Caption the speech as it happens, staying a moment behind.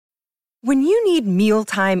When you need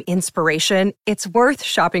mealtime inspiration, it's worth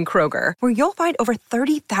shopping Kroger, where you'll find over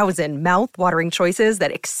 30,000 mouth-watering choices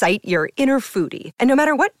that excite your inner foodie. And no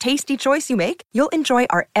matter what tasty choice you make, you'll enjoy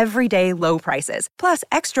our everyday low prices, plus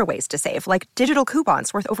extra ways to save, like digital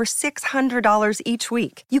coupons worth over $600 each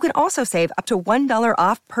week. You can also save up to $1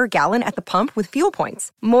 off per gallon at the pump with fuel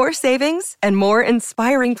points. More savings and more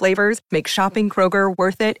inspiring flavors make shopping Kroger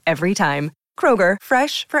worth it every time. Kroger,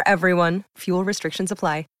 fresh for everyone. Fuel restrictions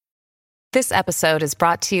apply. This episode is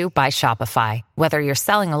brought to you by Shopify. Whether you're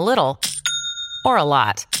selling a little or a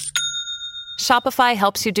lot, Shopify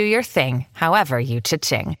helps you do your thing, however you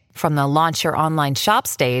cha-ching. From the launch your online shop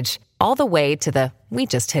stage, all the way to the we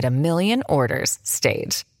just hit 1 million orders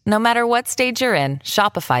stage. No matter what stage you're in,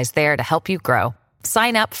 Shopify's there to help you grow.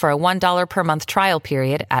 Sign up for a $1 per month trial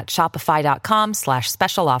period at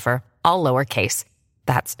shopify.com/special offer, all lowercase.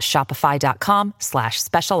 That's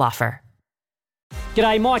shopify.com/special offer.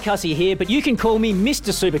 G'day, Mike Hussey here, but you can call me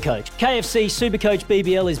Mr. Supercoach. KFC Supercoach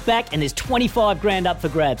BBL is back and there's 25 grand up for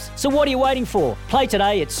grabs. So what are you waiting for? Play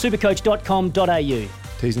today at supercoach.com.au.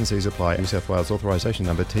 T's and C's apply. New South Wales authorisation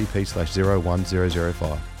number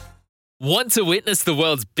TP/01005. Want to witness the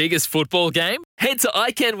world's biggest football game? Head to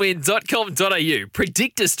iCanWin.com.au,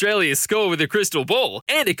 predict Australia's score with a crystal ball,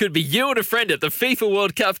 and it could be you and a friend at the FIFA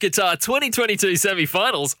World Cup Qatar 2022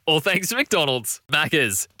 semi-finals, all thanks to McDonald's.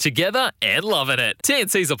 Maccas, together and loving it.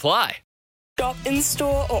 T&Cs apply. Shop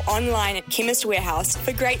in-store or online at Chemist Warehouse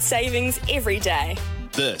for great savings every day.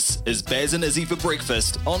 This is Baz and Izzy for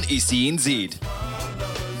breakfast on SENZ.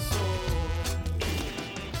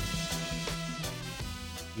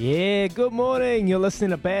 Yeah, good morning. You're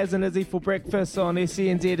listening to Baz and Izzy for breakfast on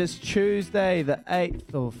SENZ. It's Tuesday, the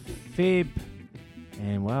 8th of Feb.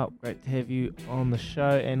 And wow, great to have you on the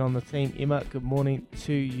show and on the team. Emma, good morning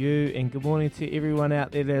to you and good morning to everyone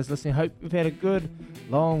out there that is listening. Hope you've had a good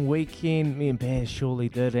long weekend. Me and Baz surely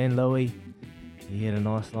did, and Louie. He had a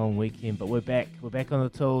nice long weekend, but we're back. We're back on the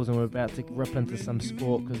tools and we're about to rip into some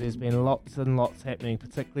sport because there's been lots and lots happening,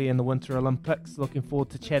 particularly in the Winter Olympics. Looking forward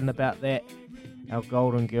to chatting about that. Our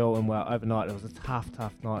golden girl, and well, overnight it was a tough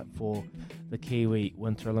night for the Kiwi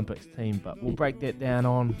Winter Olympics team, but we'll break it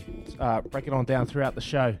on down throughout the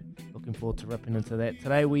show. Looking forward to ripping into that.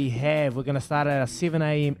 Today we're going to start at a 7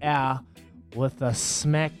 a.m. hour with a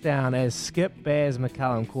SmackDown as Skip Baz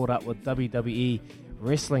McCullum caught up with WWE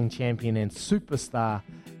wrestling champion and superstar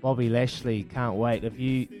Bobby Lashley. Can't wait. If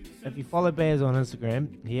you follow Baz on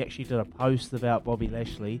Instagram, he actually did a post about Bobby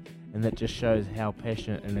Lashley, and that just shows how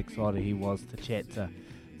passionate and excited he was to chat to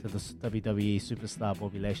the WWE superstar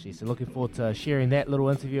Bobby Lashley. So looking forward to sharing that little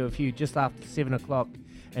interview with you just after 7 o'clock.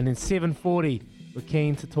 And then 7:40, we're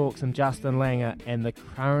keen to talk some Justin Langer and the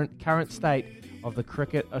current state of the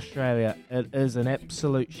Cricket Australia. It is an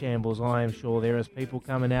absolute shambles. I am sure there is people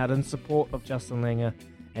coming out in support of Justin Langer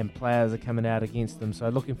and players are coming out against them. So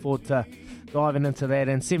looking forward to diving into that.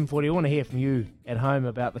 And 7:40, I want to hear from you at home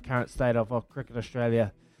about the current state of Cricket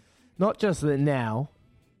Australia. Not just now,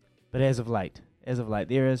 but as of late.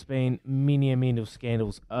 There has been many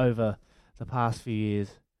scandals over the past few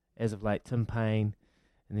years. As of late, Tim Payne,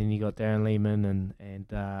 and then you got Darren Lehman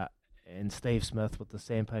and Steve Smith with the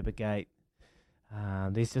Sandpaper Gate.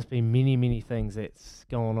 There's just been many things that's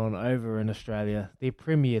going on over in Australia. Their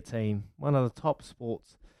premier team, one of the top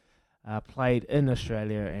sports played in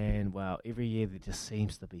Australia, and well, every year there just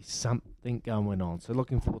seems to be something going on. So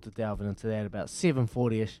looking forward to delving into that about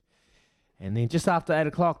 7:40ish. And then just after 8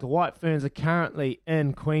 o'clock, the White Ferns are currently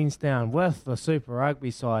in Queenstown with the Super Rugby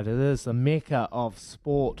side. It is the mecca of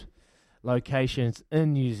sport locations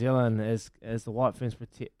in New Zealand as the White Ferns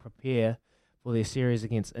prepare for their series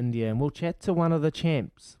against India. And we'll chat to one of the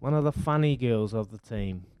champs, one of the funny girls of the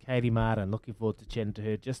team, Katie Martin. Looking forward to chatting to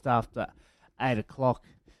her just after 8 o'clock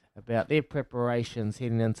about their preparations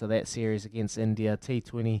heading into that series against India,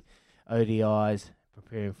 T20 ODIs,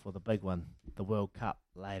 preparing for the big one, the World Cup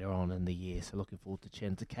later on in the year. So looking forward to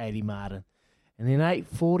chatting to Katie Martin. And then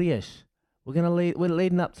 8:40ish, we're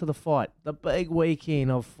leading up to the fight, the big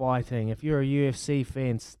weekend of fighting. If you're a UFC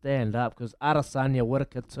fan, stand up, because Adesanya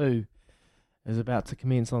Whittaker 2 is about to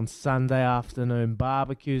commence on Sunday afternoon.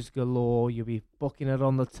 Barbecues galore. You'll be booking it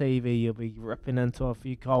on the TV. You'll be ripping into a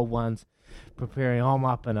few cold ones, preparing. I'm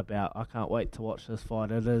up and about. I can't wait to watch this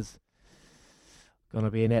fight. It is going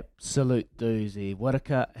to be an absolute doozy.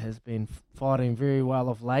 Whittaker has been fighting very well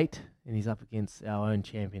of late, and he's up against our own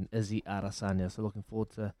champion, Izzy Adesanya. So looking forward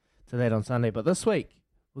to that on Sunday. But this week,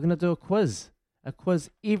 we're going to do a quiz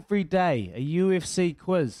every day, a UFC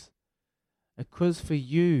quiz. A quiz for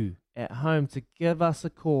you at home to give us a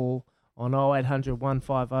call on 0800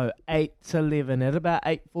 150 811 at about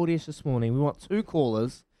 8:40ish this morning. We want two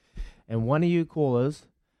callers, and one of you callers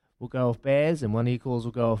will go off Baz, and one of you callers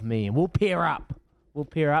will go off me, and we'll pair up. We'll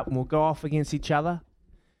pair up, and we'll go off against each other,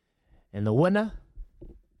 and the winner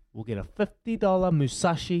will get a $50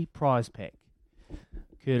 Musashi prize pack,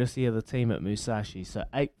 courtesy of the team at Musashi. So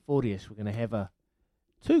 8:40ish, we're going to have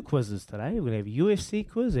two quizzes today. We're going to have a UFC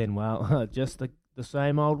quiz and, well, just the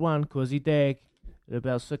same old one, Quizzy Dag, at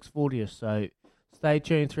about 6:40ish. So stay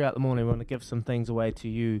tuned throughout the morning. We're going to give some things away to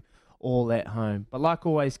you all at home. But like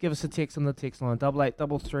always, give us a text on the text line,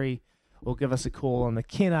 8833, or give us a call on the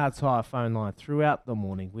Kennards Hire phone line throughout the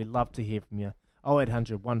morning. We'd love to hear from you.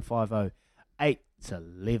 0800 150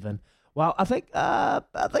 811. Well, I think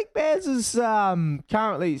Baz is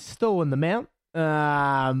currently still in the mount,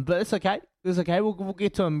 but it's okay. It's okay. We'll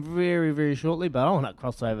get to him very, very shortly. But I want to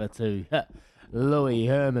cross over to Louis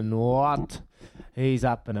Herman Watt. He's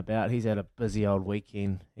up and about. He's had a busy old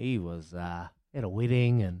weekend. He was at a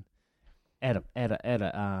wedding and at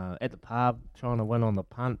the pub trying to win on the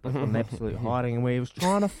punt, but from absolute hiding. And he was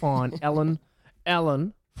trying to find Alan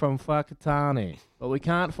from Whakatane, but we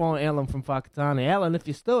can't find Alan from Whakatane. Alan, if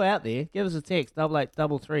you're still out there, give us a text,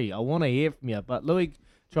 8833. I want to hear from you. But Louis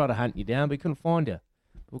tried to hunt you down, but he couldn't find you.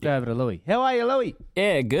 We'll go over to Louis. How are you, Louis?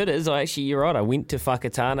 Yeah, good. You're right. I went to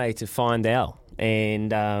Whakatane to find Al,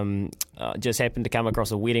 and just happened to come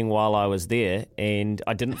across a wedding while I was there, and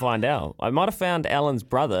I didn't find Al. I might have found Alan's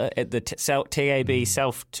brother at the TAB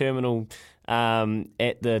South Terminal,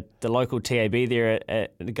 at the local TAB there.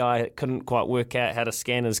 The guy couldn't quite work out how to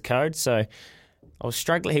scan his code, so I was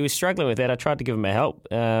struggling. He was struggling with that. I tried to give him a help.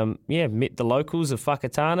 Met the locals of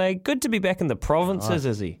Whakatane. Good to be back in the provinces,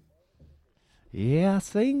 is he? Yeah, I've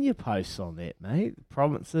seen your posts on that, mate.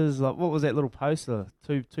 Provinces, like, what was that little post?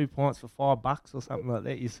 Two pints for $5 or something like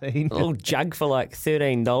that you seen? A little jug for like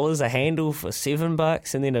 $13, a handle for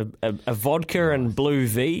 $7, and then a vodka and Blue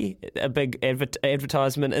V, a big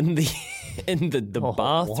advertisement in the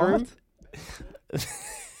bathroom.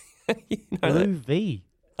 Blue V.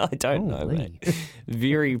 I don't know, mate.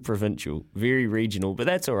 Very provincial, very regional, but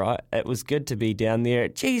that's all right. It was good to be down there.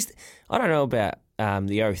 Geez, I don't know about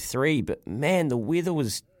the 03, but man, the weather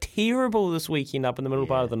was terrible this weekend up in the middle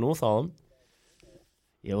part of the North Island.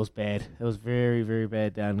 Yeah, it was bad. It was very, very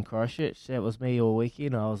bad down in Christchurch. That was me all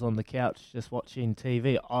weekend. I was on the couch just watching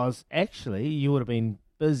TV. You would have been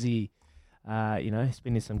busy,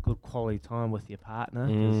 spending some good quality time with your partner.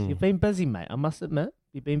 'Cause you've been busy, mate. I must admit,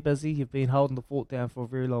 you've been busy. You've been holding the fort down for a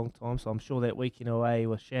very long time. So I'm sure that weekend away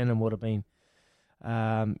with Shannon would have been,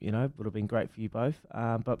 great for you both.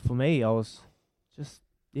 But for me, I was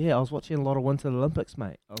watching a lot of Winter Olympics,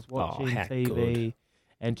 mate. I was watching TV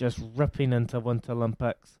and just ripping into Winter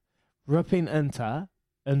Olympics, ripping into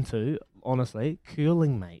honestly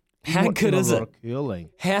curling, mate. How good is it?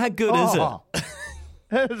 Curling. How good is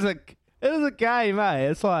it? It is a game, mate.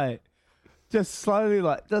 It's like just slowly,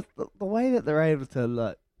 like the way that they're able to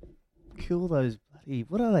like curl those bloody,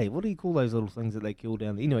 what are they? What do you call those little things that they curl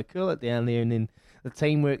down there? Anyway, curl it down there, and then the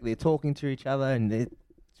teamwork. They're talking to each other and they're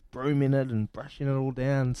brooming it and brushing it all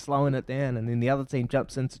down, slowing it down, and then the other team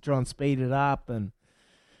jumps in to try and speed it up. And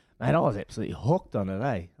mate, I was absolutely hooked on it,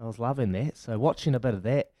 I was loving that. So watching a bit of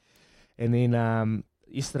that, and then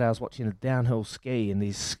yesterday I was watching a downhill ski, and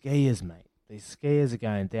these skiers, mate, are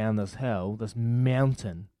going down this hill, this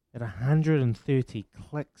mountain at 130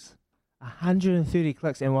 clicks. 130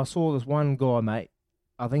 clicks, and I saw this one guy, mate.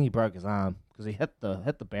 I think he broke his arm because he hit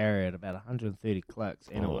the barrier at about 130 clicks,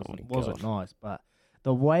 and it wasn't nice, but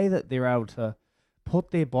the way that they're able to put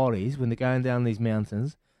their bodies when they're going down these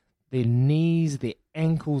mountains, their knees, their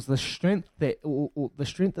ankles, the strength that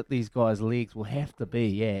these guys' legs will have to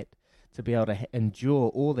be at to be able to endure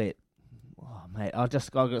all that. Oh, mate, I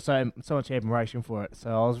got so much admiration for it. So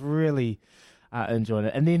I was really enjoying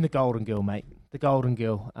it. And then the Golden Girl, mate,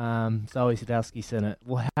 Zoe Sadowski's in it.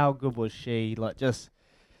 Well, how good was she? Like, just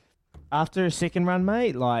after a second run,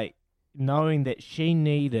 mate, like knowing that she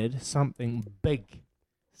needed something big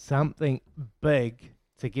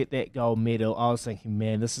to get that gold medal, I was thinking,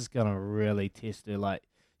 man, this is going to really test her. Like,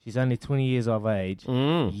 she's only 20 years of age,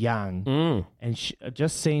 young, and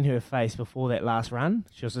just seeing her face before that last run,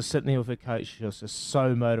 she was just sitting there with her coach. She was just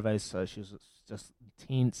so motivated, so she was just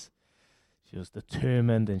intense. She was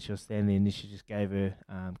determined, and she was standing there, and then she just gave her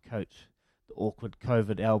coach the awkward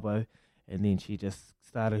COVID elbow, and then she just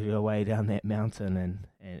started her way down that mountain,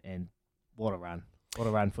 and what a run. What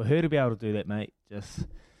a run. For her to be able to do that, mate, it's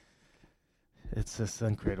just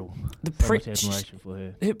incredible. So much admiration for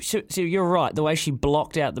her. So you're right, the way she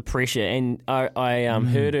blocked out the pressure, and I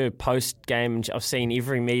heard her post-game, and I've seen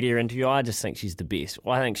every media interview. I just think she's the best.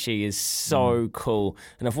 I think she is so cool,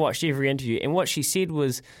 and I've watched every interview, and what she said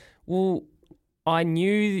was, well, I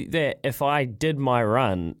knew that if I did my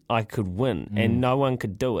run, I could win, and no one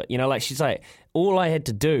could do it. You know, like she's like, all I had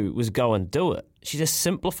to do was go and do it. She just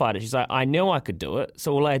simplified it. She's like, I knew I could do it,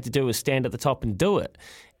 so all I had to do was stand at the top and do it.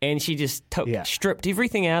 And she just stripped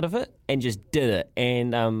everything out of it and just did it.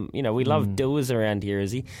 And, we love doers around here,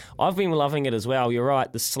 Izzy. I've been loving it as well. You're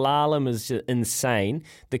right. The slalom is just insane.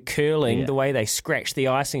 The curling, the way they scratch the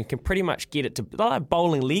ice and can pretty much get it to, like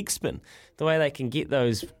bowling leg spin, the way they can get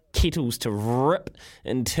those kettles to rip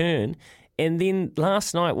and turn. And then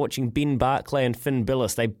last night watching Ben Barclay and Finn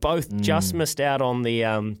Billis, they both just missed out on the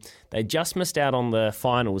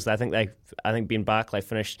finals. I think Ben Barclay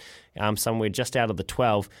finished somewhere just out of the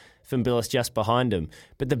 12. Finn Billis just behind him.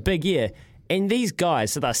 But the big and these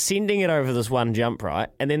guys, so they're sending it over this one jump, right?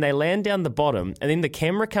 And then they land down the bottom, and then the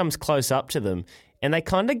camera comes close up to them, and they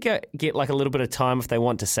kind of get like a little bit of time if they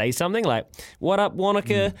want to say something, like, what up,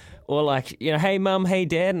 Wanaka? Or like, hey, mum, hey,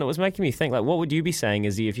 dad. And it was making me think, like, what would you be saying,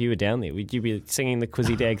 Izzy, if you were down there? Would you be singing the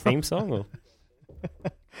Quizzy Dag theme song? Or?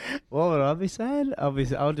 What would I be saying?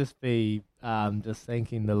 I'll just be just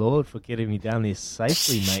thanking the Lord for getting me down there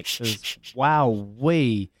safely, mate. Because,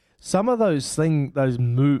 some of those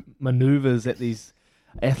maneuvers that these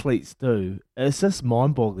athletes do, it's just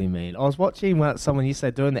mind-boggling, man. I was watching someone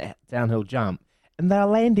yesterday doing that downhill jump, and they're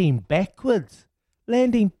landing backwards,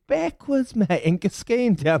 mate, and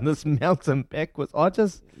skiing down this mountain backwards. I'll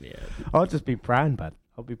just be praying, bud.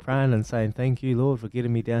 I'll be praying and saying, thank you, Lord, for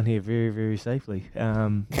getting me down here very, very safely.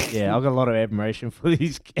 I've got a lot of admiration for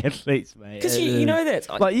these athletes, mate. Because you know that.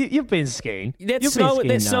 Like, you've been skiing. That snow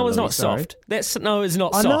is not soft. That snow is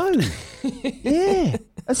not soft. I know. Yeah.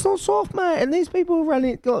 It's not soft, mate. And these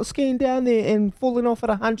people skiing down there and falling off at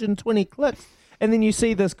 120 clicks. And then you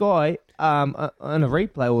see this guy in a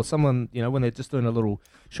replay or someone, when they're just doing a little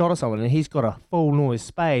shot or someone, and he's got a full noise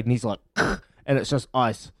spade, and he's like, and it's just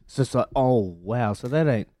ice. It's just like, oh, wow. So that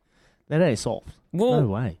ain't soft. Well, no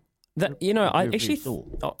way. I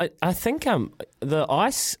think the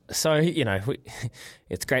ice. So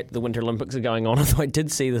it's great that the Winter Olympics are going on. Although I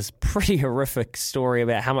did see this pretty horrific story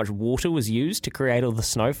about how much water was used to create all the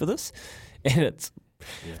snow for this, and it's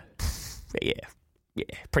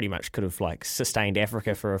pretty much could have sustained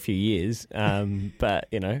Africa for a few years.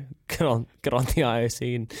 But good on the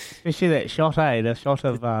IOC, and especially that shot, the shot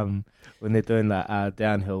of when they're doing the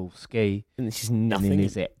downhill ski, and it's just nothing. And then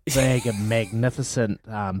there's that big and magnificent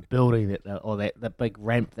building that big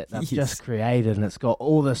ramp that they've just created, and it's got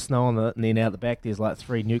all the snow on it, and then out the back there's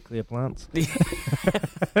 3 nuclear plants.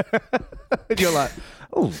 And you're like,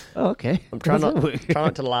 oh, okay. I'm trying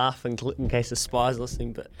not to laugh in case the spy's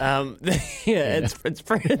listening, but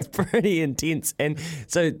it's pretty intense. And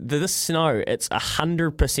so this snow, it's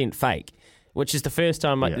 100% fake, which is the first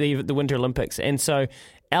time the Winter Olympics. And so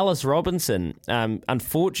Alice Robinson,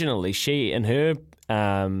 unfortunately, she in her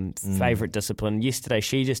favourite discipline yesterday,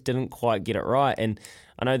 she just didn't quite get it right. And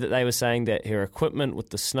I know that they were saying that her equipment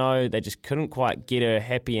with the snow, they just couldn't quite get her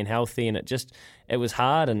happy and healthy, and it was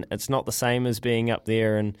hard, and it's not the same as being up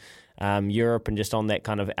there in Europe and just on that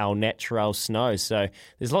kind of al natural snow. So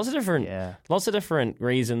there's lots of different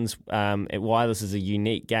reasons why this is a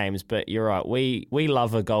unique games. But you're right, we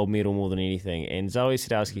love a gold medal more than anything, and Zoe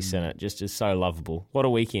Sadowski-Synnott just is so lovable. What a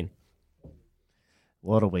weekend!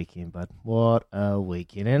 What a weekend, bud! What a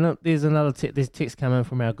weekend! And there's another there's a text coming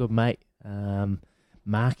from our good mate.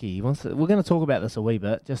 Marky, we're going to talk about this a wee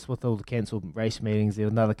bit, just with all the cancelled race meetings. There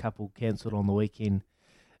were another couple cancelled on the weekend,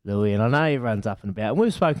 Louis, and I know everyone's up and about, and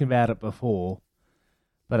we've spoken about it before,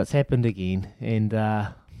 but it's happened again. And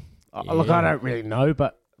look, I don't really know,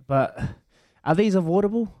 but are these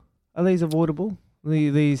avoidable? These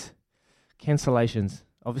cancellations?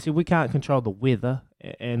 Obviously, we can't control the weather,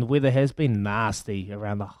 and the weather has been nasty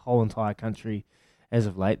around the whole entire country as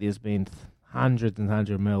of late. There's been hundreds and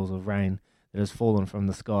hundreds of mils of rain that has fallen from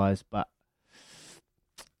the skies, but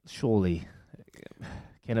surely,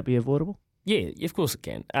 can it be avoidable? Yeah, of course it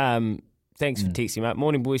can. Thanks for texting, mate.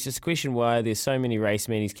 Morning, boys. Just a question why there's so many race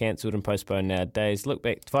meetings cancelled and postponed nowadays. Look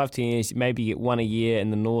back 5-10 years, maybe you get one a year,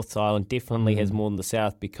 and the North Island definitely has more than the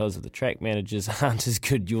South because of the track managers aren't as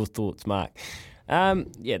good. Your thoughts, Mark?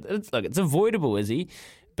 It's avoidable, Izzy.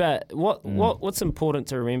 But what's important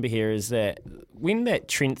to remember here is that when that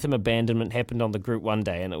Trentham abandonment happened on the Group 1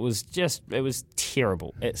 day, and it was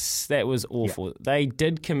terrible. That was awful. Yep. They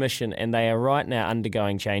did commission, and they are right now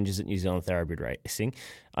undergoing changes at New Zealand Thoroughbred Racing.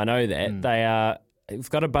 I know that they've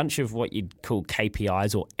got a bunch of what you'd call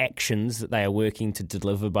KPIs or actions that they are working to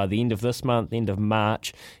deliver by the end of this month, end of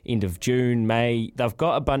March, end of June, May. They've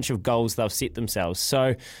got a bunch of goals they've set themselves.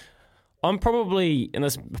 So I'm probably, and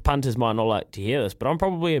this punters might not like to hear this, but I'm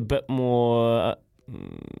probably a bit more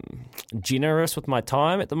generous with my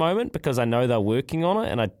time at the moment because I know they're working on it,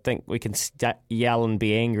 and I think we can yell and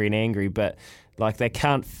be angry, but like they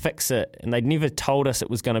can't fix it, and they never told us it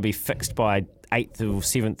was going to be fixed by 8th or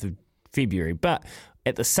 7th of February. But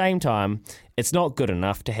at the same time, it's not good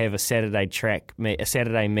enough to have a Saturday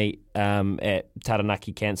meet at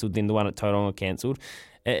Taranaki cancelled, then the one at Tauranga cancelled.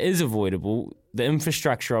 It is avoidable. The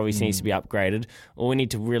infrastructure obviously needs to be upgraded, or we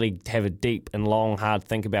need to really have a deep and long, hard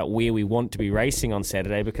think about where we want to be racing on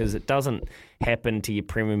Saturday, because it doesn't happen to your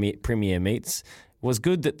premier meets. It was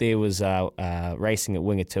good that there was racing at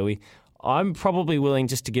Wingatui. I'm probably willing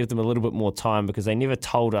just to give them a little bit more time because they never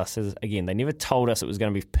told us, it was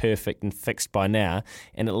going to be perfect and fixed by now,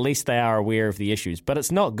 and at least they are aware of the issues. But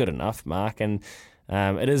it's not good enough, Mark, and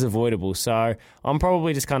it is avoidable. So I'm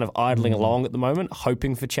probably just kind of idling along at the moment,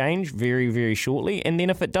 hoping for change very, very shortly. And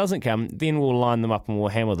then if it doesn't come, then we'll line them up and we'll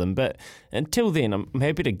hammer them. But until then, I'm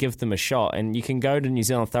happy to give them a shot. And you can go to New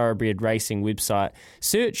Zealand Thoroughbred Racing website,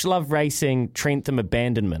 search Love Racing Trentham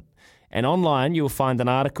Abandonment. And online, you'll find an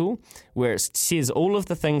article where it says all of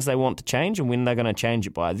the things they want to change and when they're going to change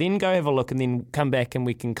it by. Then go have a look and then come back and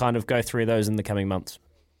we can kind of go through those in the coming months.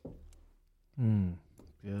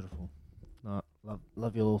 Beautiful. No,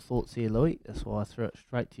 love your little thoughts here, Louis. That's why I threw it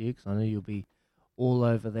straight to you because I know you'll be all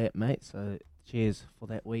over that, mate. So cheers for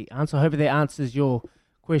that wee answer. I hope that answers your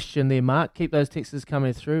question there, Mark. Keep those texts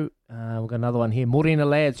coming through. We've got another one here. Morena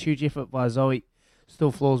lads, huge effort by Zoe.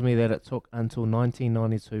 Still floors me that it took until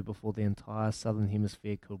 1992 before the entire Southern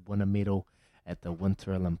Hemisphere could win a medal at the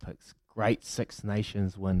Winter Olympics. Great Six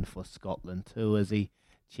Nations win for Scotland too, Izzy.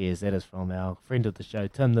 Cheers. That is from our friend of the show,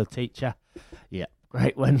 Tim the teacher. Yeah,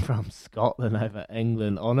 great win from Scotland over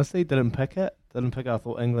England. Honestly, didn't pick it. I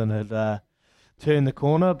thought England had turned the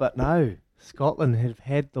corner, but no. Scotland have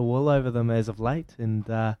had the wool over them as of late, and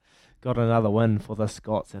got another win for the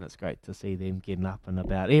Scots, and it's great to see them getting up and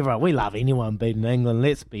about. Everyone, we love anyone beating England,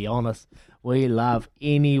 let's be honest. We love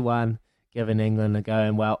anyone giving England a go.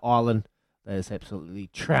 And, well, Ireland, they just absolutely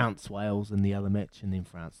trounced Wales in the other match, and then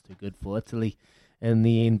France too good for Italy in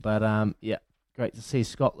the end. But, yeah, great to see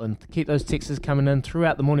Scotland. Keep those texts coming in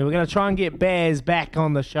throughout the morning. We're going to try and get Baz back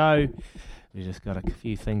on the show. We've just got a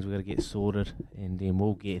few things we've got to get sorted, and then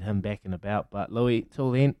we'll get him back and about. But, Louis, till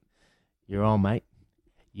then, you're on, mate.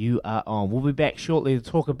 You are on. We'll be back shortly to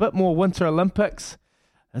talk a bit more Winter Olympics.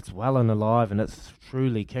 It's well and alive, and it's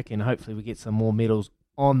truly kicking. Hopefully we get some more medals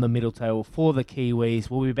on the medal table for the Kiwis.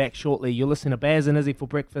 We'll be back shortly. You're listening to Baz and Izzy for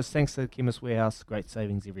breakfast. Thanks to Chemist Warehouse. Great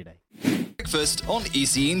savings every day. Breakfast on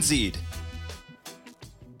SENZ.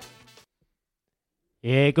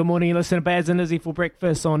 Yeah, good morning. You're listening to Baz and Izzy for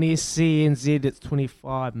breakfast on SENZ. It's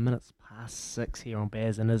 25 minutes past 6 here on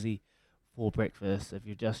Baz and Izzy for breakfast. If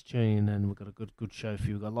you're just tuning in, we've got a good show for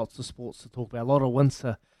you. We've got lots of sports to talk about,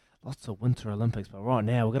 lots of winter Olympics. But right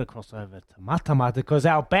now, we're going to cross over to Matamata because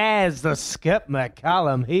our Baz, the Skip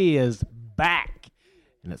McCullum, he is back.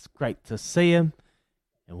 And it's great to see him,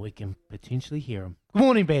 and we can potentially hear him. Good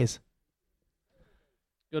morning, Baz.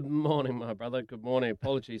 Good morning, my brother. Good morning.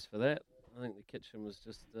 Apologies for that. I think the kitchen was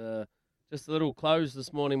just a little closed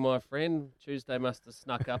this morning, my friend. Tuesday must have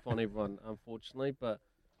snuck up on everyone, unfortunately, but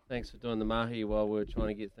thanks for doing the mahi while we're trying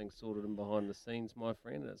to get things sorted in behind the scenes, my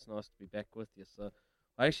friend. It's nice to be back with you. So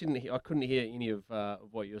I couldn't hear any of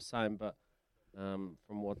what you were saying, but from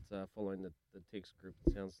what following the text group,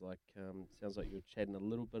 it sounds like you're chatting a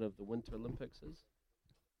little bit of the Winter Olympics.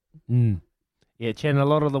 Yeah, chatting a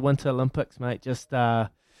lot of the Winter Olympics, mate. Just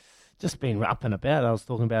been up and about. I was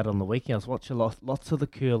talking about it on the weekend. I was watching lots of the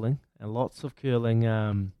curling and lots of curling.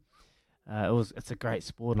 It's a great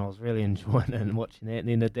sport, and I was really enjoying it and watching that. And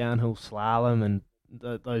then the downhill slalom and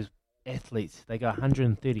those athletes, they go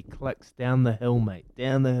 130 clicks down the hill, mate,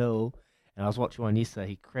 down the hill. And I was watching one yesterday.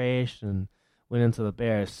 He crashed and went into the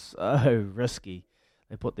barrier. So risky.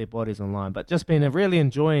 They put their bodies on line. But just been really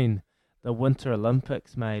enjoying the Winter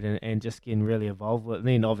Olympics, mate, and just getting really involved with it. And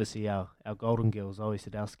then obviously our golden girl, Zoe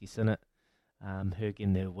Sadowski-Synnott, her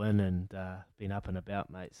getting their win and been up and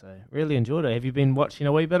about, mate. So really enjoyed it. Have you been watching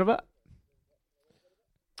a wee bit of it?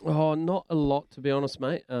 Oh, not a lot, to be honest,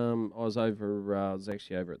 mate. I was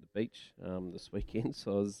actually over at the beach this weekend,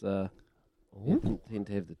 so I was didn't tend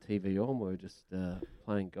to have the TV on. We were just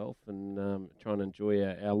playing golf and trying to enjoy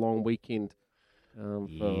our long weekend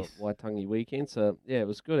for Waitangi weekend. So yeah, it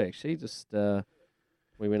was good actually. Just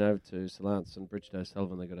we went over to St Lance and Bridget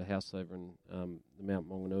O'Sullivan. They got a house over in the Mount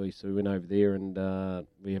Maunganui, so we went over there and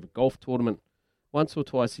we have a golf tournament once or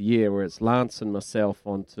twice a year where it's Lance and myself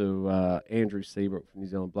onto Andrew Seabrook from New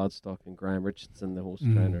Zealand Bloodstock and Graham Richardson, the horse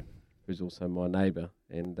trainer, who's also my neighbour,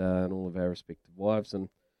 and all of our respective wives, and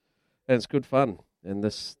it's good fun. And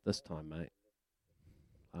this time, mate,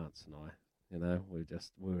 Lance and I. You know, we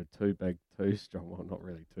were too big, too strong. Well, not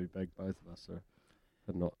really too big. Both of us are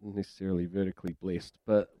not necessarily vertically blessed,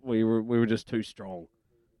 but we were just too strong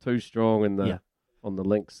in the on the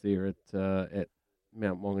links there at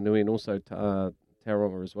Mount Maunganui, and also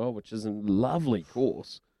Tauranga as well, which is a lovely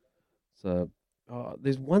course. So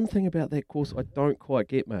there's one thing about that course I don't quite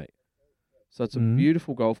get, mate. So it's a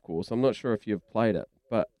beautiful golf course. I'm not sure if you've played it,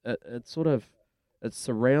 but it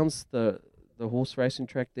surrounds the horse racing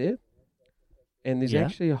track there. And there's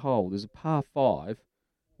actually a hole. There's a par 5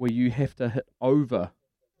 where you have to hit over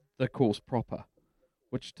the course proper,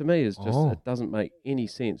 which to me is just, it doesn't make any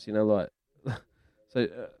sense. You know, like, so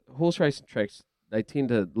horse racing tracks, they tend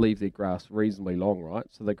to leave their grass reasonably long, right?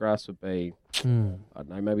 So the grass would be, I don't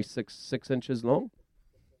know, maybe six inches long.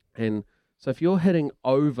 And so if you're hitting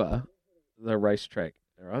over the racetrack,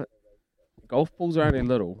 all right, golf balls are only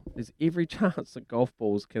little. There's every chance that golf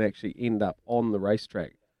balls can actually end up on the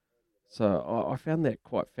racetrack. So I found that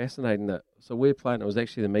quite fascinating. So we're playing, it was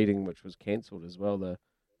actually the meeting which was cancelled as well. The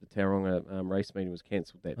Tauranga race meeting was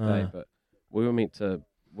cancelled that day, but we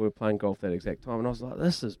were playing golf that exact time, and I was like,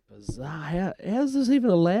 this is bizarre. How is this even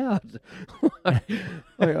allowed? like,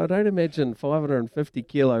 I don't imagine 550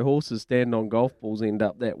 kilo horses standing on golf balls end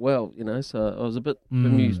up that well, you know, so I was a bit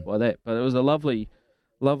bemused by that. But it was a lovely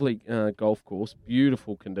golf course,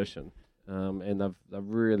 beautiful condition, and they've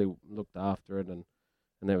really looked after it, and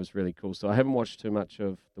that was really cool. So I haven't watched too much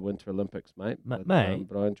of the Winter Olympics, mate. But I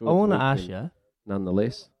enjoyed it. I want to ask you.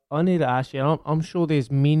 Nonetheless. I need to ask you, I'm sure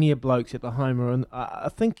there's many blokes at the home are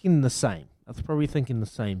thinking the same. I was probably thinking the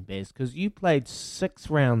same, Baz, because you played 6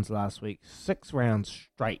 rounds last week. 6 rounds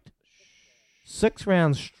straight. 6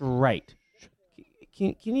 rounds straight.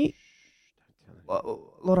 Can you... A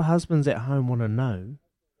lot of husbands at home want to know,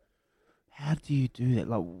 how do you do that?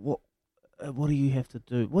 Like, what do you have to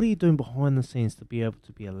do? What are you doing behind the scenes to be able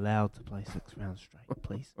to be allowed to play 6 rounds straight,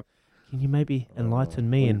 please? Can you maybe enlighten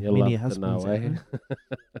me and many husbands at home?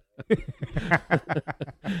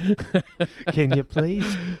 Can you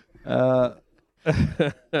please? You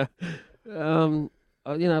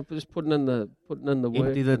know, just putting in the work.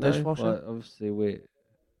 Empty the dishwasher. Like, obviously,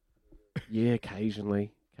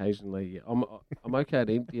 occasionally. Yeah. I'm okay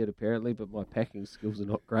to empty it apparently, but my packing skills are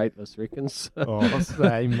not great this reckon. So.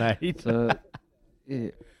 Same, mate. Yeah.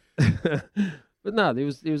 But no, there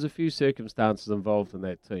was a few circumstances involved in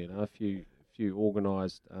that too. You know, a few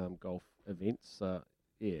organised golf events.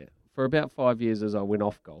 For about 5 years as I went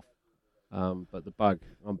off golf, but the bug,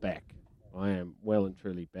 I'm back. I am well and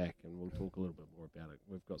truly back, and we'll talk a little bit more about it.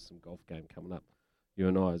 We've got some golf game coming up, you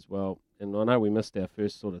and I as well. And I know we missed our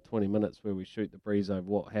first sort of 20 minutes where we shoot the breeze over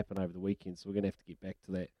what happened over the weekend, so we're going to have to get back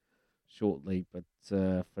to that shortly. But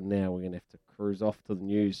for now, we're going to have to cruise off to the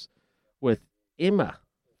news with Emma.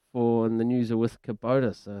 And the news are with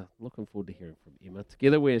Kubota, so looking forward to hearing from Emma.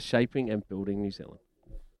 Together we're shaping and building New Zealand.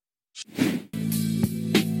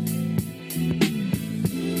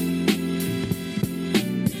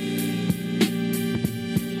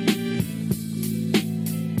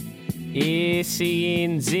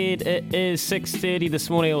 SENZ, it is 6:30 this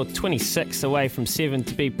morning, or 26 away from 7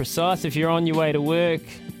 to be precise. If you're on your way to work,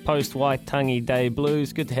 post-Waitangi Day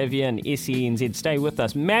Blues, good to have you in SENZ. Stay with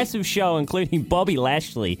us. Massive show, including Bobby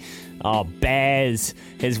Lashley. Oh, Baz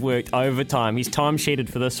has worked overtime. He's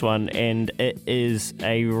time-sheeted for this one, and it is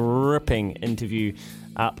a ripping interview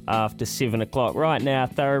up after 7 o'clock. Right now,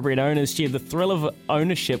 Thoroughbred owners share the thrill of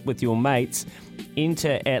ownership with your mates.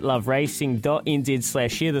 Enter at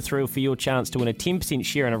loveracing.nz/share the thrill for your chance to win a 10%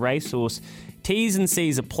 share in a racehorse. T's and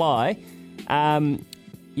C's apply.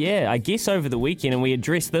 I guess over the weekend, and we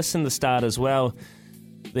addressed this in the start as well,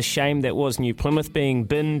 the shame that was New Plymouth being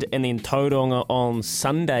binned and then Tauranga on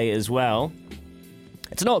Sunday as well.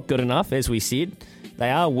 It's not good enough, as we said. They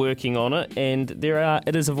are working on it, and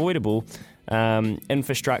it is avoidable.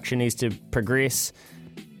 Infrastructure needs to progress.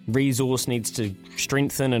 Resource needs to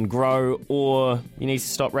strengthen and grow, or you need to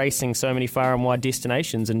stop racing so many far and wide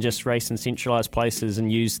destinations and just race in centralised places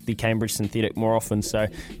and use the Cambridge synthetic more often. So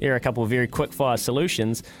there are a couple of very quick fire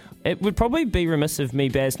solutions. It would probably be remiss of me,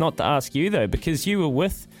 Baz, not to ask you though, because you were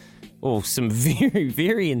with some very,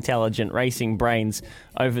 very intelligent racing brains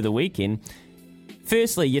over the weekend.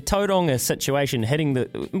 Firstly, your Tauranga situation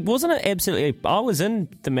wasn't it absolutely? I was in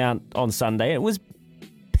the Mount on Sunday. It was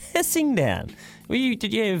pissing down.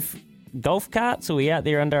 Did you have golf carts, or were you out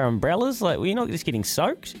there under umbrellas? Like, were you not just getting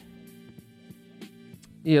soaked?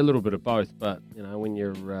 Yeah, a little bit of both. But you know, when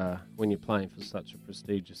you're playing for such a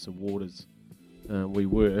prestigious award as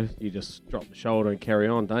you just drop the shoulder and carry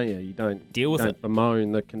on, don't you? You don't deal with it,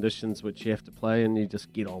 bemoan the conditions which you have to play, and you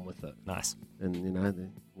just get on with it. Nice. And you know,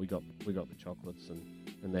 we got the chocolates,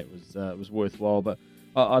 and that was it was worthwhile. But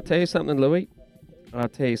I'll tell you something, Louis. I'll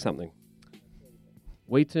tell you something.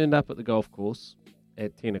 We turned up at the golf course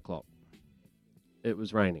at 10 o'clock. It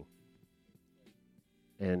was raining.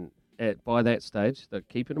 And by that stage,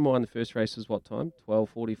 keep in mind the first race is what time?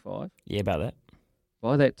 12:45? Yeah, about that.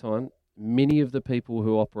 By that time, many of the people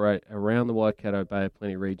who operate around the Waikato Bay of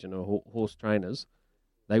Plenty region or horse trainers,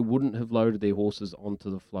 they wouldn't have loaded their horses onto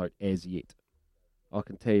the float as yet. I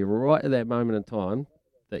can tell you right at that moment in time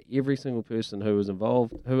that every single person who was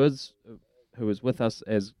involved, who is with us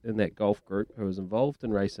as in that golf group, who was involved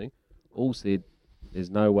in racing, all said, there's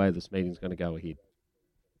no way this meeting's going to go ahead.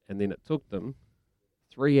 And then it took them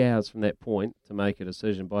 3 hours from that point to make a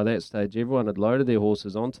decision. By that stage, everyone had loaded their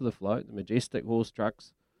horses onto the float, the Majestic horse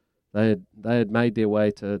trucks. They had made their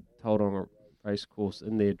way to Tauranga race course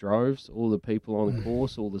in their droves. All the people on the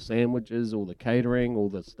course, all the sandwiches, all the catering, all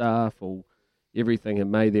the staff, everything had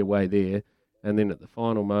made their way there. And then at the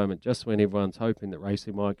final moment, just when everyone's hoping that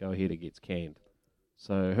racing might go ahead, it gets canned.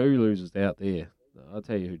 So who loses out there? I'll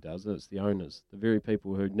tell you who does it. It's the owners, the very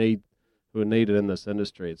people who are needed in this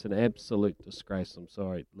industry. It's an absolute disgrace. I'm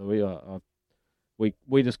sorry, Louis.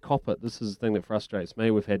 We just cop it. This is the thing that frustrates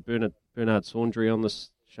me. We've had Bernard Saundry on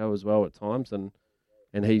this show as well at times, and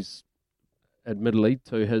he's admittedly,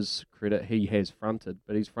 to his credit, he has fronted,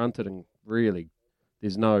 but he's fronted and really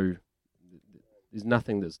there's nothing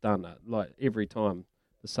that's done. Like every time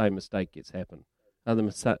the same mistake happen.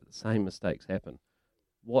 Same mistakes happen.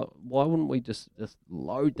 Why wouldn't we just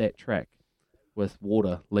load that track with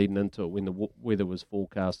water leading into it when the weather was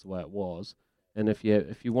forecast the way it was? And if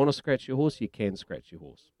you want to scratch your horse, you can scratch your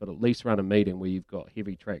horse, but at least run a meeting where you've got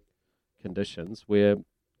heavy track conditions, where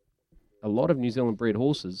a lot of New Zealand bred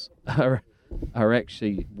horses are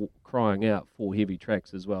actually crying out for heavy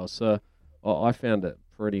tracks as well. So I found it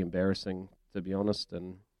pretty embarrassing, to be honest,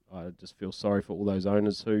 and I just feel sorry for all those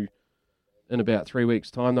owners who, in about 3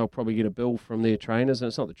 weeks' time, they'll probably get a bill from their trainers, and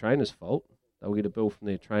it's not the trainers' fault. They'll get a bill from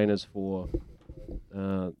their trainers for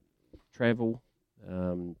travel,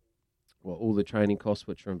 all the training costs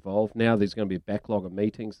which are involved. Now there's going to be a backlog of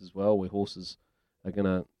meetings as well, where horses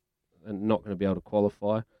are not going to be able to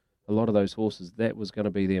qualify. A lot of those horses, that was going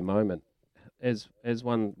to be their moment. As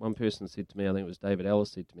one person said to me, I think it was David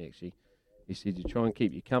Ellis said to me actually, he said you try and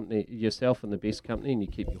keep yourself in the best company, and you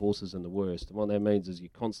keep your horses in the worst. And what that means is you're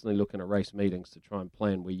constantly looking at race meetings to try and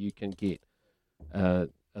plan where you can get a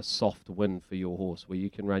soft win for your horse, where you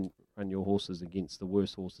can run your horses against the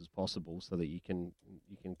worst horses possible, so that you can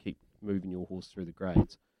keep moving your horse through the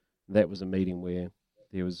grades. And that was a meeting where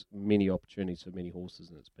there was many opportunities for many horses,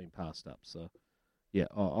 and it's been passed up. So yeah,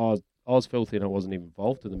 I was filthy, and I wasn't even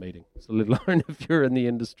involved in the meeting. So let alone if you're in the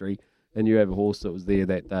industry and you have a horse that was there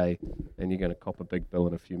that day, and you're going to cop a big bill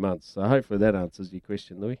in a few months. So hopefully that answers your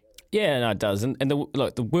question, Louis. Yeah, no, it does. And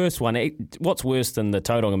the worst one, what's worse than the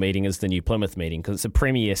Tauranga meeting is the New Plymouth meeting, because it's a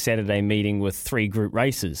premier Saturday meeting with 3 group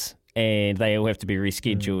races, and they all have to be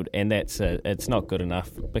rescheduled, and it's not good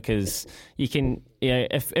enough, because you can,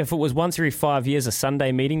 if it was once every 5 years a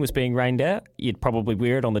Sunday meeting was being rained out, you'd probably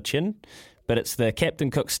wear it on the chin. But it's the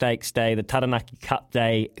Captain Cook Stakes Day, the Taranaki Cup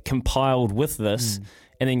Day compiled with this,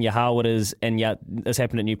 and then your Harwooders, and this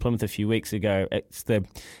happened at New Plymouth a few weeks ago. It's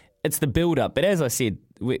the build-up. But as I said,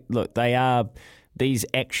 look, they are these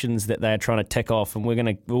actions that they are trying to tick off, and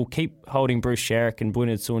we'll keep holding Bruce Sharrock and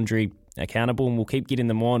Bernard Saundry accountable, and we'll keep getting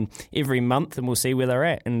them on every month, and we'll see where they're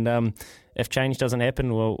at. And if change doesn't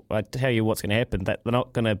happen, well, I tell you what's going to happen. That they're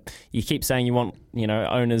not going to. You keep saying you want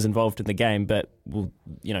owners involved in the game, but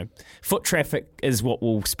foot traffic is what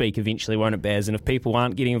will speak eventually, won't it, Baz? And if people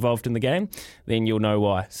aren't getting involved in the game, then you'll know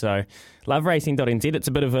why. So, loveracing.nz. It's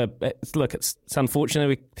a bit of it's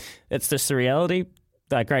unfortunate. It's just the reality.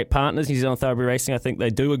 They're great partners. New Zealand Thoroughbred Racing, I think they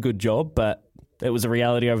do a good job, but it was a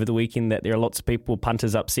reality over the weekend that there are lots of people,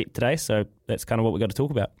 punters upset today, so that's kind of what we've got to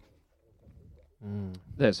talk about.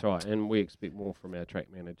 That's right, and we expect more from our track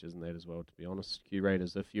managers and that as well, to be honest.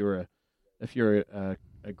 Curators, if you're a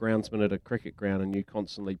groundsman at a cricket ground and you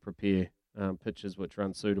constantly prepare pitches which are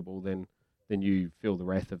unsuitable, then you feel the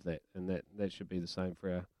wrath of that, and that should be the same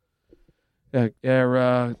for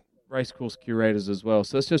our racecourse curators as well.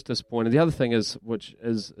 So it's just disappointing. The other thing is, which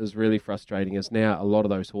is really frustrating, is now a lot of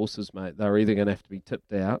those horses, mate, they're either going to have to be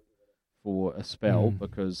tipped out for a spell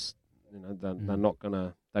because they're not going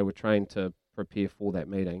to. They were trained to prepare for that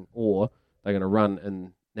meeting, or they're going to run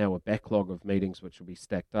in now a backlog of meetings which will be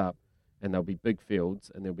stacked up, and there'll be big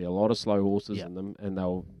fields, and there'll be a lot of slow horses in them, and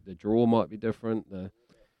the draw might be different,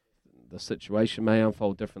 the situation may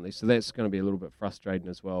unfold differently. So that's going to be a little bit frustrating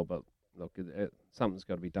as well. But look, something's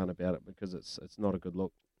got to be done about it, because it's not a good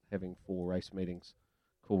look having 4 race meetings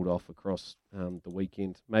called off across the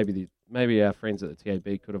weekend. Maybe our friends at the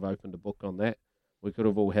TAB could have opened a book on that. We could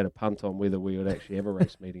have all had a punt on whether we would actually have a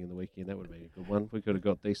race meeting in the weekend. That would be a good one. We could have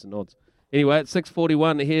got decent odds. Anyway, it's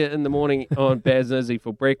 6:41 here in the morning on Baz and Izzy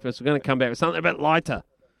for breakfast. We're going to come back with something a bit lighter.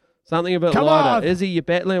 Something a bit lighter. Izzy, you're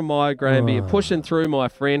battling a migraine, but you're pushing through, my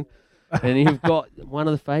friend. And you've got one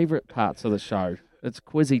of the favourite parts of the show. It's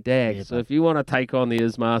Quizzy Dag. Yeah, so if you want to take on the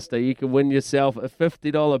Ismaster, you can win yourself a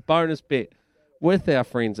 $50 bonus bet with our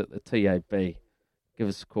friends at the TAB. Give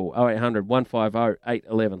us a call, 0800 150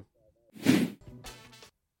 811.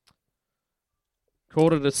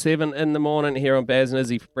 6:45 in the morning here on Baz and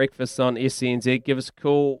Izzy for breakfast on SCNZ. Give us a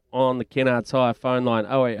call on the Kennards Hire phone line,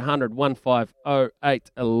 0800 150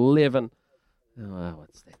 811. Oh,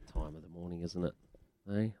 it's that time of the morning, isn't it?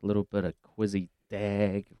 A little bit of Quizzy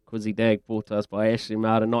Dag. Quizzy Dag brought to us by Ashley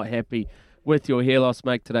Martin. Not happy with your hair loss?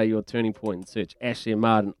 Make today your turning point and search Ashley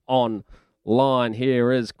Martin online.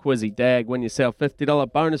 Here is Quizzy Dag. Win yourself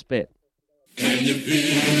 $50 bonus bet. Can you feel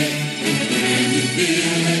it? Can you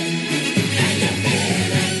feel it?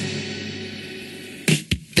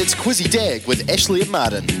 It's Quizzy Dag with Ashley and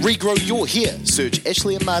Martin. Regrow your hair. Search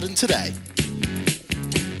Ashley and Martin today.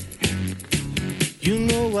 You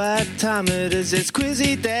know what time it is, it's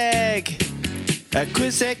Quizzy Dag. A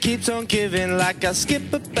quiz that keeps on giving like a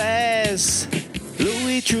Skipper Bass.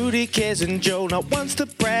 Louis, Trudy, Kez and Joe not wants to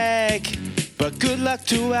brag. But good luck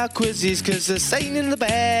to our quizzies, cause this ain't in the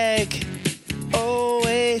bag.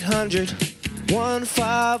 0800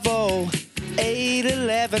 150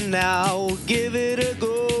 811 now, give it a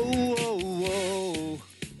go.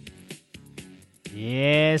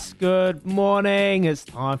 Yes, good morning. It's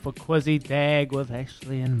time for Quizzy Dag with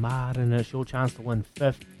Ashley and Martin. It's your chance to win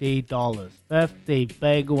 $50. 50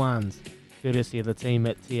 big ones, courtesy of the team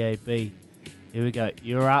at TAB. Here we go.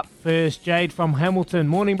 You're up first, Jade from Hamilton.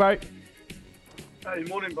 Morning, bro. Hey,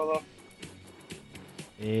 morning, brother.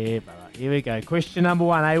 Yeah, brother. Here we go. Question number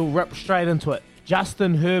one. I will rip straight into it.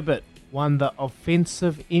 Justin Herbert won the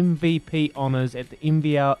offensive MVP honours at the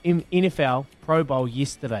NFL Pro Bowl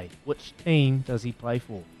yesterday. Which team does he play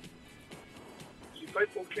for? Does he play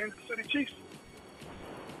for Kansas City Chiefs?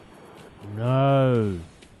 No,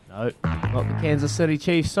 not the Kansas City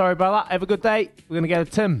Chiefs. Sorry, brother. Have a good day. We're going to go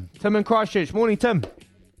to Tim. Tim in Christchurch. Morning, Tim.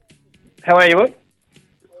 How are you, mate?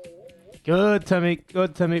 Good, Timmy.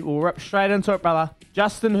 Good, Timmy. We'll rip straight into it, brother.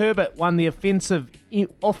 Justin Herbert won the offensive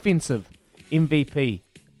MVP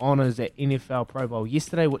honours at NFL Pro Bowl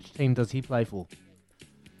yesterday. Which team does he play for?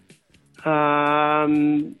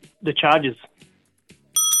 The Chargers.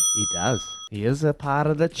 He does. He is a part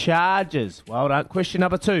of the Chargers. Well done. Question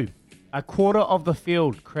number two. A quarter of the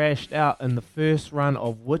field crashed out in the first run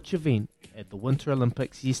of which event at the Winter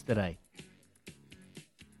Olympics yesterday?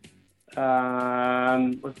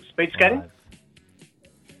 Was it speed skating?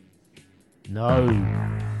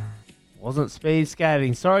 No. Wasn't speed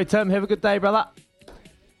skating. Sorry, Tim. Have a good day, brother.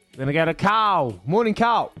 We're going to go to Carl. Morning,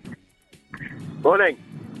 Carl. Morning.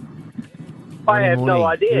 I have no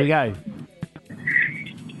idea. Here we go.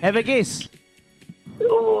 Have a guess.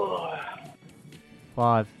 Oh.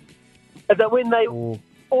 5. Is that when they 4.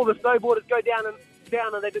 all the snowboarders go down and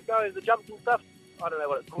they just go as the jumps and stuff? I don't know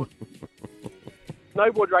what it's called.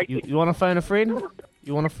 Snowboard racing. You want to phone a friend?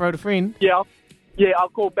 You want to throw the friend? Yeah, I'll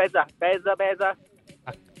call Bazza. Bazza.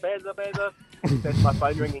 That's my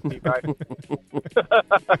phone ringing me, bro.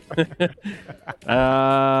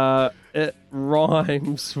 It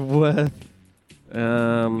rhymes with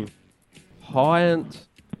Hyant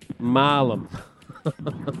Marlem.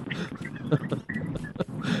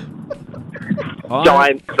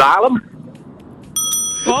 Giant Salem.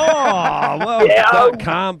 Oh, well, yeah. I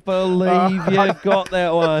can't believe you got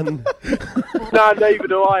that one. No, neither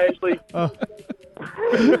do I, actually.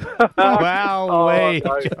 Wow, no.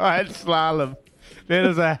 Giant slalom. That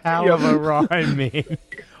is a hell of a rhyme, man.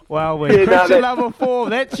 Wow, Yeah, question number 4.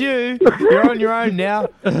 That's you. You're on your own now.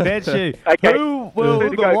 That's you. Okay. Who will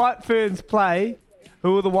the White Ferns play?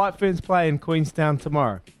 Who will the White Ferns play in Queenstown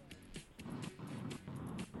tomorrow?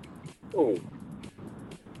 Ooh.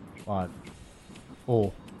 5,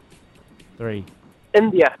 4, 3,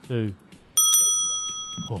 India. 2.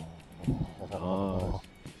 Oh.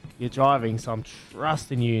 You're driving, so I'm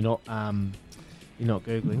trusting you, not you're not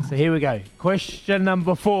Googling. So here we go. Question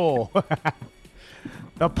number 4.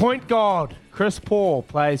 The point guard, Chris Paul,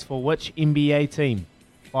 plays for which NBA team?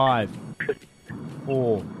 5,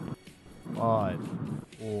 4, 5,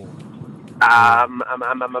 4.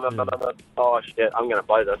 Oh shit! I'm gonna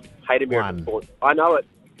blow this. Hate American sports. I know it.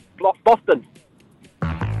 Boston.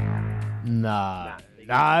 No.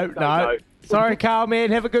 Sorry, Carl,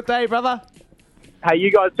 man. Have a good day, brother. Hey,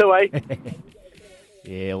 you guys too, eh?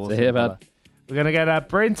 Yeah, awesome, here, brother. bud. We're going to go to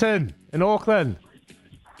Brenton in Auckland.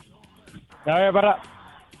 Hey, brother.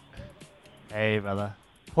 Hey, brother.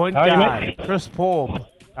 Point How are you, guard, mate? Chris Paul.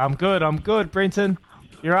 I'm good, Brenton.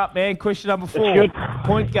 You're up, man. Question number 4. good.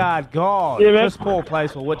 Point guard, God. Yeah, man. Chris Paul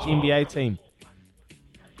plays for which NBA team?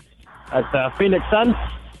 That's Phoenix Suns.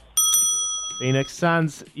 Phoenix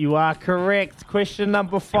Suns. You are correct. Question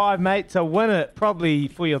number 5, mate. To win it, probably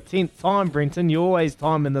for your 10th time, Brenton. You always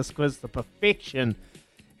time in this quiz to perfection.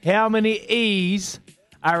 How many E's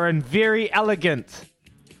are in Very Elegant?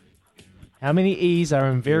 How many E's are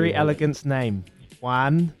in Very Elegant's name?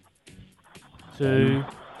 1, 2,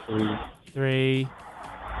 3,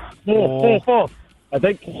 4. I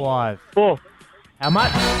think 5. 4. How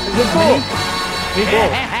much? Is it 4?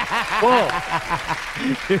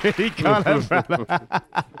 He got it, brother.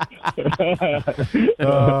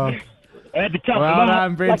 I had to cut Well them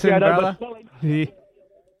done, up. Brenton, Lucky I know brother. my spelling.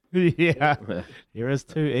 Yeah. There is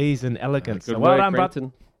 2 E's in elegance. Good So well work, done, brother.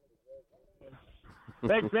 Brenton.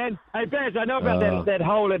 Thanks, man. Hey, Baz, I know about that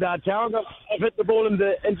hole at Tauranga. I've hit the ball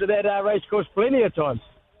into that race course plenty of times.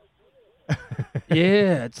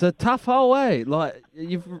 Yeah, it's a tough hole, eh? Like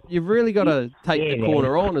you've really got to take the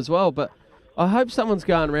corner on as well. But I hope someone's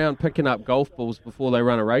going around picking up golf balls before they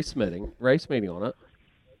run a race meeting on it.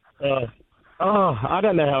 I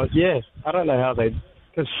don't know how. I don't know how they.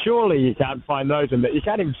 Because surely you can't find those in there. You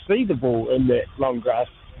can't even see the ball in that long grass.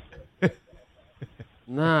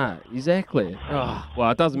 Nah, exactly. Oh, well,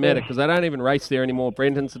 it doesn't matter because they don't even race there anymore,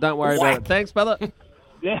 Brenton. So don't worry about it. Thanks, brother.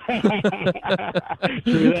 Yeah.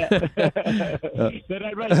 True that. They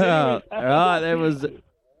don't race anyway. Right, that was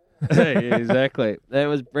exactly. That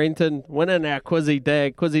was Brenton winning our Quizzy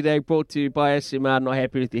Dag. Quizzy Dag brought to you by Ashley Martin. Not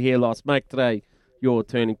happy with your hair loss. Make today your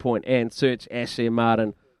turning point and search Ashley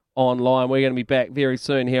Martin online. We're going to be back very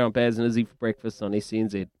soon here on Baz and Izzy for breakfast on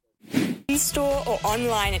SCNZ. In-store or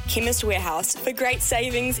online at Chemist Warehouse for great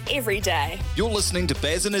savings every day. You're listening to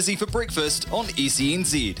Baz and Izzy for breakfast on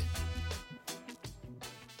SENZ.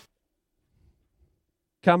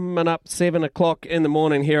 Coming up 7 o'clock in the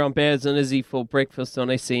morning here on Baz and Izzy for breakfast on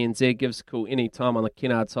SCNZ. Give us a call any time on the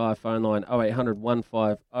Kennards Hire phone line 0800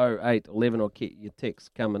 15 0811 or get your texts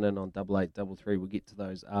coming in on 8833. We'll get to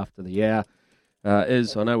those after the hour. I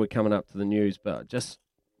know we're coming up to the news, but just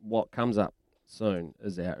what comes up soon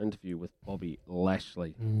is our interview with Bobby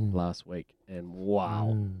Lashley last week. And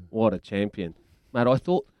wow, what a champion. Mate, I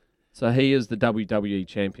thought, so he is the WWE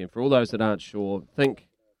champion. For all those that aren't sure, think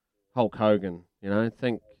Hulk Hogan,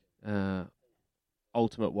 think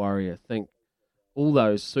Ultimate Warrior, think all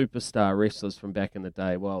those superstar wrestlers from back in the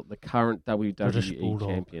day. Well, the current WWE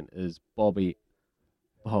champion is Bobby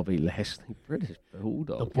Lashley, British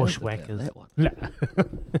Bulldog. The Bushwhackers. That one.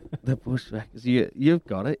 The Bushwhackers. You've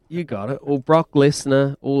got it. You got it. All Brock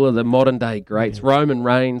Lesnar, all of the modern day greats, Roman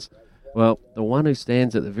Reigns. Well, the one who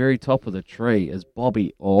stands at the very top of the tree is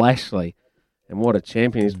Bobby Lashley. And what a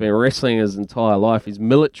champion. He's been wrestling his entire life. He's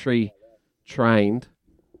military trained.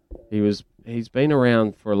 He's been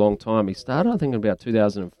around for a long time. He started, I think, in about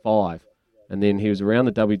 2005. And then he was around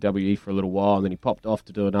the WWE for a little while, and then he popped off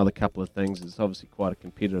to do another couple of things. It's obviously quite a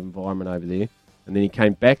competitive environment over there. And then he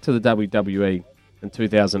came back to the WWE in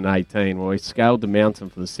 2018, where he scaled the mountain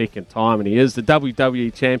for the second time, and he is the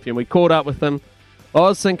WWE champion. We caught up with him. I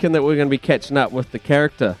was thinking that we're going to be catching up with the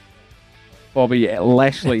character, Bobby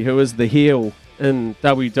Lashley, who is the heel in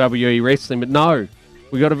WWE wrestling. But no,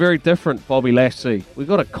 we got a very different Bobby Lashley. We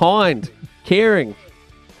got a kind, caring,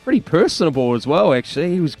 pretty personable as well,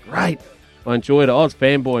 actually. He was great. I enjoyed it. I was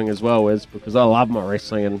fanboying as well, because I love my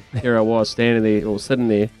wrestling, and here I was sitting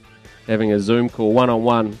there, having a Zoom call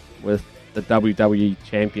one-on-one with the WWE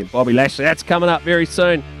champion, Bobby Lashley. That's coming up very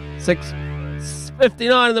soon.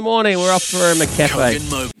 6:59 in the morning. We're off for a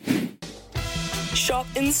McCafe. Shop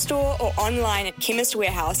in-store or online at Chemist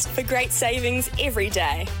Warehouse for great savings every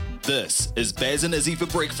day. This is Baz and Izzy for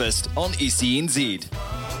breakfast on SENZ.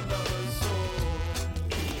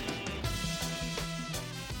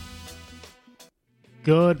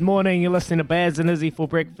 Good morning, you're listening to Baz and Izzy for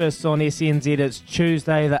breakfast on SNZ. It's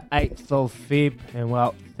Tuesday the 8th of Feb, and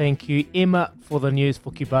well, thank you Emma for the news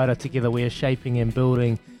for Kubota. Together we are shaping and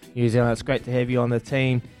building New Zealand. It's great to have you on the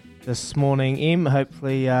team this morning, Em.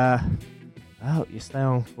 Hopefully you stay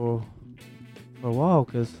on for a while,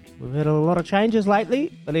 because we've had a lot of changes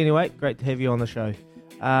lately, but anyway, great to have you on the show.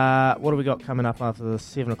 What do we got coming up after the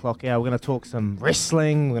 7 o'clock hour? We're going to talk some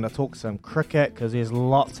wrestling, we're going to talk some cricket, because there's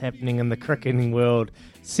lots happening in the cricketing world.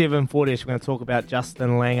 7:40, we're going to talk about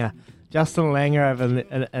Justin Langer. Justin Langer over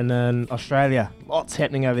in Australia. Lots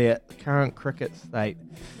happening over there. Current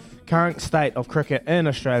state of cricket in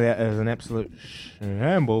Australia is an absolute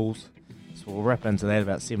shambles. So we'll wrap into that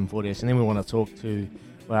about 7:40ish. And then we want to talk to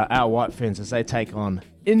our White Ferns as they take on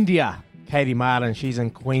India. Katie Martin, she's in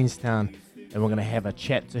Queenstown, and we're going to have a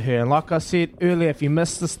chat to her. And like I said earlier, if you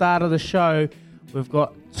missed the start of the show, we've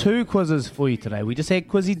got 2 quizzes for you today. We just had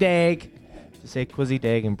Quizzy Dag.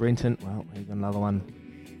 And Brenton, well, he got another one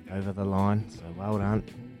over the line, so well done.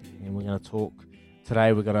 And we're going to talk today.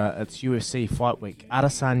 It's UFC Fight Week.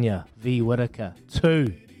 Adesanya v Whittaker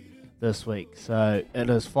 2 this week. So it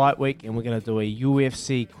is Fight Week, and we're going to do a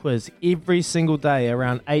UFC quiz every single day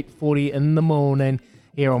around 8:40 in the morning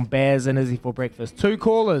here on Baz and Izzy for breakfast. 2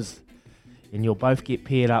 callers, and you'll both get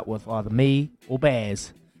paired up with either me or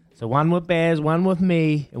Baz. So one with Baz, one with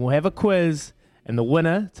me, and we'll have a quiz, and the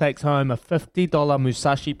winner takes home a $50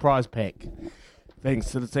 Musashi prize pack.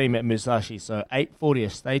 Thanks to the team at Musashi. So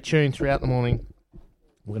 8:40ish. Stay tuned throughout the morning.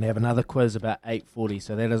 We're going to have another quiz about 8:40.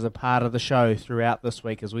 So that is a part of the show throughout this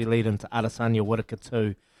week as we lead into Adesanya Whittaker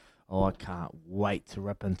 2. Oh, I can't wait to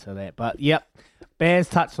rip into that. But, yep, Baz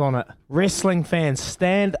touched on it. Wrestling fans,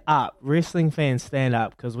 stand up.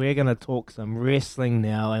 Because we're going to talk some wrestling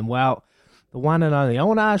now. And, well, the one and only. I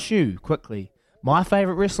want to ask you quickly, my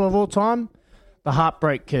favourite wrestler of all time? The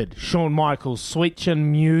Heartbreak Kid, Shawn Michaels, Sweet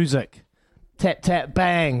Chin Music. Tap, tap,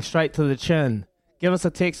 bang, straight to the chin. Give us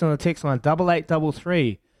a text on the text line,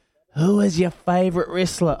 8833. Who is your favourite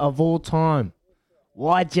wrestler of all time?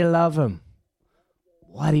 Why'd you love him?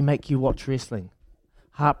 Why'd he make you watch wrestling?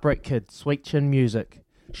 Heartbreak Kid, Sweet Chin Music,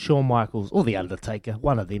 Shawn Michaels, or The Undertaker,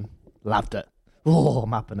 one of them. Loved it. Oh,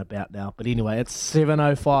 I'm up and about now. But anyway, it's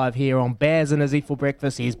 7:05 here on Baz and Izzy for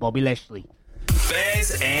breakfast. Here's Bobby Lashley.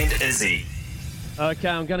 Baz and Izzy. Okay,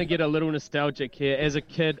 I'm going to get a little nostalgic here. As a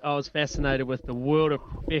kid, I was fascinated with the world of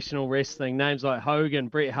professional wrestling. Names like Hogan,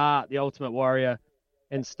 Bret Hart, The Ultimate Warrior,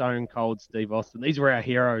 and Stone Cold Steve Austin. These were our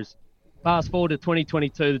heroes. Fast forward to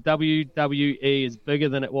 2022, the WWE is bigger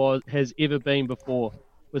than it has ever been before,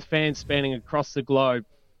 with fans spanning across the globe,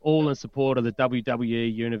 all in support of the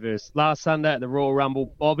WWE Universe. Last Sunday at the Royal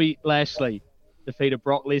Rumble, Bobby Lashley defeated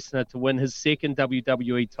Brock Lesnar to win his second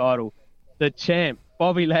WWE title. The champ,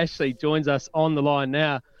 Bobby Lashley, joins us on the line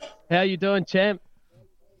now. How you doing, champ?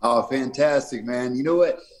 Oh, fantastic, man. You know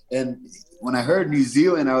what? And when I heard New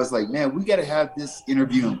Zealand, I was like, man, we got to have this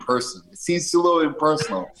interview in person. It seems too little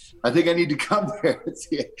impersonal. I think I need to come there.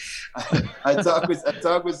 I talk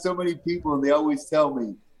with so many people, and they always tell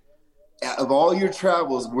me, of all your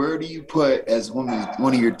travels, where do you put as one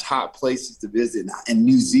of your top places to visit? And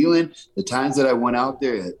New Zealand, the times that I went out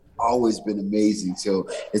there, it always been amazing. So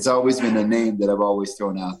it's always been a name that I've always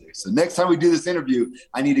thrown out there. So next time we do this interview,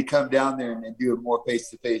 I need to come down there and do a more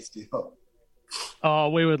face-to-face deal. Oh,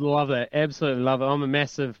 we would love that. Absolutely love it. I'm a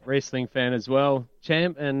massive wrestling fan as well,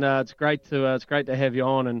 champ, and it's great to have you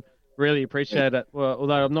on and really appreciate it. Well,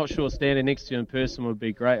 although I'm not sure standing next to you in person would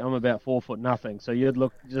be great. I'm about 4'0", so you'd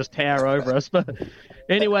just tower over us. But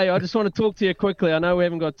anyway, I just want to talk to you quickly. I know we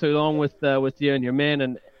haven't got too long with you and your man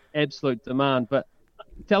in Absolute Demand, but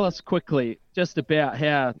tell us quickly just about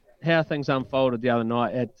how things unfolded the other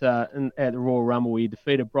night at the Royal Rumble where you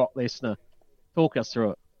defeated Brock Lesnar. Talk us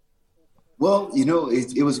through it. Well, you know,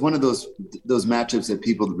 it was one of those matchups that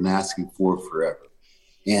people have been asking for forever,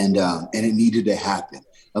 and it needed to happen.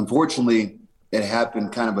 Unfortunately, it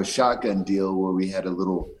happened kind of a shotgun deal where we had a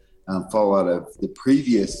little fallout of the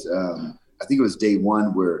previous. I think it was day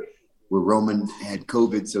one where Roman had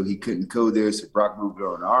COVID, so he couldn't go there. So Brock moved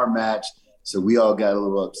on our match. So we all got a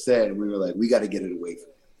little upset, and we were like, we got to get it away from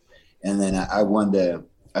him. And then I won the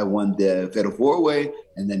Fatal 4-Way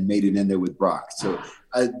and then made it in there with Brock. So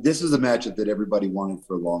this was a matchup that everybody wanted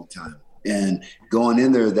for a long time. And going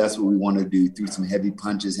in there, that's what we wanted to do. Threw some heavy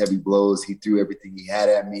punches, heavy blows. He threw everything he had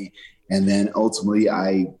at me. And then ultimately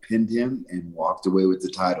I pinned him and walked away with the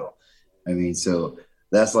title. I mean, so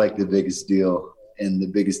that's like the biggest deal. And the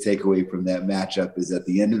biggest takeaway from that matchup is at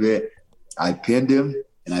the end of it, I pinned him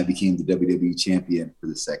and I became the WWE champion for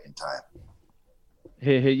the second time.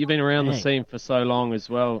 Hey, you've been around the scene for so long as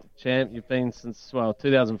well, champ. You've been since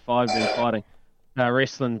 2005. Been fighting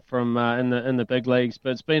wrestling from in the big leagues, but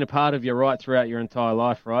it's been a part of you right throughout your entire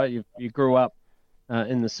life, right? You grew up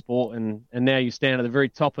in the sport, and now you stand at the very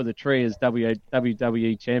top of the tree as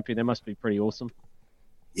WWE champion. That must be pretty awesome.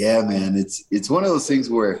 Yeah, man. It's one of those things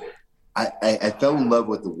where I fell in love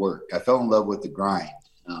with the work. I fell in love with the grind,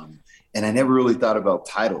 and I never really thought about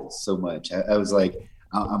titles so much. I was like,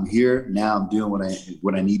 I'm here now. I'm doing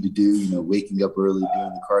what I need to do. You know, waking up early,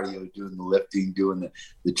 doing the cardio, doing the lifting, doing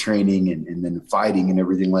the training, and then the fighting and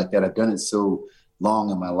everything like that. I've done it so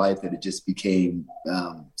long in my life that it just became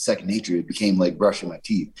second nature. It became like brushing my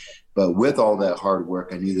teeth. But with all that hard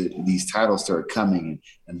work, I knew that these titles started coming.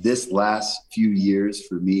 And this last few years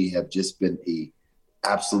for me have just been a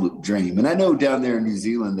absolute dream. And I know down there in New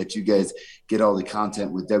Zealand that you guys get all the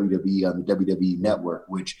content with WWE on the WWE Network,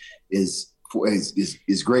 which is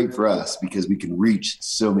great for us because we can reach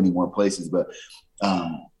so many more places. But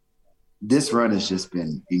this run has just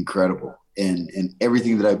been incredible. And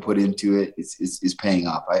everything that I put into it is paying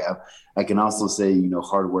off. I can also say,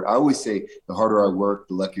 hard work. I always say the harder I work,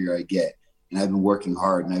 the luckier I get. And I've been working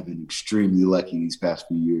hard, and I've been extremely lucky these past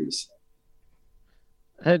few years.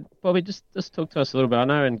 Hey, Bobby, just talk to us a little bit. I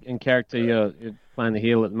know in character you're playing the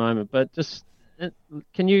heel at the moment, but just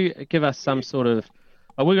can you give us some sort of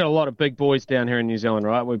we've got a lot of big boys down here in New Zealand,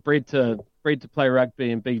 right? We're bred to play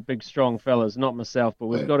rugby and be big, strong fellas. Not myself, but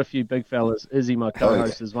we've got a few big fellas. Izzy, my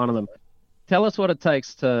co-host, is one of them. Tell us what it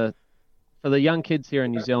takes for the young kids here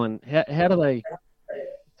in New Zealand. How do they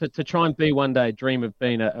to try and be one day, dream of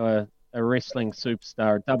being a wrestling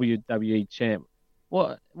superstar, a WWE champ?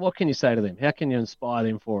 What can you say to them? How can you inspire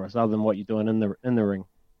them for us, other than what you're doing in the ring?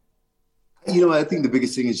 I think the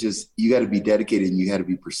biggest thing is just you got to be dedicated and you got to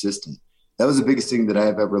be persistent. That was the biggest thing that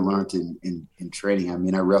I've ever learned in training. I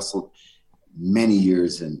mean, I wrestled many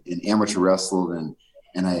years in amateur wrestled and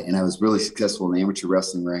I was really successful in the amateur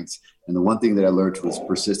wrestling ranks. And the one thing that I learned was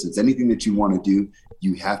persistence. Anything that you want to do,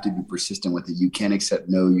 you have to be persistent with it. You can't accept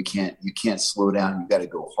no. You can't slow down. You got to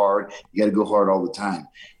go hard. You got to go hard all the time.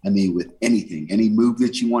 I mean, with anything, any move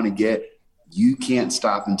that you want to get, you can't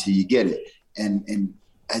stop until you get it. And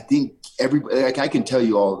I think everybody, like I can tell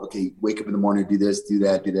you all, okay, wake up in the morning, do this, do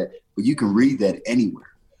that, but you can read that anywhere.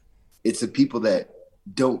 It's the people that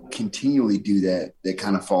don't continually do that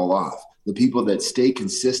kind of fall off. The people that stay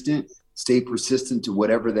consistent, stay persistent to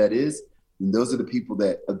whatever that is, and those are the people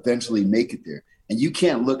that eventually make it there. And you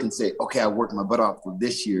can't look and say, okay, I worked my butt off for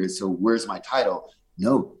this year, so where's my title?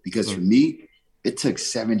 No, because for me, it took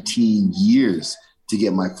 17 years to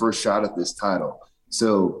get my first shot at this title.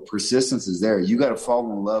 So persistence is there. You got to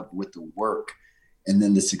fall in love with the work, and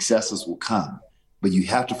then the successes will come. But you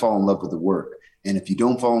have to fall in love with the work. And if you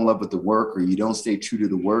don't fall in love with the work, or you don't stay true to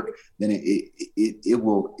the work, then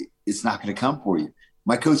it's not going to come for you.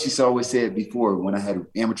 My coach used to always say it before when I had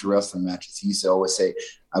amateur wrestling matches. He used to always say,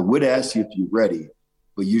 I would ask you if you're ready,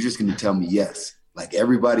 but you're just going to tell me yes. Like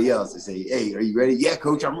everybody else, they say, hey, are you ready? Yeah,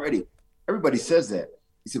 coach, I'm ready. Everybody says that.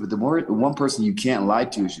 He said, but the one person you can't lie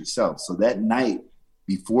to is yourself. So that night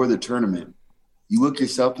before the tournament, you look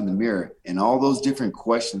yourself in the mirror and all those different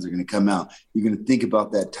questions are going to come out. You're going to think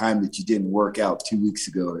about that time that you didn't work out 2 weeks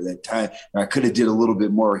ago, or that time, or I could have did a little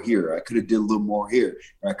bit more here. Or I could have did a little more here,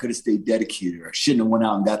 or I could have stayed dedicated, or I shouldn't have went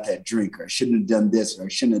out and got that drink, or I shouldn't have done this, or I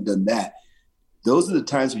shouldn't have done that. Those are the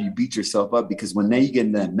times when you beat yourself up, because when now you get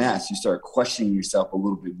in that match, you start questioning yourself a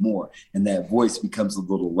little bit more, and that voice becomes a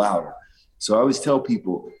little louder. So I always tell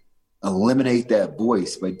people, eliminate that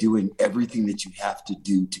voice by doing everything that you have to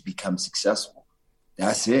do to become successful.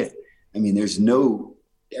 That's it. I mean,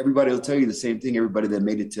 everybody will tell you the same thing. Everybody that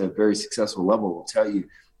made it to a very successful level will tell you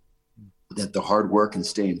that the hard work and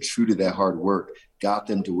staying true to that hard work got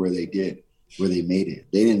them to where they made it.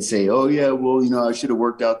 They didn't say, oh yeah, well, I should have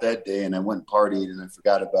worked out that day and I went and partied and I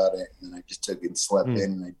forgot about it. And then I just took it and slept in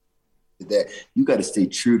and I did that. You got to stay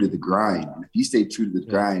true to the grind. And if you stay true to the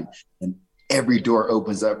grind, then every door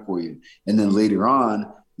opens up for you. And then later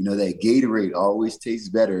on, that Gatorade always tastes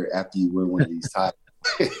better after you win one of these titles.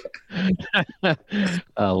 I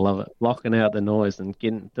love it. Blocking out the noise and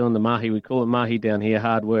doing the mahi. We call it mahi down here,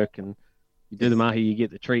 hard work. And you do the mahi, you get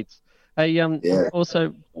the treats. Hey,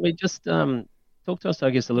 also, we just talk to us, I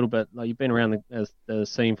guess, a little bit. Like, you've been around the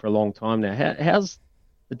scene for a long time now. How's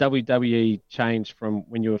the WWE changed from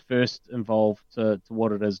when you were first involved to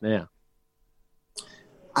what it is now?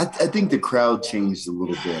 I think the crowd changed a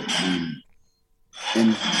little bit.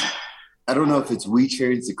 And I don't know if it's we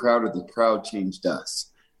changed the crowd or the crowd changed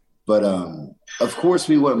us. But, of course,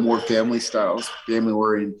 we went more family styles,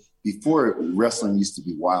 family-oriented. Before, wrestling used to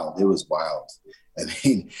be wild. It was wild. I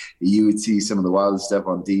mean, you would see some of the wildest stuff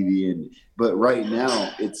on TV. But right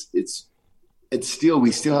now, it's still,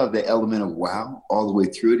 we still have the element of wow all the way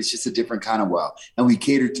through it. It's just a different kind of wow. And we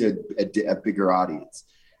cater to a bigger audience.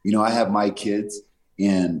 I have my kids,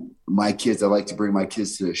 and I like to bring my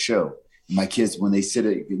kids to a show. My kids, when they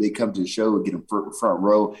come to the show, we get them front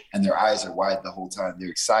row, and their eyes are wide the whole time. They're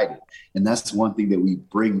excited. And that's one thing that we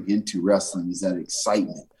bring into wrestling is that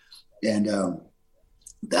excitement. And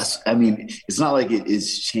it's not like it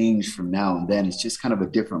is changed from now and then. It's just kind of a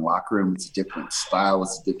different locker room. It's a different style.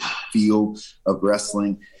 It's a different feel of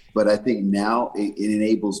wrestling. But I think now it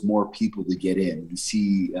enables more people to get in. You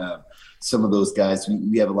see some of those guys,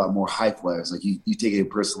 we have a lot more high flyers. Like you take a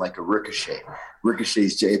person like a Ricochet.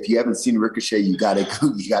 Ricochet's, if you haven't seen Ricochet, you gotta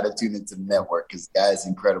tune into the network because the guy is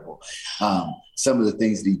incredible. Some of the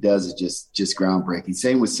things that he does is just groundbreaking.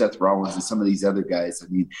 Same with Seth Rollins and some of these other guys. I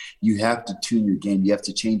mean, you have to tune your game. You have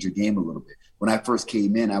to change your game a little bit. When I first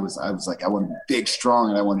came in, I was like, I want to be big, strong,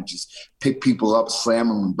 and I want to just pick people up, slam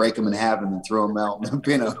them, and break them in half, and then throw them out.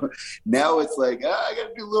 Now it's like, I got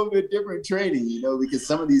to do a little bit different training, because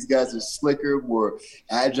some of these guys are slicker, more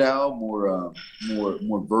agile, more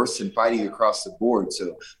versed in fighting across the board.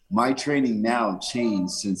 So my training now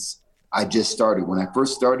changed since I just started. When I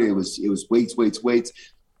first started, it was weights.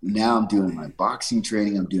 Now I'm doing my boxing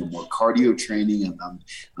training. I'm doing more cardio training.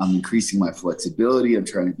 I'm increasing my flexibility. I'm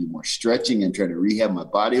trying to do more stretching. I'm trying to rehab my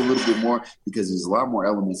body a little bit more because there's a lot more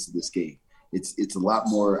elements to this game. It's a lot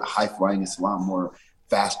more high flying. It's a lot more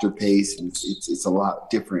faster pace. And it's a lot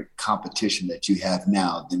different competition that you have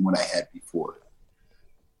now than what I had before.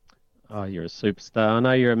 Oh, you're a superstar. I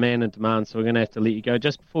know you're a man in demand, so we're going to have to let you go.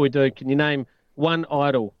 Just before we do, can you name one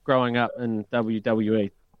idol growing up in WWE?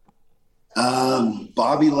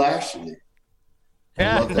 Bobby Lashley.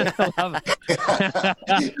 I love that.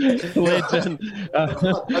 Legend.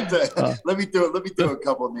 Let me throw a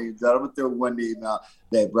couple of names out. I'm gonna throw one name out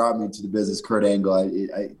that brought me into the business. Kurt Angle.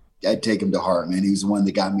 I take him to heart, man. He was the one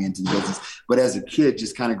that got me into the business. But as a kid,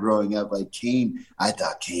 just kind of growing up, like Kane, I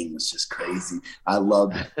thought Kane was just crazy. I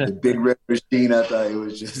loved the Big Red Machine. I thought it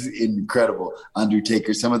was just incredible.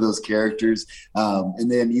 Undertaker, some of those characters. And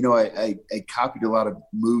then, I copied a lot of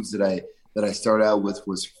moves that I started out with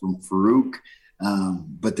was from Farouk.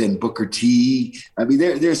 But then Booker T. I mean,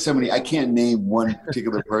 there's so many. I can't name one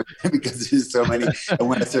particular person because there's so many. And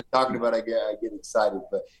when I start talking about it, I get excited.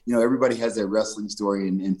 But, everybody has their wrestling story.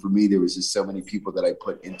 And for me, there was just so many people that I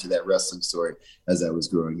put into that wrestling story as I was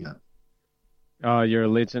growing up. Oh, you're a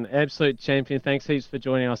legend. Absolute champion. Thanks heaps for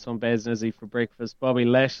joining us on Baz and Izzy for breakfast. Bobby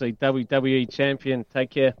Lashley, WWE champion.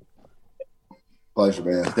 Take care. Pleasure,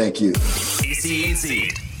 man. Thank you.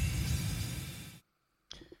 SENZ.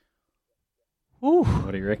 Ooh.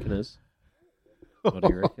 What do you reckon is? What do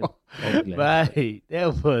you reckon? Mate,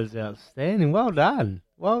 that was outstanding. Well done.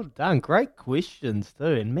 Well done. Great questions too.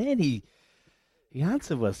 And man, he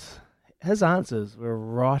answered his answers were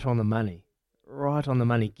right on the money. Right on the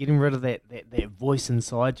money. Getting rid of that voice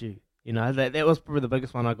inside you. That was probably the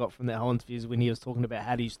biggest one I got from that whole interview is when he was talking about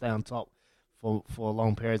how do you stay on top for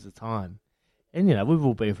long periods of time. And we've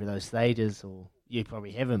all been through those stages, or you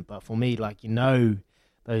probably haven't, but for me,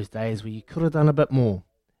 those days where you could have done a bit more,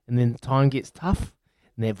 and then time gets tough,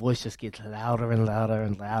 and that voice just gets louder and louder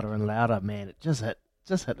and louder and louder. Man, it just hit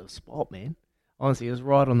the spot, man. Honestly, it was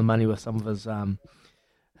right on the money with some of his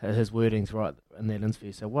wordings right in that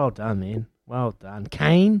interview. So well done, man. Well done.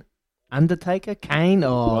 Kane, Undertaker, Kane.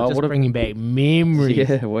 Oh, just bringing back memories.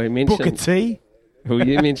 Yeah, well, you mentioned Booker T. Well,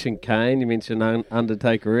 you mentioned Kane, you mentioned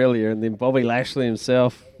Undertaker earlier, and then Bobby Lashley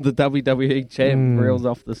himself, the WWE champ, reels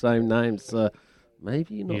off the same names. So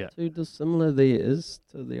maybe not too dissimilar there is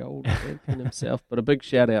to the old champion himself. But a big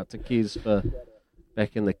shout out to Kez for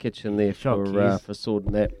back in the kitchen there for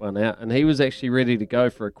sorting that one out. And he was actually ready to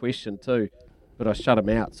go for a question too, but I shut him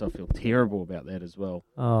out, so I feel terrible about that as well.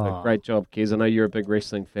 Oh. So great job, Kez. I know you're a big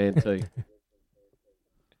wrestling fan too.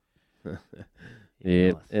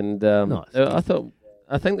 Yeah, nice. And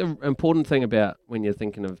I think the important thing about when you're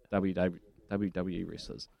thinking of WWE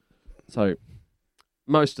wrestlers, so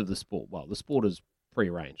most of the sport is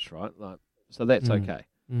prearranged, right? So that's okay.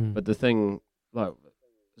 But the thing,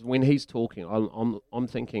 when he's talking, I'm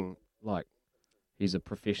thinking he's a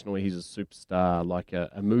professional, he's a superstar, like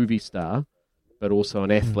a movie star, but also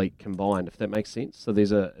an athlete combined, if that makes sense. So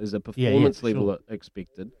there's a performance level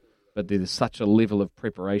expected, but there's such a level of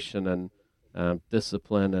preparation and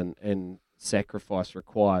discipline and sacrifice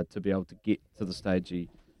required to be able to get to the stage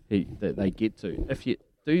that they get to. If you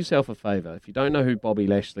do yourself a favour, if you don't know who Bobby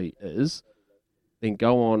Lashley is, then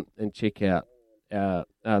go on and check out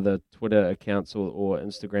the Twitter accounts or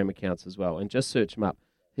Instagram accounts as well, and just search him up.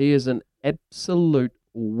 He is an absolute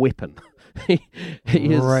weapon. he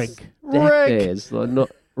is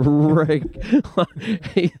not Rick.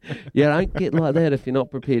 You don't get like that if you're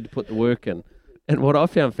not prepared to put the work in. And what I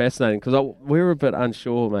found fascinating, because we were a bit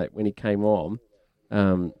unsure, mate, when he came on,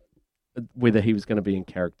 whether he was going to be in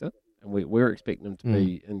character. And we were expecting him to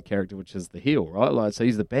be in character, which is the heel, right? So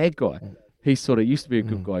he's the bad guy. He sort of used to be a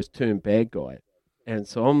good guy, he's turned bad guy. And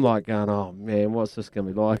so I'm going, oh, man, what's this going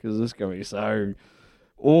to be like? Is this going to be so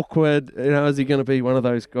awkward? Is he going to be one of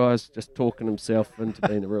those guys just talking himself into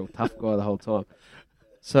being a real tough guy the whole time?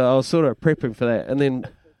 So I was sort of prepping for that. And then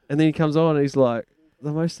And then he comes on and he's like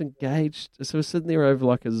the most engaged. So we're sitting there over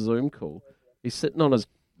like a Zoom call. He's sitting on his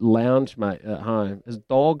lounge, mate, at home. His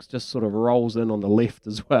dog just sort of rolls in on the left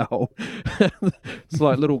as well. It's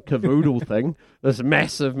like a little cavoodle thing. This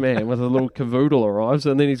massive man with a little cavoodle arrives,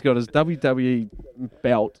 and then he's got his WWE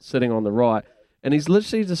belt sitting on the right, and he's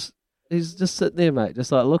literally just sitting there, mate,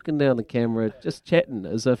 just like looking down the camera, just chatting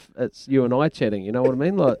as if it's you and I chatting. You know what I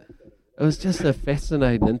mean? Like, it was just a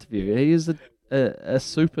fascinating interview. He is a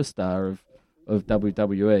superstar of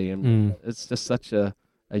WWE, and it's just such a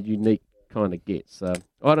unique kind of get. So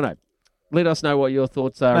I don't know. Let us know what your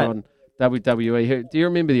thoughts are on WWE. Do you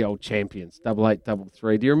remember the old champions,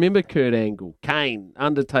 8833? Do you remember Kurt Angle, Kane,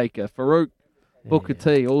 Undertaker, Farouk, Booker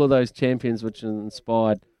T, all of those champions which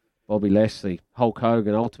inspired Bobby Lashley, Hulk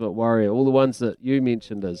Hogan, Ultimate Warrior, all the ones that you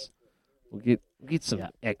mentioned? We'll get some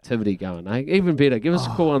activity going, eh? Even better, give us a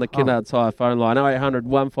call on the Kennard Tire phone line, 0800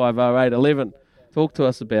 150 811. Talk to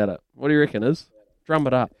us about it. What do you reckon, Drum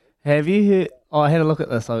it up. Have you heard? I had a look at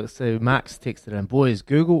this. So Mark's texted in. Boys,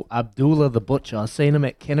 Google Abdullah the Butcher. I seen him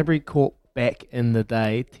at Canterbury Court back in the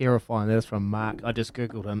day. Terrifying. That is from Mark. I just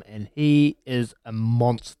Googled him, and he is a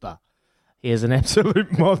monster. He is an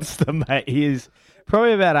absolute monster, mate. He is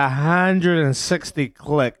probably about 160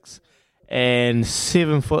 clicks and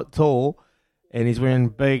 7 foot tall, and he's wearing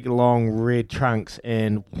big, long red trunks,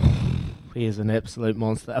 and he is an absolute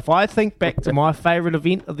monster. If I think back to my favourite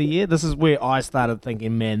event of the year, this is where I started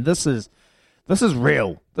thinking, man, this is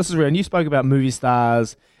real. This is real. And you spoke about movie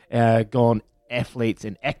stars, gone athletes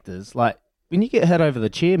and actors. Like, when you get hit over the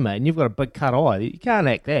chair, mate, and you've got a big cut eye, you can't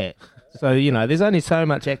act that. So, there's only so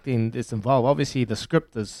much acting that's involved. Obviously, the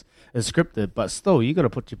script is scripted, but still, you got to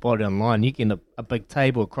put your body on line. You get a big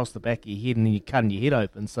table across the back of your head, and then you're cutting your head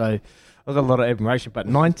open. So, I've got a lot of admiration. But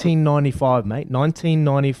 1995, mate,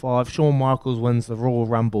 1995, Shawn Michaels wins the Royal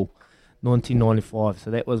Rumble, 1995.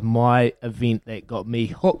 So that was my event that got me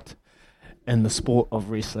hooked in the sport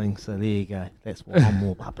of wrestling. So there you go. That's what I'm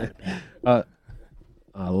more up about.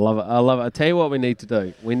 I love it. I tell you what we need to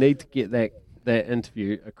do. We need to get that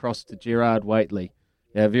interview across to Gerard Whateley,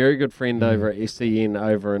 our very good friend over at SEN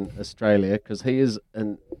over in Australia, because he is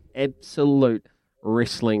an absolute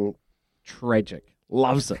wrestling tragic.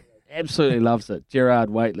 Loves it. Absolutely loves it. Gerard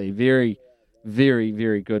Whateley, very, very,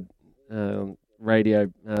 very good radio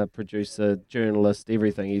producer, journalist,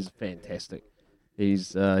 everything. He's fantastic.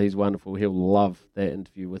 He's wonderful. He'll love that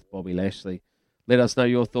interview with Bobby Lashley. Let us know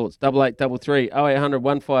your thoughts. 8833 0800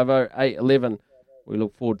 150 811. We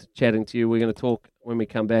look forward to chatting to you. We're going to talk, when we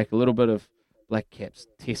come back, a little bit of Black Caps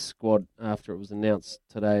test squad after it was announced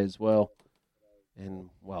today as well.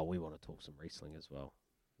 And, well, we want to talk some wrestling as well.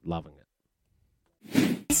 Loving it.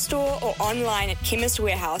 In-store or online at Chemist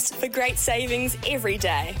Warehouse for great savings every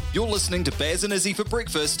day. You're listening to Baz and Izzy for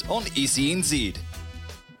breakfast on SENZ.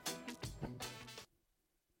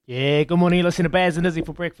 Yeah, good morning. You're listening to Baz and Izzy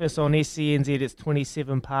for breakfast on SENZ. It's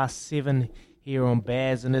 7:27 here on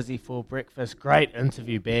Baz and Izzy for breakfast. Great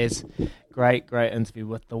interview, Baz. Great interview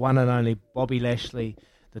with the one and only Bobby Lashley,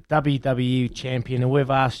 the WWE champion. And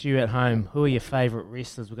we've asked you at home, who are your favourite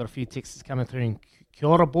wrestlers? We've got a few texts coming through. Kia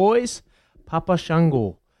ora, boys. Papa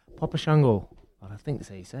Shango. I think that's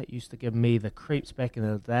how you say it. Used to give me the creeps back in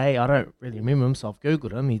the day. I don't really remember him, so I've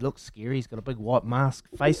Googled him. He looks scary. He's got a big white mask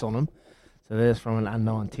face on him. So that's from an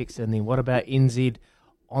unknown text. And then what about NZ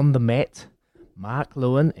on the mat? Mark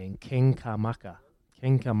Lewin and King Kamaka.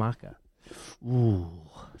 Ooh,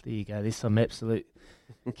 there you go. There's some absolute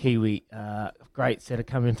Kiwi greats that are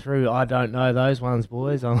coming through. I don't know those ones,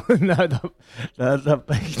 boys. I know the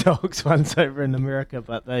big dogs ones over in America,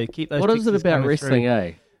 but they keep those. What is it about wrestling,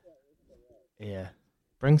 through. Yeah,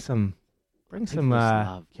 bring some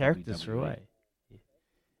characters through, eh?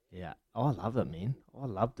 Yeah, I love it, man. I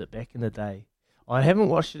loved it back in the day. I haven't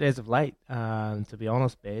watched it as of late, to be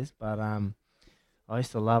honest, Baz, but I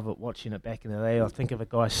used to love it watching it back in the day. I think of a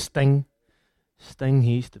guy, Sting.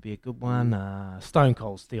 He used to be a good one. Stone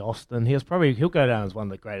Cold Steve Austin. He'll go down as one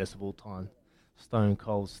of the greatest of all time. Stone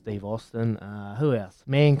Cold Steve Austin. Who else?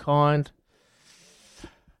 Mankind.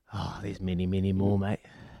 Oh, there's many more, mate.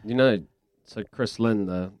 So Chris Lynn,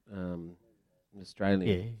 the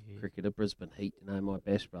Australian cricketer, Brisbane Heat, my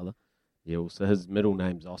Bash brother. Yeah, also his middle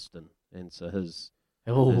name's Austin, and so his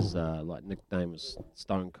nickname is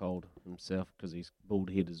Stone Cold himself because he's bald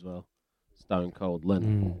head as well. Stone Cold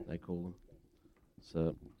Lynn, they call him.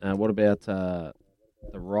 So, what about The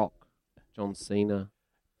Rock, John Cena,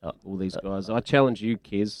 all these guys? I challenge you,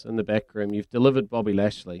 Kez, in the back room. You've delivered Bobby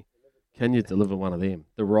Lashley. Can you deliver one of them?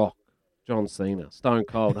 The Rock, John Cena, Stone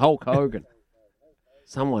Cold, Hulk Hogan,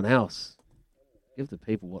 someone else. Give the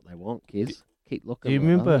people what they want, Kez. Keep looking. Do you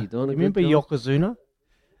remember Yokozuna?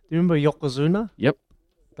 you remember Yokozuna? Yep.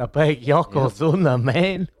 The big Yokozuna,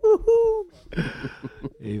 man.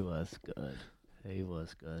 He was good. He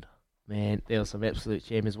was good. Man, there were some absolute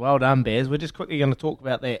champions. Well done, Bears. We're just quickly going to talk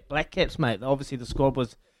about that. Black Caps, mate. Obviously, the squad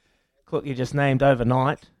was quickly just named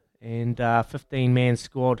overnight, and 15-man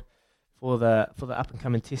squad for the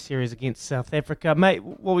up-and-coming Test series against South Africa. Mate,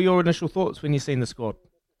 what were your initial thoughts when you seen the squad?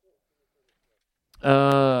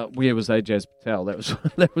 Where was Ajaz Patel?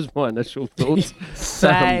 That was my initial thoughts.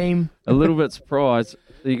 Same. A little bit surprised.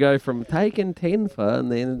 You go from taking 10 for,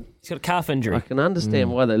 and then he's got a calf injury. I can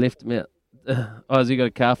understand why they left him out. Has he got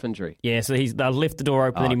a calf injury? Yeah, so they've left the door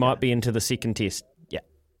open, and he might be into the second test. Yeah.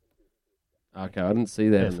 Okay, I didn't see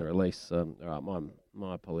that in the release. All right,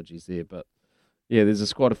 my apologies there, but yeah, there's a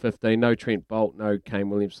squad of 15. No Trent Bolt, no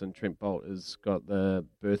Kane Williamson. Trent Bolt has got the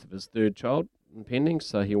birth of his third child impending,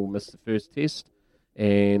 so he will miss the first test.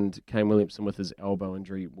 And Kane Williamson, with his elbow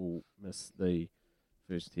injury, will miss the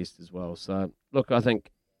first test as well. So, look, I think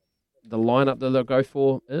the lineup that they'll go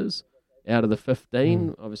for is, out of the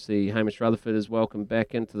 15, obviously Hamish Rutherford is welcome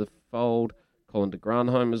back into the fold. Colin de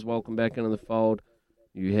Granholm is welcome back into the fold.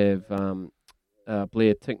 You have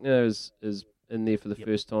Blair Tickner is in there for the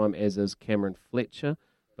first time, as is Cameron Fletcher.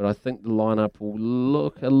 But I think the lineup will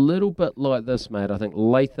look a little bit like this, mate. I think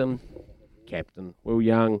Latham, captain, Will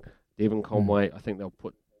Young, Devon Conway. I think they'll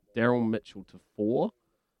put Daryl Mitchell to 4.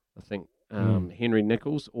 I think Henry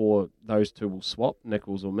Nichols, or those two will swap,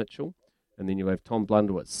 Nichols or Mitchell. And then you have Tom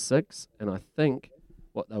Blundell at 6. And I think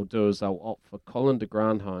what they'll do is they'll opt for Colin de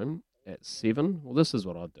Granholm at 7. Well, this is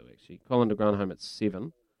what I'd do, actually. Colin de Granholm at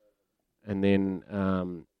 7. And then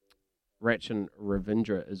Rachin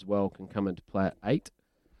Ravindra as well can come into play at 8.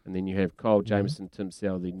 And then you have Kyle Jameson, Tim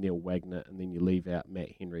Southey, Neil Wagner, and then you leave out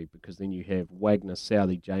Matt Henry, because then you have Wagner,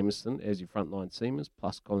 Southey, Jameson as your frontline seamers,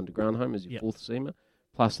 plus Colin de Granholm as your fourth seamer.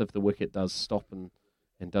 Plus, if the wicket does stop and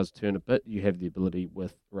does turn a bit, you have the ability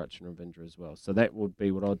with Rachin Ravindra as well. So that would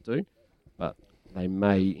be what I'd do. But they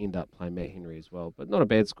may end up playing Matt Henry as well. But not a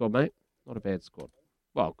bad squad, mate. Not a bad squad.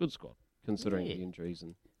 Well, good squad, considering the injuries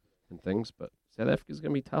and things. But South Africa's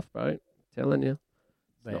going to be tough, bro. I'm telling you.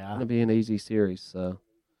 It's not going to be an easy series. So,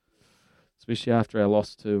 especially after our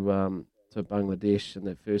loss to Bangladesh in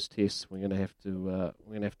that first test, we're going to have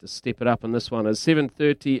to step it up in this one. It's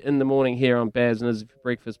 7:30 in the morning here on Baz and Izzy for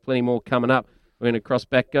breakfast. Plenty more coming up. We're going to cross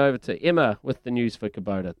back over to Emma with the news for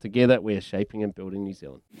Kubota. Together, we're shaping and building New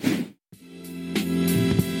Zealand.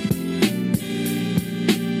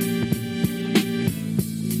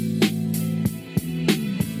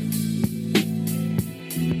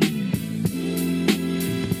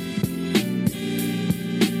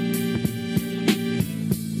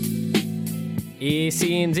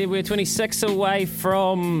 SENZ, we're 26 away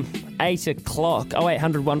from 8 o'clock.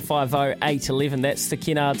 0800 150 811. That's the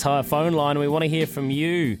Kennard Tyre phone line. We want to hear from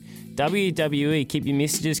you. WWE, keep your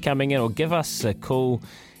messages coming in or give us a call.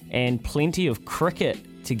 And plenty of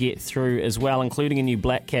cricket to get through as well, including a new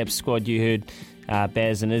Black Caps squad. You heard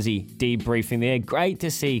Baz and Izzy debriefing there. Great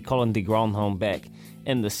to see Colin de Granholm back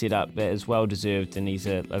in the setup. That is well deserved, and he's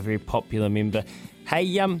a very popular member. Hey,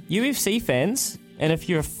 UFC fans, and if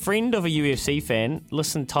you're a friend of a UFC fan,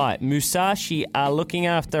 listen tight. Musashi are looking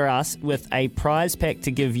after us with a prize pack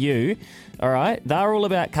to give you. All right? They're all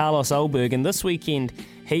about Carlos Ulberg, and this weekend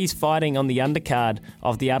he's fighting on the undercard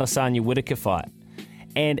of the Adesanya Whittaker fight.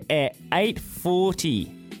 And at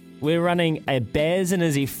 8:40, we're running a Baz and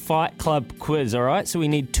Izzy Fight Club quiz, all right? So we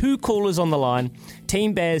need 2 callers on the line,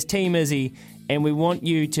 Team Baz, Team Izzy, and we want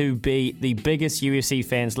you to be the biggest UFC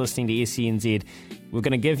fans listening to SENZ. We're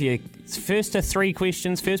going to give you first to 3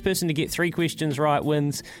 questions. First person to get 3 questions right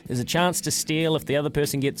wins. There's a chance to steal if the other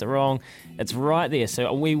person gets it wrong. It's right there.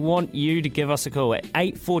 So we want you to give us a call at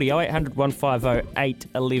 840 0800 150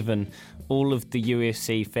 811. All of the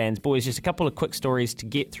UFC fans. Boys, just a couple of quick stories to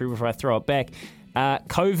get through before I throw it back.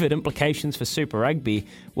 COVID implications for Super Rugby.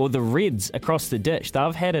 Well, the Reds across the ditch,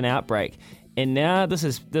 they've had an outbreak. And now this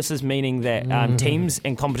is meaning that teams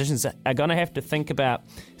and competitions are going to have to think about,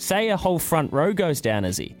 say a whole front row goes down,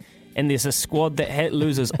 Izzy, and there's a squad that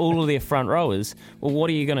loses all of their front rowers. Well, what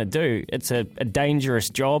are you going to do? It's a dangerous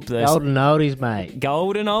job. Golden oldies, mate.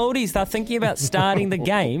 Golden oldies. They're thinking about starting the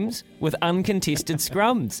games with uncontested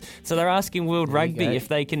scrums. So they're asking World Rugby if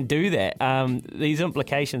they can do that. These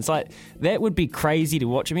implications, like that would be crazy to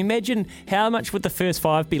watch. I mean, imagine how much would the first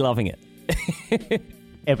 5 be loving it?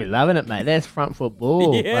 They'll be loving it, mate. That's front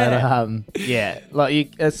football. Yeah. But,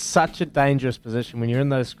 it's such a dangerous position when you're in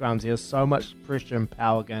those scrums. There's so much pressure and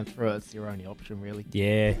power going through it. It's your only option, really.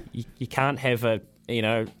 Yeah, you can't have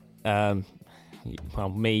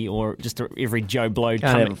me or just every Joe Blow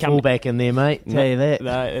can't have a fullback in there, mate. Tell you that.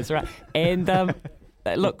 No, that's right. And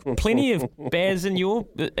Look, plenty of Baz in your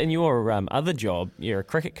other job. You're a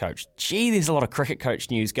cricket coach. Gee, there's a lot of cricket coach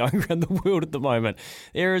news going around the world at the moment.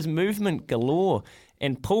 There is movement galore.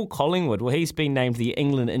 And Paul Collingwood, well, he's been named the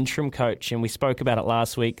England interim coach, and we spoke about it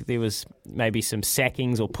last week. There was maybe some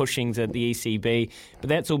sackings or pushings at the ECB, but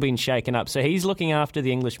that's all been shaken up. So he's looking after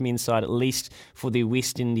the English men's side, at least for the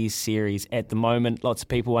West Indies series at the moment. Lots of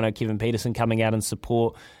people, I know Kevin Peterson coming out in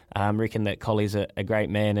support, reckon that Colley's a great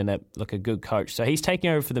man and a good coach. So he's taking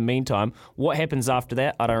over for the meantime. What happens after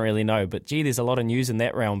that, I don't really know. But, gee, there's a lot of news in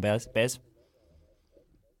that realm, Baz.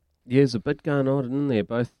 Yeah, there's a bit going on in there,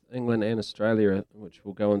 both England and Australia, which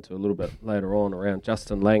we'll go into a little bit later on, around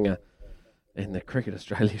Justin Langer and the Cricket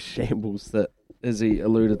Australia shambles that Izzy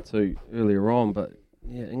alluded to earlier on. But,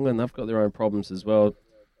 yeah, England, they've got their own problems as well.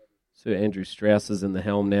 Sir Andrew Strauss is in the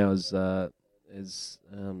helm now as the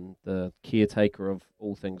caretaker of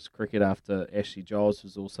all things cricket after Ashley Giles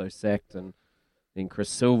was also sacked, and then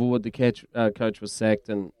Chris Silverwood, the coach, was sacked,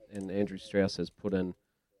 and Andrew Strauss has put in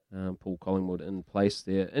Paul Collingwood in place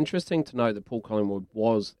there. Interesting to note that Paul Collingwood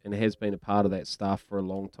was and has been a part of that staff for a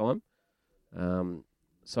long time.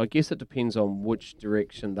 So I guess it depends on which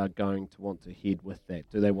direction they're going to want to head with that.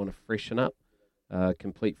 Do they want to freshen up,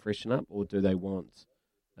 complete freshen up, or do they want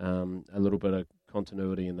a little bit of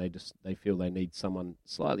continuity and they feel they need someone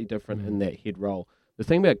slightly different in that head role? The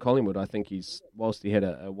thing about Collingwood, I think whilst he had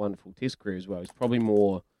a wonderful test career as well, he's probably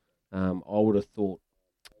more, I would have thought,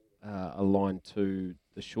 aligned to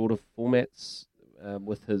the shorter formats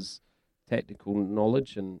with his tactical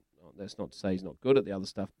knowledge, and that's not to say he's not good at the other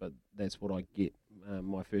stuff, but that's what I get.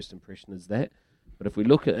 My first impression is that. But if we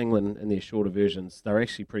look at England and their shorter versions, they're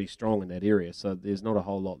actually pretty strong in that area, so there's not a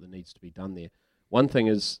whole lot that needs to be done there. One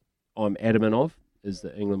thing I'm adamant of is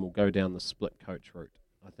that England will go down the split coach route.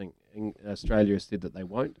 I think Australia has said that they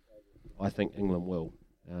won't. I think England will.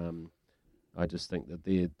 I just think that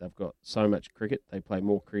they've got so much cricket. They play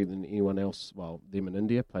more cricket than anyone else. Well, them in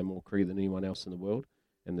India play more cricket than anyone else in the world.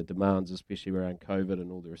 And the demands, especially around COVID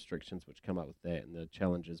and all the restrictions which come up with that and the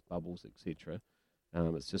challenges, bubbles, etc.,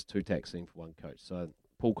 it's just too taxing for one coach. So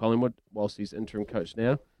Paul Collingwood, whilst he's interim coach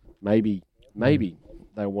now, maybe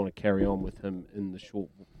they'll want to carry on with him in the short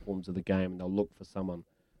forms of the game, and they'll look for someone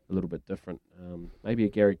a little bit different, maybe a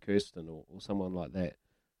Gary Kirsten or someone like that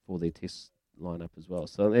for their test lineup as well.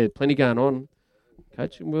 So there's plenty going on.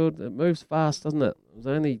 Coaching world, it moves fast, doesn't it? It was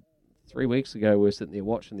only 3 weeks ago we were sitting there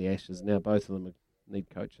watching the Ashes. Now both of them need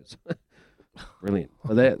coaches. Brilliant.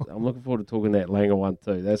 But I'm looking forward to talking that Langer one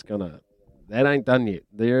too. That ain't done yet.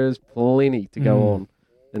 There is plenty to go on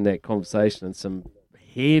in that conversation, and some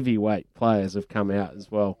heavyweight players have come out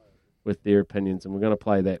as well with their opinions, and we're going to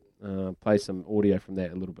play that, play some audio from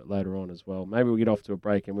that a little bit later on as well. Maybe we'll get off to a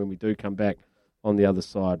break, and when we do come back on the other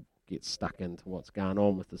side, get stuck into what's going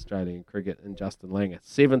on with Australian cricket and Justin Langer.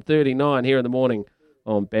 7:39 here in the morning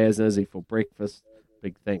on Baz and Izzy for breakfast.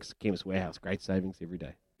 Big thanks to Chemist Warehouse. Great savings every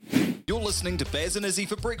day. You're listening to Baz and Izzy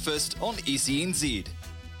for breakfast on SENZ.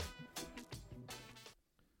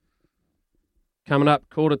 Coming up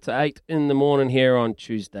 7:45 in the morning here on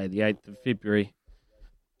Tuesday, the 8th of February.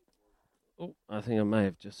 Oh, I think I may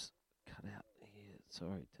have just cut out here.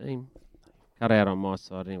 Sorry, team. Cut out on my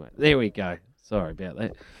side anyway. There we go. Sorry about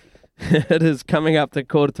that. It is coming up to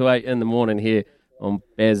 7:45 in the morning here on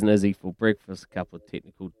Baz and Izzy for breakfast. A couple of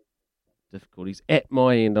technical difficulties at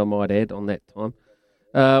my end, I might add, on that time.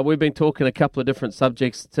 We've been talking a couple of different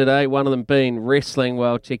subjects today, one of them being wrestling.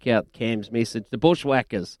 Well, check out Cam's message. The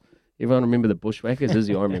Bushwhackers. Everyone remember the Bushwhackers?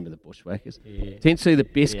 Izzy, I remember the Bushwhackers. Yeah. Potentially the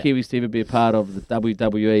best Kiwis to ever be a part of the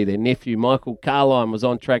WWE. Their nephew, Michael Carline, was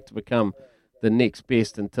on track to become the next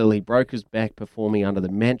best until he broke his back performing under the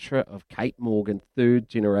mantra of Kate Morgan, third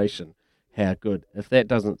generation. How good. If that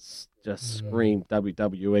doesn't just scream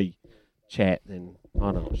WWE chat, then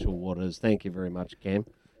I'm not sure what is. Thank you very much, Cam.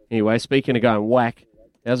 Anyway, speaking of going whack,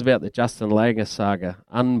 how's about the Justin Langer saga?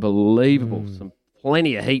 Unbelievable.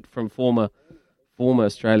 Plenty of heat from former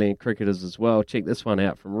Australian cricketers as well. Check this one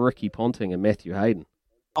out from Ricky Ponting and Matthew Hayden.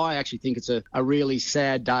 I actually think it's a really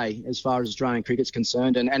sad day as far as Australian cricket's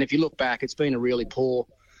concerned. And if you look back, it's been a really poor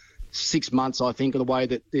 6 months, I think, of the way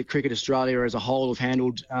that the Cricket Australia as a whole have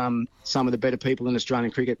handled some of the better people in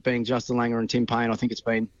Australian cricket, being Justin Langer and Tim Payne. I think it's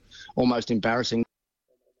been almost embarrassing.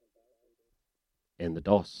 And the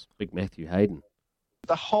DOS, big Matthew Hayden.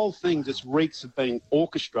 The whole thing just reeks of being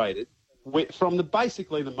orchestrated from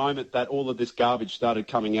basically the moment that all of this garbage started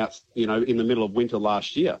coming out, in the middle of winter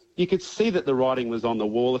last year. You could see that the writing was on the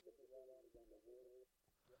wall.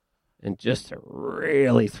 And just to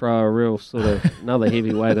really throw a real sort of another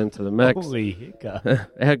heavyweight into the mix. Holy hiccup.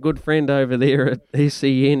 Our good friend over there at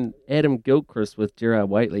SEN, Adam Gilchrist, with Gerard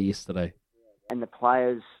Whateley yesterday. And the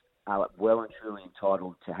players are well and truly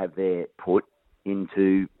entitled to have their put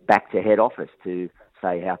into back to head office to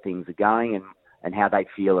say how things are going and how they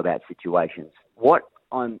feel about situations. What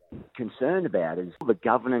I'm concerned about is the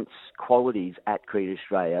governance qualities at Cricket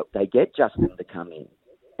Australia. They get Justin to come in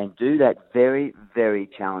and do that very, very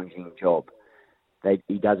challenging job.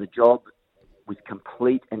 He does a job with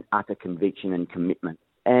complete and utter conviction and commitment.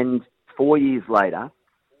 And 4 years later,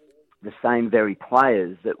 the same very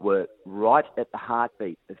players that were right at the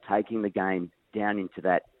heartbeat of taking the game down into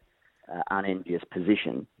that unenvious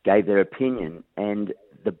position gave their opinion, and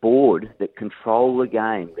the board that control the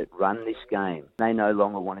game, that run this game, they no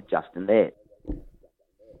longer wanted Justin there.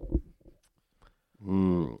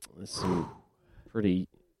 There's some pretty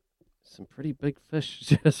big fish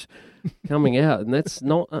just coming out, and that's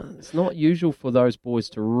not it's not usual for those boys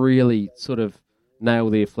to really sort of nail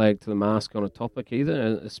their flag to the mast on a topic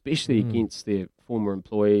either, especially against their former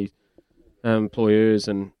employers,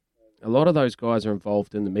 and a lot of those guys are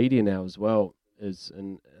involved in the media now as well,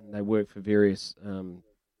 and they work for various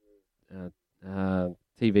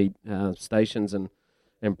TV stations and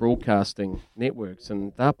broadcasting networks,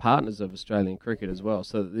 and they're partners of Australian cricket as well.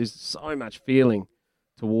 So there's so much feeling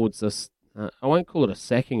towards this. I won't call it a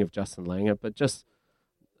sacking of Justin Langer, but just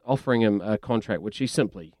offering him a contract which he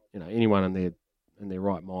simply, anyone in their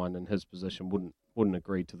right mind in his position wouldn't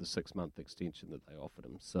agree to the 6-month extension that they offered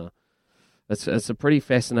him. So it's a pretty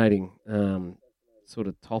fascinating sort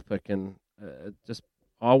of topic, and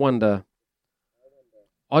I wonder.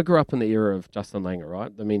 I grew up in the era of Justin Langer,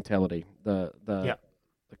 right? The mentality, the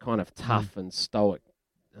kind of tough and stoic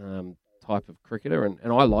type of cricketer,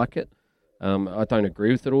 and I like it. I don't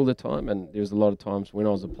agree with it all the time, and there was a lot of times when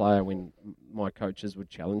I was a player when my coaches would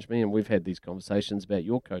challenge me, and we've had these conversations about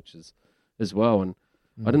your coaches as well, and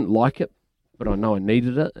I didn't like it, but I know I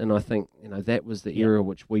needed it, and I think that was the era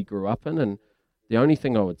which we grew up in, and the only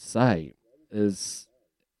thing I would say is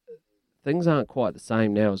things aren't quite the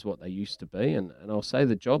same now as what they used to be, and I'll say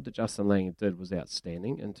the job that Justin Langer did was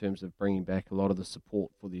outstanding in terms of bringing back a lot of the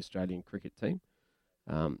support for the Australian cricket team.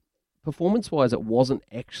 Performance-wise, it wasn't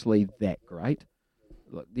actually that great.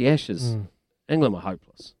 Look, the Ashes, England were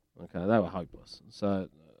hopeless. Okay, they were hopeless. So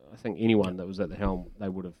I think anyone that was at the helm, they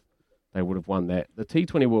would have won that. The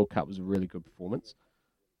T20 World Cup was a really good performance,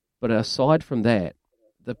 but aside from that,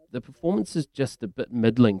 the performance is just a bit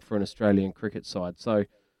middling for an Australian cricket side. So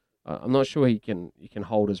I'm not sure he can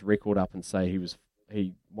hold his record up and say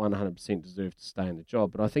he 100% deserved to stay in the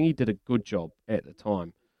job, but I think he did a good job at the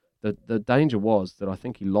time. The danger was that I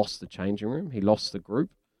think he lost the changing room, he lost the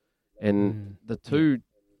group, and the two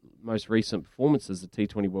most recent performances, the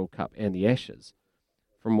T20 World Cup and the Ashes,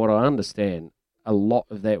 from what I understand, a lot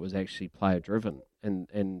of that was actually player-driven,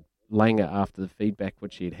 and Langer, after the feedback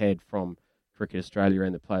which he had from Cricket Australia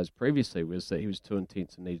and the players previously, was that he was too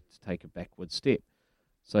intense and needed to take a backward step.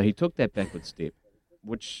 So he took that backward step,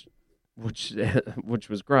 which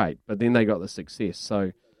was great, but then they got the success.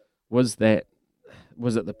 So was it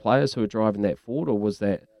the players who were driving that forward, or was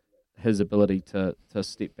that his ability to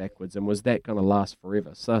step backwards, and was that going to last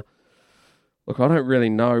forever? So, look, I don't really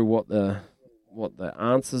know what the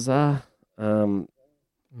answers are,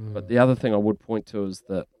 but the other thing I would point to is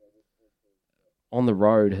that on the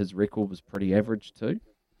road his record was pretty average too,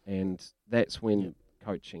 and that's when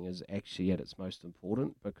coaching is actually at its most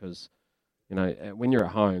important, because when you're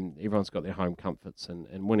at home, everyone's got their home comforts,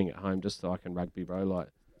 and winning at home, just like in rugby, bro, like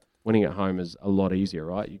winning at home is a lot easier,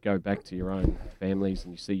 right? You go back to your own families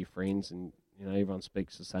and you see your friends, and everyone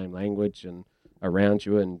speaks the same language and around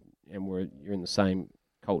you, and you're in the same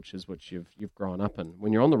cultures which you've grown up in.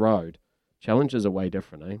 When you're on the road, challenges are way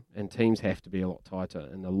different, and teams have to be a lot tighter,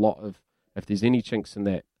 and if there's any chinks in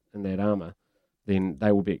that armour, then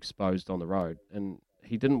they will be exposed on the road. And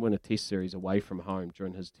he didn't win a test series away from home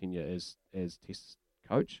during his tenure as test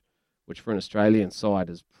coach, which for an Australian side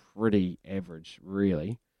is pretty average,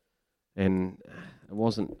 really. And it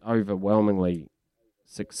wasn't overwhelmingly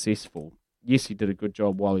successful. Yes, he did a good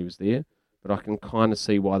job while he was there, but I can kind of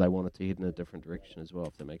see why they wanted to head in a different direction as well,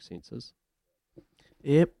 if that makes sense.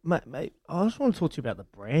 Yeah, mate, I just want to talk to you about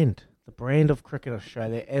the brand of Cricket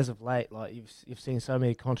Australia as of late. Like you've seen so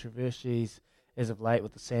many controversies as of late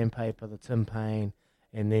with the sandpaper, the Tim Payne,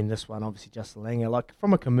 and then this one, obviously Justin Langer. Like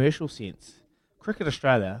from a commercial sense, Cricket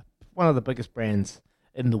Australia, one of the biggest brands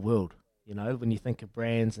in the world. When you think of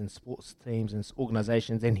brands and sports teams and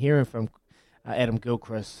organisations, and hearing from Adam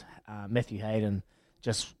Gilchrist, Matthew Hayden,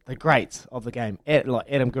 just the greats of the game. Like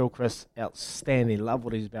Adam Gilchrist, outstanding, love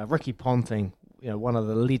what he's about. Ricky Ponting, one of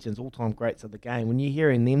the legends, all-time greats of the game. When you're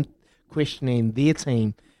hearing them questioning their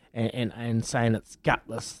team and saying it's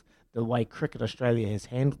gutless, the way Cricket Australia has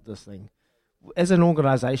handled this thing, as an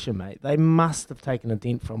organisation, mate, they must have taken a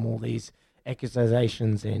dent from all these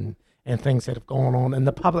accusations and things that have gone on in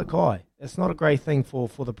the public eye. It's not a great thing for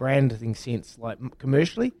the branding sense, like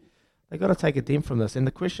commercially. They've got to take a dent from this. And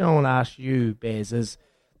the question I want to ask you, Baz, is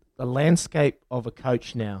the landscape of a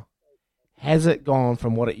coach now. Has it gone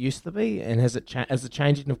from what it used to be, and has the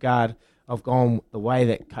changing of guard gone the way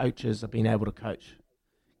that coaches have been able to coach?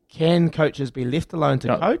 Can coaches be left alone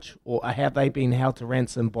to coach, or have they been held to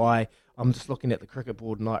ransom by, I'm just looking at the cricket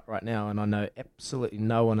board night right now, and I know absolutely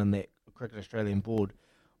no one in that Cricket Australian board,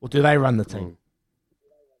 or do they run the team?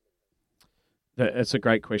 It's a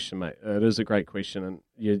great question, mate. It is a great question, and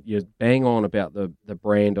you're bang on about the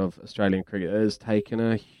brand of Australian cricket. It has taken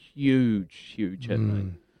a huge hit,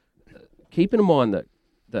 mate. Keeping in mind that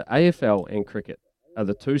the AFL and cricket are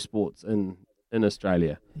the two sports in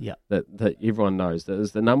Australia that everyone knows. That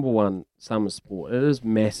is the number one summer sport. It is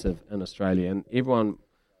massive in Australia, and everyone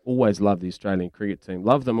always loved the Australian cricket team.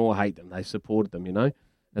 Love them or hate them, they supported them, you know.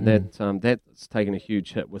 And that's taken a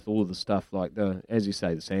huge hit with all of the stuff like as you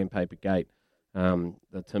say, the Sandpaper Gate,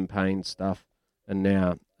 the Tim Payne stuff, and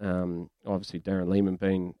now obviously Darren Lehmann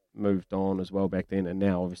being moved on as well back then, and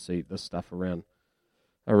now obviously this stuff around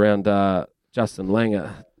Justin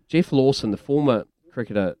Langer. Jeff Lawson, the former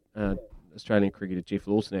cricketer, Australian cricketer Jeff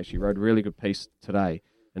Lawson, actually wrote a really good piece today,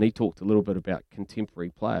 and he talked a little bit about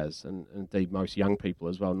contemporary players and indeed most young people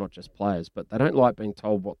as well, not just players, but they don't like being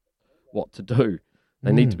told what to do.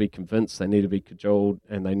 They need to be convinced, they need to be cajoled,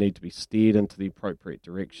 and they need to be steered into the appropriate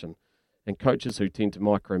direction. And coaches who tend to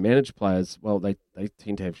micromanage players, well, they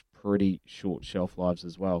tend to have pretty short shelf lives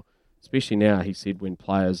as well, especially now, he said, when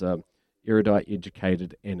players are erudite,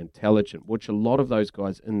 educated and intelligent, which a lot of those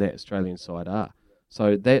guys in that Australian side are.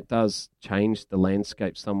 So that does change the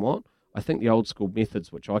landscape somewhat. I think the old school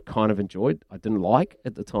methods, which I kind of enjoyed, I didn't like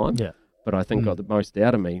at the time, but I think got the most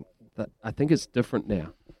out of me. That I think it's different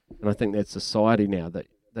now. And I think that's society now,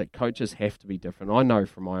 that coaches have to be different. I know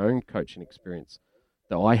from my own coaching experience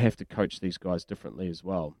that I have to coach these guys differently as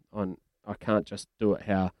well. I can't just do it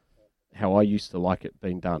how I used to like it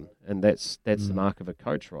being done. And that's the mark of a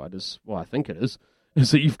coach, right? I think it is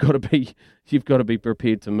that you've got to be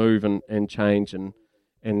prepared to move and change and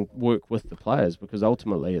work with the players, because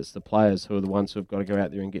ultimately it's the players who are the ones who've got to go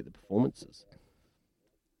out there and get the performances.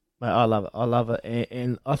 Mate, I love it.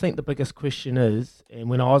 And I think the biggest question is, and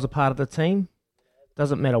when I was a part of the team,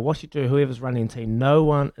 doesn't matter what you do, whoever's running the team, no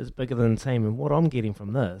one is bigger than the team. And what I'm getting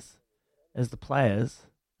from this is the players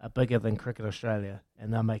are bigger than Cricket Australia,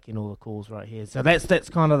 and they're making all the calls right here. So that's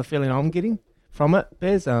kind of the feeling I'm getting from it,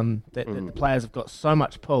 Bez, that the players have got so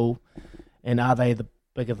much pull, and are they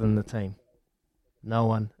bigger than the team? No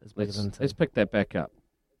one is bigger than the team. Let's pick that back up.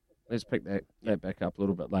 Let's pick that back up a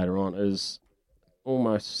little bit later on. It is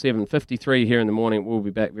almost 7:53 here in the morning. We'll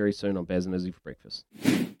be back very soon on Baz and Izzy for breakfast.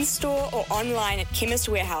 In-store or online at Chemist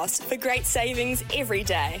Warehouse for great savings every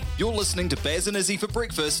day. You're listening to Baz and Izzy for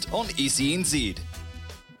breakfast on SENZ.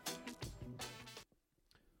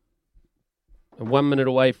 1 minute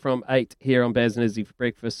away from 8 here on Baz and Izzy for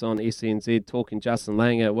breakfast on SENZ, talking Justin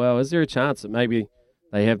Langer. Well, is there a chance that maybe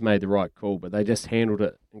they have made the right call, but they just handled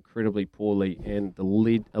it incredibly poorly, and a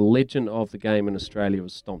legend of the game in Australia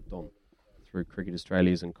was stomped on through Cricket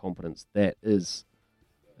Australia's incompetence? That is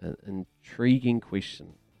an intriguing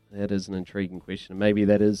question. And maybe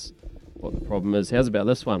that is what the problem is. How's about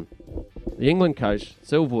this one? The England coach,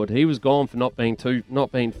 Silverwood, he was gone for not being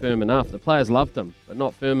firm enough. The players loved him, but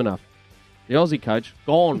not firm enough. The Aussie coach,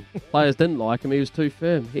 gone. Players didn't like him, he was too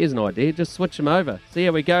firm. Here's an idea, just switch him over. See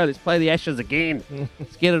how we go, let's play the Ashes again.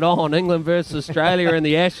 Let's get it on. England versus Australia in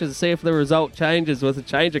the Ashes, see if the result changes with a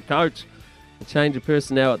change of coach, a change of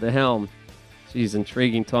personnel at the helm. Geez,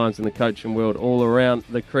 intriguing times in the coaching world all around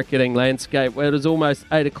the cricketing landscape. Well, it is almost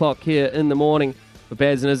 8 o'clock here in the morning for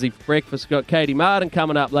Baz and Izzy for breakfast. We've got Katie Martin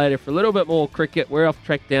coming up later for a little bit more cricket. We're off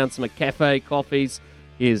track down some cafe coffees.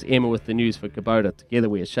 Here's Emma with the news for Kubota. Together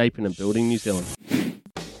we are shaping and building New Zealand.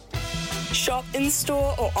 Shop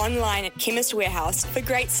in-store or online at Chemist Warehouse for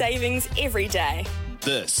great savings every day.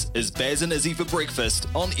 This is Baz and Izzy for breakfast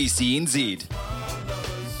on SENZ.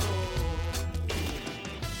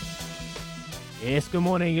 Yes, good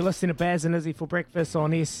morning. You're listening to Baz and Izzy for breakfast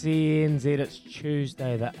on SENZ. It's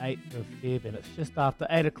Tuesday, the 8th of Feb, and it's just after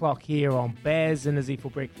 8 o'clock here on Baz and Izzy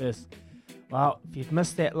for breakfast. Well, if you've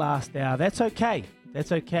missed that last hour, that's okay.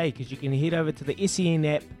 That's okay, because you can head over to the SEN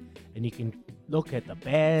app and you can look at the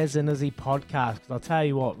Baz and Izzy podcast. Because I'll tell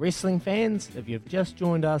you what, wrestling fans, if you've just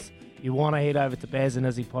joined us, you want to head over to Baz and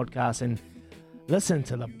Izzy podcast and listen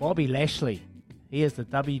to the Bobby Lashley. He is the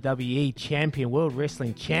WWE champion, World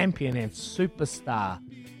Wrestling champion and superstar.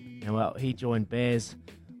 And well, he joined Baz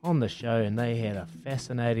on the show, and they had a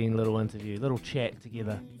fascinating little interview, little chat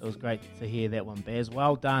together. It was great to hear that one, Baz.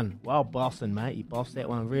 Well done. Well bossing, mate. You bossed that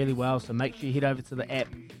one really well. So make sure you head over to the app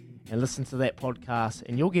and listen to that podcast,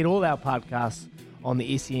 and you'll get all our podcasts on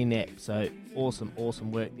the SEN app. So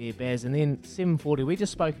awesome work there, Baz. And then 7:40, we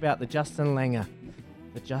just spoke about the Justin Langer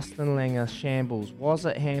shambles. Was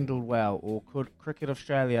it handled well, or could Cricket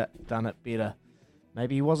Australia done it better?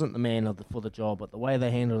 Maybe he wasn't the man for the job, but the way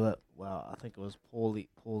they handled it, well, I think it was poorly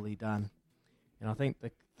done. And I think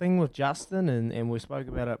the thing with Justin, and we spoke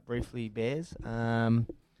about it briefly, Baz,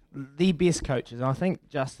 the best coaches, and I think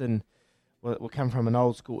Justin will come from an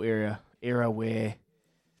old school era where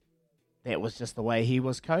that was just the way he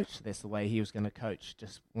was coached. That's the way he was going to coach,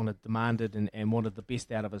 just demanded and wanted the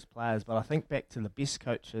best out of his players. But I think back to the best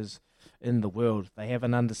coaches in the world, they have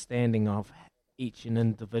an understanding of each and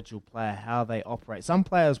individual player, how they operate. Some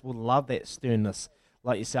players will love that sternness,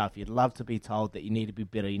 like yourself. You'd love to be told that you need to be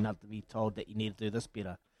better. You'd love to be told that you need to do this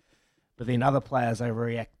better. But then other players, they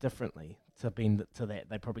react differently to that.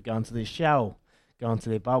 They probably go into their shell, go into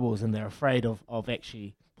their bubbles, and they're afraid of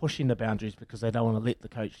actually pushing the boundaries because they don't want to let the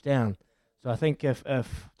coach down. So I think if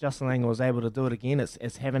Justin Langer was able to do it again,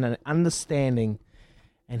 it's having an understanding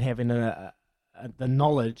and having the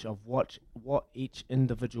knowledge of what each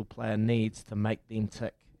individual player needs to make them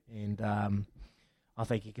tick. And I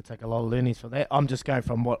think you could take a lot of learnings from that. I'm just going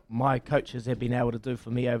from what my coaches have been able to do for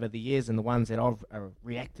me over the years and the ones that I've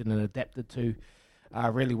reacted and adapted to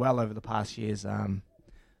really well over the past years.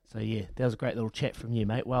 So, yeah, that was a great little chat from you,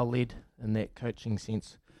 mate. Well led in that coaching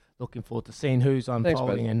sense. Looking forward to seeing who's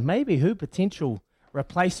unfolding and maybe who potential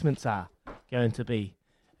replacements are going to be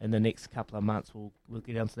in the next couple of months. We'll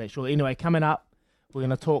get onto that shortly. Anyway, coming up, we're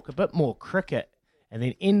going to talk a bit more cricket, and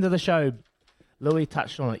then end of the show, Louis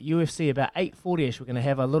touched on it, UFC about 8:40ish. We're going to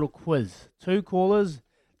have a little quiz. 2 callers,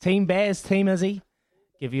 Team Baz, Team Izzy,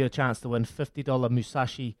 give you a chance to win $50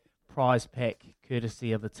 Musashi prize pack,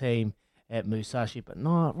 courtesy of the team at Musashi. But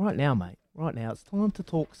no, right now, mate, it's time to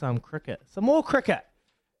talk some cricket. Some more cricket.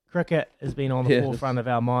 Cricket has been on the forefront of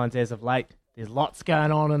our minds as of late. There's lots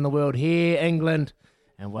going on in the world here, England,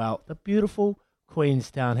 and, well, the beautiful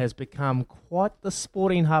Queenstown has become quite the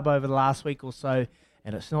sporting hub over the last week or so,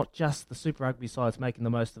 and it's not just the Super Rugby sides making the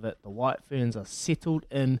most of it. The White Ferns are settled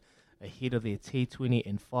in ahead of their T20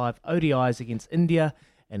 and 5 ODIs against India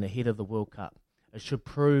and ahead of the World Cup. It should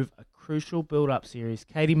prove a crucial build-up series.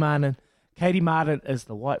 Katie Martin is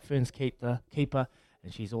the White Ferns keeper,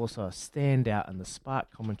 and she's also a standout in the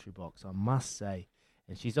Spark commentary box, I must say.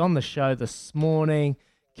 And she's on the show this morning.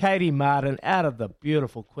 Katie Martin out of the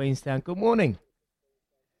beautiful Queenstown. Good morning.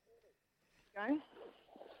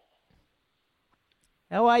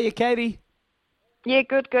 How are you, Katie? Yeah,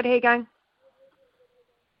 good. How you going?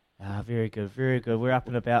 Very good. We're up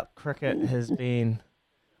and about. Cricket has been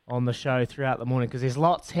on the show throughout the morning because there's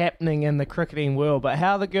lots happening in the cricketing world. But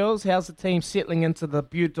how are the girls? How's the team settling into the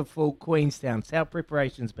beautiful Queenstown? How's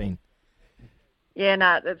preparations been? Yeah,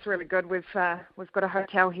 no, it's really good. We've got a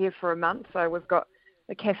hotel here for a month, so we've got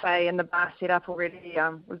the cafe and the bar set up already.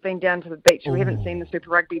 We've been down to the beach. We haven't seen the Super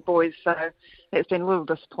Rugby boys, so it's been a little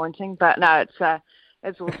disappointing. But no,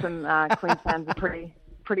 it's awesome. Queenstown's a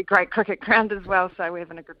pretty great cricket ground as well, so we're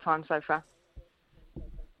having a good time so far.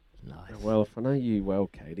 Nice. Well, if I know you well,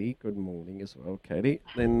 Katie, good morning as well, Katie,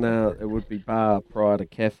 then it would be bar prior to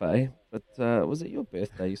cafe. But was it your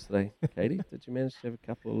birthday yesterday, Katie? Did you manage to have a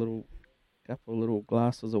couple of little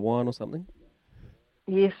glasses of wine or something?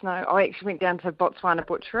 Yes, no. I actually went down to Botswana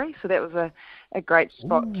Butchery, so that was a great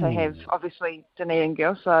spot to have, obviously, Dunedin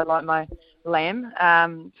girl, so I like my lamb.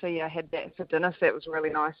 So, yeah, I had that for dinner, so that was really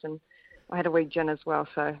nice, and I had a wee gin as well,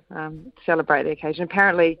 so celebrate the occasion.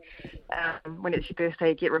 Apparently, when it's your birthday,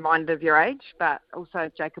 you get reminded of your age, but also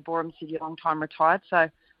Jacob Oram said you're long time retired, so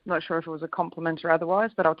I'm not sure if it was a compliment or otherwise,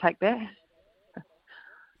 but I'll take that.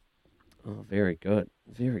 Oh, very good.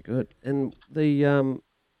 And the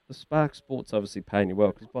Spark Sport's obviously paying you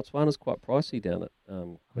well because Botswana's quite pricey down at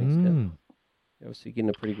Queenstown. You're obviously getting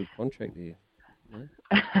a pretty good contract there. No?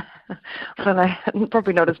 I don't know,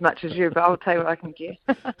 probably not as much as you, but I'll tell you what I can get.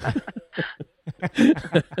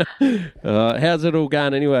 How's it all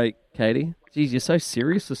going anyway, Katie? Geez, you're so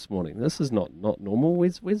serious this morning. This is not normal.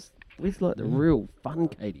 Where's like the real fun,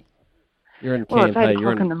 Katie? You're in camp, it's 8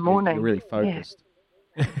 o'clock in the morning. You're really focused.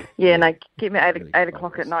 Yeah, no, get me 8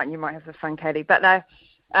 o'clock at night and you might have the fun, Katie. But no,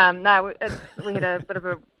 we had a bit of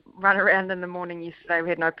a run around in the morning yesterday. We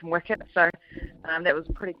had an open wicket, so that was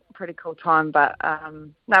a pretty cool time. But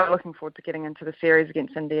no, we're looking forward to getting into the series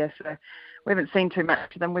against India. So we haven't seen too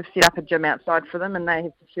much of them. We've set up a gym outside for them, and they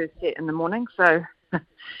have the first set in the morning. So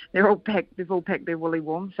they've all packed their woolly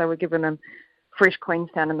warm. So we're giving them fresh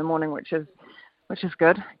Queenstown in the morning, which is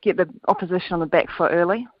good. Get the opposition on the back foot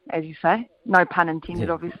early, as you say. No pun intended,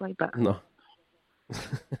 obviously, but no.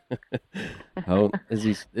 Oh,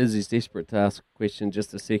 Izzy's desperate to ask a question in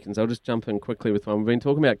just a second. So I'll just jump in quickly with one. We've been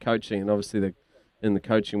talking about coaching, and obviously in the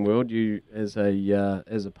coaching world, you as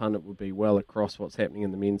a pundit would be well across what's happening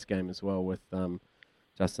in the men's game as well with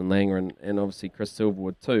Justin Langer and obviously Chris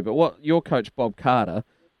Silverwood too. But what your coach Bob Carter,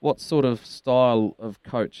 what sort of style of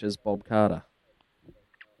coach is Bob Carter?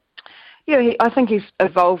 Yeah, I think he's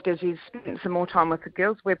evolved as he's spent some more time with the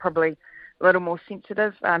girls. We're probably a little more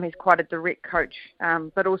sensitive. He's quite a direct coach,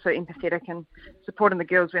 but also empathetic and supporting the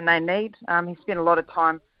girls when they need. He's spent a lot of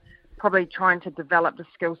time probably trying to develop the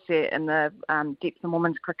skill set and the depth in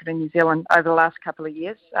women's cricket in New Zealand over the last couple of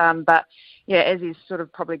years. But yeah, as he's sort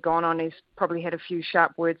of probably gone on, he's probably had a few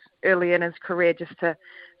sharp words early in his career just to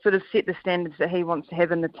sort of set the standards that he wants to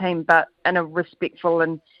have in the team, but in a respectful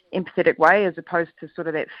and empathetic way, as opposed to sort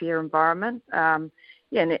of that fair environment. And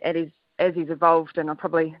as he's evolved, and I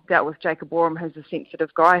probably dealt with Jacob Warham, who's a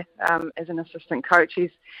sensitive guy, as an assistant coach. He's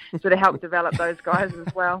sort of helped develop those guys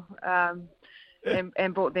as well,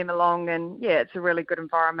 and brought them along. And yeah, it's a really good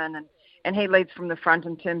environment. And he leads from the front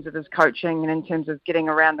in terms of his coaching and in terms of getting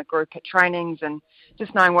around the group at trainings and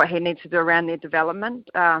just knowing what he needs to do around their development.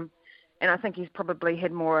 And I think he's probably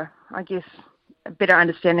had more, I guess, a better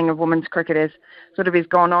understanding of women's cricket as sort of he's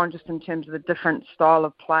gone on, just in terms of the different style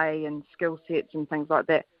of play and skill sets and things like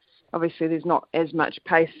that. Obviously, there's not as much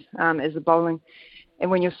pace as the bowling.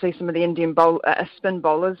 And when you'll see some of the Indian spin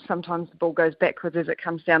bowlers, sometimes the ball goes backwards as it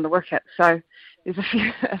comes down the wicket. So there's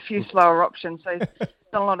a few slower options. So he's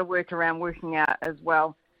done a lot of work around working out as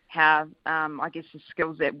well how, I guess, the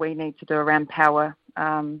skills that we need to do around power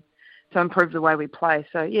to improve the way we play.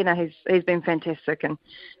 So, he's been fantastic,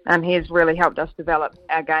 and he has really helped us develop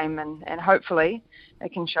our game, and hopefully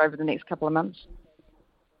it can show over the next couple of months.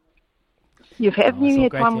 Have you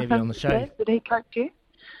had time with him on the show? Did he coach you?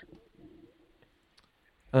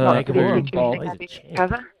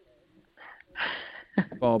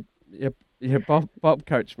 Bob, Bob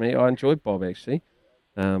coached me. I enjoyed Bob actually.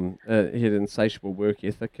 He had insatiable work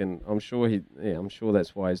ethic, and I'm sure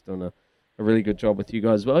that's why he's done a really good job with you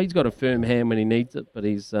guys as well. He's got a firm hand when he needs it, but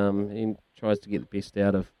he tries to get the best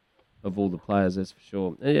out of all the players, that's for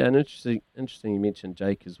sure. Yeah, and interesting you mentioned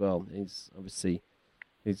Jake as well.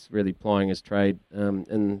 He's really plying his trade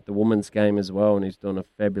in the women's game as well, and he's doing a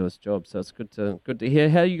fabulous job. So it's good to hear.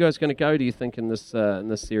 How are you guys going to go, do you think, in this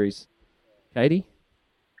series, Katie?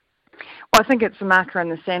 Well, I think it's a marker in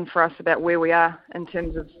the sand for us about where we are in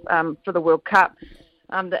terms of for the World Cup.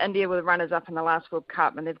 The India were the runners-up in the last World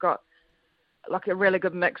Cup, and they've got like a really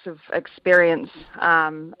good mix of experience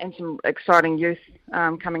and some exciting youth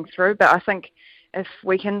coming through. But I think if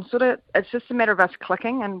we can it's just a matter of us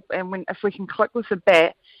clicking, and if we can click with the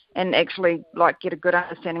bat and actually get a good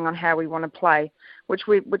understanding on how we want to play, which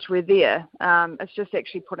we're there. It's just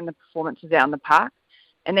actually putting the performances out in the park,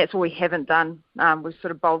 and that's what we haven't done. We've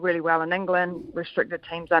sort of bowled really well in England, restricted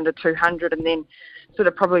teams under 200, and then sort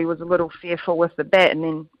of probably was a little fearful with the bat,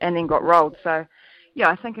 and then got rolled. So yeah,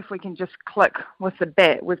 I think if we can just click with the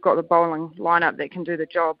bat, we've got the bowling lineup that can do the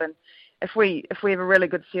job. And if we have a really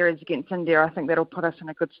good series against India, I think that'll put us in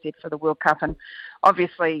a good stead for the World Cup. And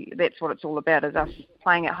obviously that's what it's all about, is us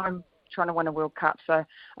playing at home, trying to win a World Cup. So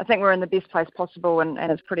I think we're in the best place possible, and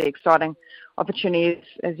it's pretty exciting opportunities,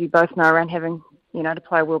 as you both know, around having, to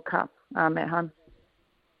play a World Cup at home.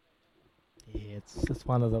 Yeah, it's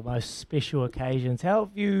one of the most special occasions.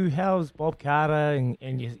 How's Bob Carter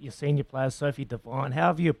and your senior players, Sophie Devine, how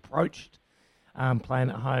have you approached playing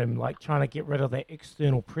at home, like trying to get rid of that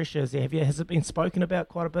external pressures? Has it been spoken about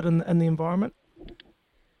quite a bit in the environment?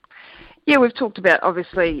 Yeah, we've talked about,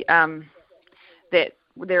 obviously, that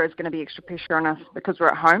there is going to be extra pressure on us because we're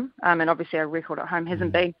at home, and obviously our record at home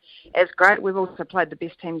hasn't been as great. We've also played the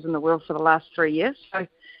best teams in the world for the last 3 years, so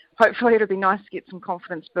hopefully it'll be nice to get some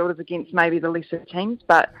confidence builders against maybe the lesser teams.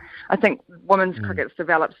 But I think women's cricket's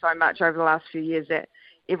developed so much over the last few years that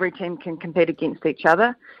every team can compete against each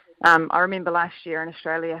other. I remember last year in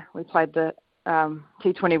Australia, we played the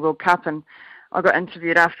T20 World Cup, and I got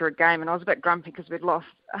interviewed after a game, and I was a bit grumpy because we'd lost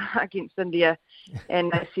against India,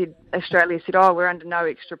 and Australia said, "Oh, we're under no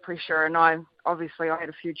extra pressure," and I had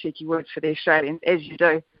a few cheeky words for the Australians, as you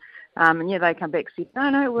do, and they come back and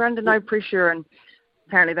said, "No, we're under no pressure," and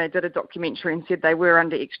apparently they did a documentary and said they were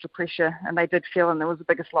under extra pressure, and they did feel, and there was the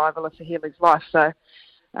biggest lie of Alyssa Healy's life. So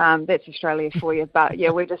that's Australia for you. But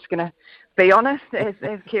yeah, we're just going to be honest as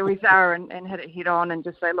Kiwis are and hit it head on and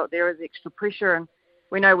just say, look, there is extra pressure, and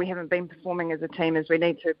we know we haven't been performing as a team as we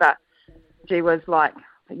need to, but gee whiz,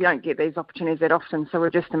 you don't get these opportunities that often. So we're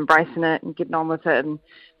just embracing it and getting on with it and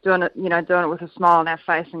doing it with a smile on our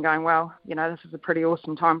face and going, well, this is a pretty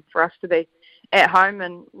awesome time for us to be at home.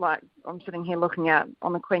 And like, I'm sitting here looking out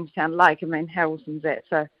on the Queenstown Lake. I mean, how awesome is that?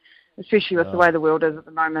 So, especially with the way the world is at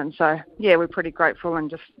the moment. So, yeah, we're pretty grateful and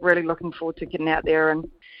just really looking forward to getting out there and,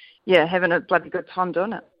 having a bloody good time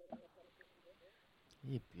doing it.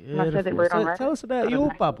 Yeah, beautiful. So tell us about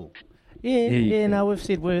your bubble. No, we've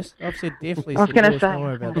said worse. I've said definitely. I was going to say. Don't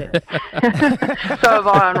worry about that. So have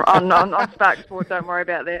I on Spark Sport. Don't worry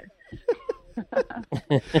about that.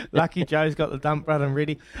 Lucky Joe's got the dump run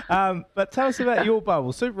ready. But tell us about your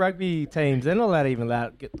bubble. Super Rugby teams, they're not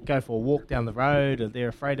allowed to go for a walk down the road, or they're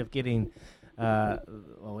afraid of getting,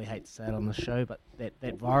 we hate to say it on the show, but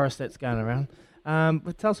that virus that's going around.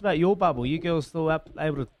 But tell us about your bubble. You girls still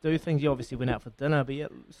able to do things. You obviously went out for dinner, but you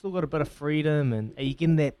still got a bit of freedom. And are you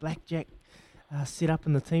getting that blackjack set up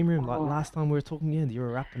in the team room? Like last time we were talking to you, you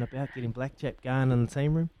were up and about getting blackjack going in the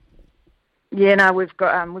team room. Yeah, no, we've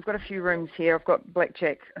got a few rooms here. I've got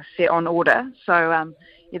blackjack set on order, so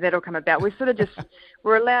that'll come about.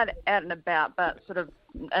 We're allowed out and about, but sort of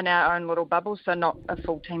in our own little bubble, so not a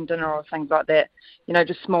full team dinner or things like that.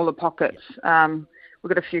 Just smaller pockets. We've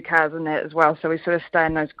got a few cars in that as well, so we sort of stay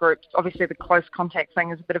in those groups. Obviously, the close contact thing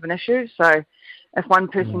is a bit of an issue, so if one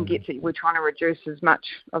person gets it, we're trying to reduce as much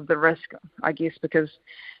of the risk, I guess, because,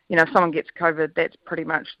 if someone gets COVID, that's pretty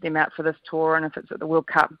much them out for this tour, and if it's at the World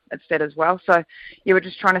Cup, it's that as well. So, we're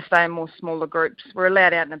just trying to stay in more smaller groups. We're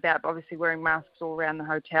allowed out and about, but obviously wearing masks all around the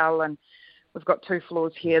hotel, and we've got 2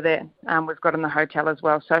 floors here that we've got in the hotel as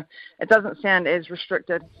well. So it doesn't sound as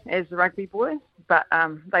restricted as the rugby boys, but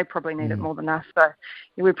they probably need it more than us. So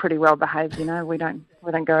we're pretty well behaved, We don't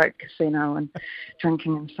go at casino and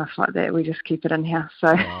drinking and stuff like that. We just keep it in house.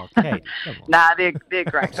 So nah, they're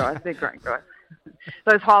great guys. They're great guys.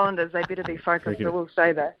 Those Highlanders, they better be focused. I will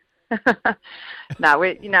say that. No,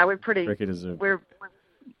 we're pretty. Cricketers are. Are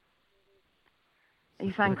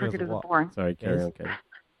you saying cricketers are boring? Sorry, carry on, Katie.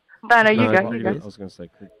 No, you go. I was going to say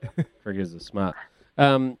cricketers are smart. So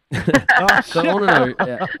I want to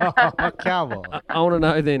know. Come on. I want to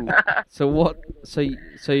know then. So what? So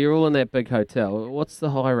you're all in that big hotel. What's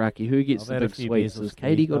the hierarchy? Who gets the big suites? Has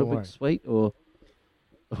Katie got a big suite, or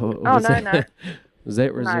no. Was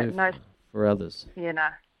that reserved for others? Yeah,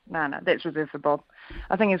 no. That's reserved for Bob.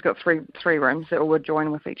 I think he's got three rooms that all would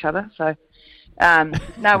join with each other. So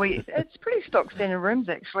it's pretty stock standard rooms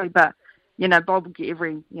actually, but. Bob will get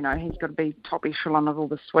he's got to be top echelon of all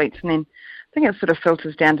the suites. And then I think it sort of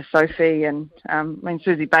filters down to Sophie and,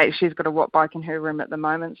 Susie Bates, she's got a watt bike in her room at the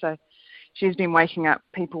moment. So she's been waking up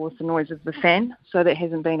people with the noise of the fan. So that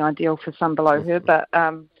hasn't been ideal for some below her, but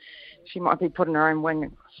she might be put in her own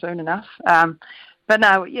wing soon enough. But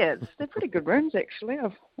no, yeah, they're pretty good rooms actually.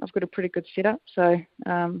 I've got a pretty good setup. So,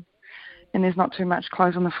 and there's not too much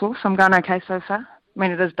clothes on the floor. So I'm going okay so far. I mean,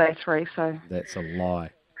 it is day 3, so. That's a lie.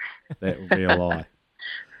 That would be a lie.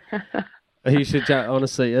 You should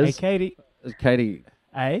honestly is. Hey, Katie.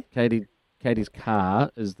 Hey. Katie's car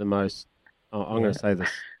is the most. I'm going to say this,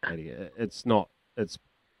 Katie. It's not. It's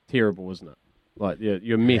terrible, isn't it? Like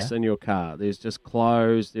your mess in your car. There's just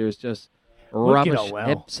clothes. There's just rubbish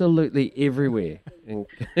absolutely everywhere in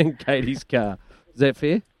Katie's car. Is that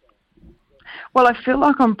fair? Well, I feel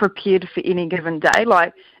like I'm prepared for any given day.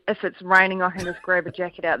 Like if it's raining, I can just grab a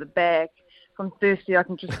jacket out of the bag. If I'm thirsty, I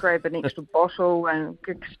can just grab an extra bottle and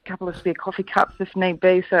a couple of spare coffee cups if need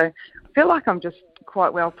be. So I feel like I'm just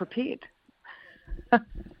quite well prepared.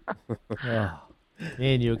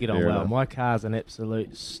 Man, you'll get on well. My car's an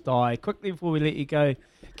absolute sty. Quickly before we let you go,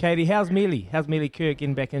 Katie, how's Mealy? How's Mealy Kirk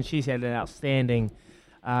getting back in? She's had an outstanding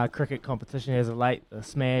cricket competition as of late, the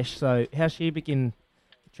Smash. So how's she begin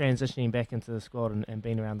transitioning back into the squad and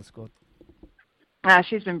being around the squad?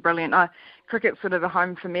 She's been brilliant. Cricket's sort of a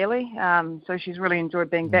home for Mealy, so she's really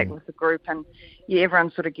enjoyed being back with the group. And yeah,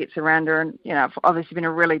 everyone sort of gets around her. And it's obviously been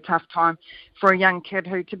a really tough time for a young kid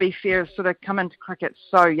who, to be fair, has sort of come into cricket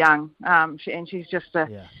so young. She's just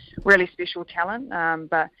a really special talent.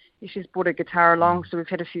 But she's brought a guitar along, so we've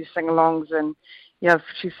had a few sing-alongs. And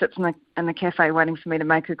she sits in the cafe waiting for me to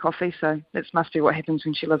make her coffee. So that must be what happens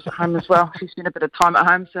when she lives at home as well. She's spent a bit of time at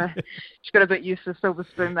home, so she's got a bit used to silver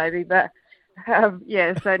spoon maybe, but.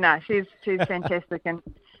 She's fantastic, and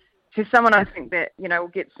she's someone I think that will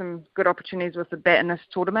get some good opportunities with the bat in this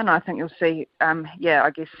tournament. I think you'll see,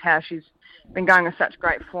 I guess how she's been going with such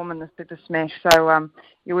great form in this bit of Smash. So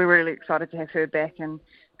we're really excited to have her back, and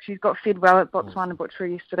she's got fed well at Botswana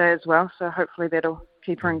Butchery yesterday as well. So hopefully that'll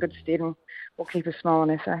keep her in good stead and will keep a smile on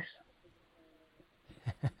her face.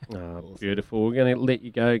 Oh, beautiful. We're going to let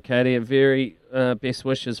you go, Katie. A very best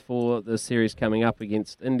wishes for the series coming up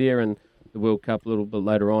against India and the World Cup a little bit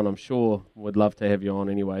later on. I'm sure we'd love to have you on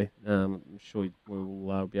anyway. I'm sure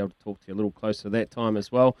we'll be able to talk to you a little closer to that time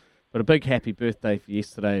as well. But a big happy birthday for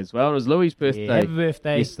yesterday as well. It was Louis' birthday, happy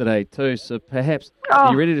birthday yesterday too. So perhaps,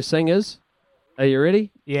 are you ready to sing us? Are you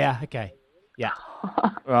ready? Yeah, okay. Yeah.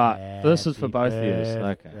 Right, this is for both of you.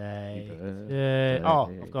 Okay.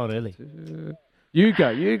 I've gone early. You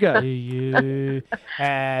go. To you,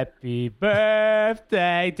 happy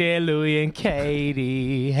birthday, dear Louie and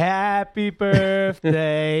Katie. Happy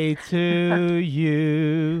birthday to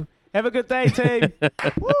you. Have a good day, team.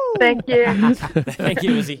 Thank you. Thank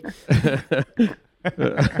you, Izzy.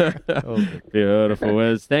 Beautiful,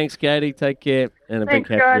 Wiz. Thanks, Katie. Take care. And a Thanks,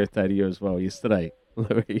 big happy guys. birthday to you as well yesterday,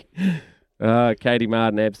 Louis. Katie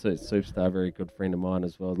Martin, absolute superstar, very good friend of mine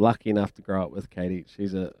as well. Lucky enough to grow up with Katie.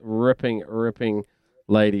 She's a ripping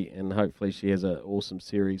lady, and hopefully she has an awesome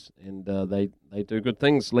series. And they do good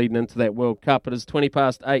things leading into that World Cup. It is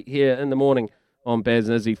 8:20 here in the morning on Baz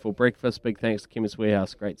and Izzy for breakfast. Big thanks to Chemist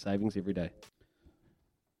Warehouse. Great savings every day.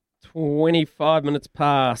 25 minutes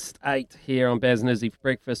past 8 here on Baz and Izzy for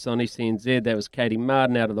breakfast on SCNZ. That was Katie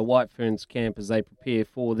Martin out of the White Ferns camp as they prepare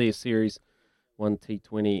for their series. One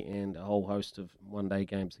T20 and a whole host of one-day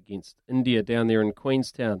games against India down there in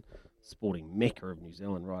Queenstown. Sporting mecca of New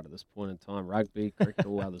Zealand right at this point in time. Rugby, cricket,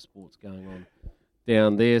 all other sports going on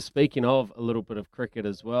down there. Speaking of a little bit of cricket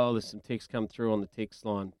as well, there's some texts come through on the text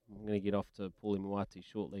line. I'm going to get off to Paulie Moati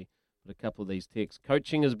shortly, but a couple of these texts.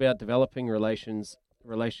 Coaching is about developing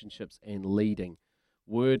relationships and leading.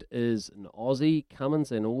 Word is an Aussie,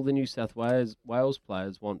 Cummins and all the New South Wales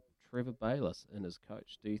players want Trevor Bayliss in as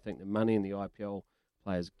coach. Do you think the money in the IPL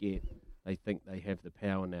players get, they think they have the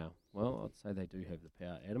power now? Well, I'd say they do have the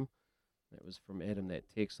power, Adam. That was from Adam, that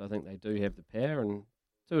text. I think they do have the power, and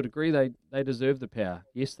to a degree, they deserve the power.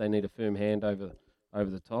 Yes, they need a firm hand over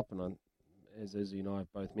the top, and as Izzy and I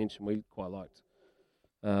have both mentioned, we quite liked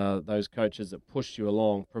those coaches that pushed you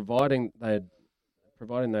along, providing they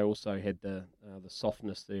also had the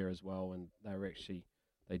softness there as well, and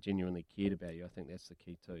they genuinely cared about you. I think that's the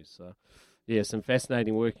key too. So, yeah, some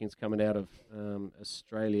fascinating workings coming out of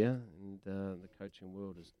Australia, and the coaching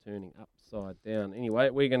world is turning upside down. Anyway,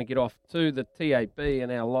 we're going to get off to the TAB and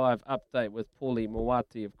our live update with Paulie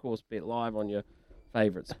Moati. Of course, bet live on your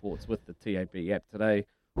favourite sports with the TAB app today.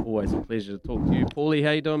 Always a pleasure to talk to you. Paulie,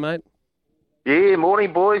 how you doing, mate? Yeah,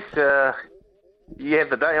 morning, boys. You had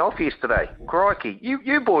the day off yesterday. Crikey,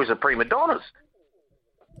 you boys are prima donnas.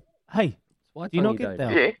 Hey, do you not get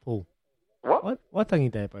that, Yeah. Paul? What?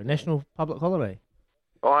 Waitangi Day, bro. National public holiday.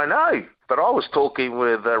 I know, but I was talking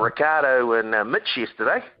with Ricardo and Mitch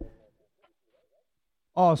yesterday.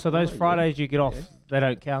 Oh, so those Fridays you get off, they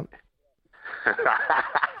don't count?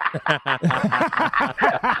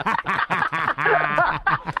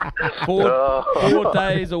 Four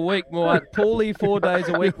days a week, Paulie, 4 days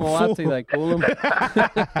a week, Moati, they call him.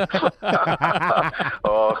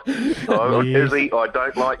 Izzy, I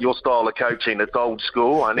don't like your style of coaching. It's old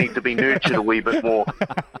school. I need to be nurtured a wee bit more.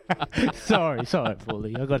 Sorry,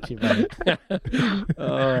 Paulie. I got you, mate.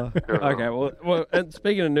 Okay, well, and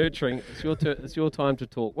speaking of nurturing, it's your time to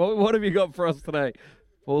talk. What have you got for us today,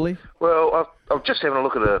 Paulie? Well, I'm just having a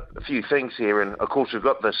look at a few things here, and of course we've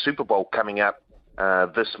got the Super Bowl coming up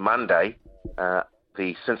this Monday.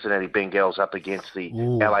 The Cincinnati Bengals up against the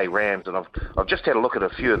LA Rams, and I've just had a look at a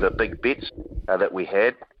few of the big bets that we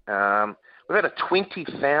had. We've had a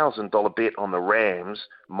 $20,000 bet on the Rams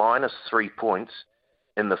minus 3 points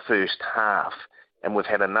in the first half, and we've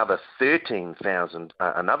had another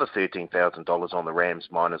 $13,000 on the Rams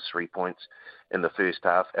minus 3 points in the first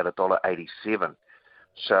half at $1.87.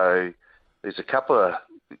 So there's a couple of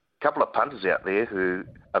punters out there who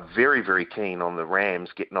are very, very keen on the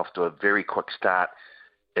Rams getting off to a very quick start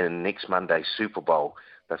in next Monday's Super Bowl.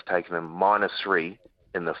 They've taken them minus 3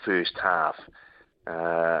 in the first half.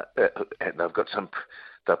 They've put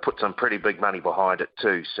some pretty big money behind it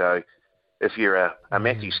too. So if you're a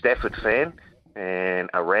Matthew Stafford fan and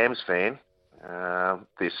a Rams fan,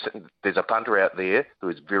 there's a punter out there who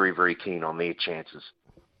is very, very keen on their chances.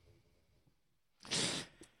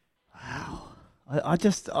 Wow. I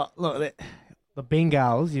just look, the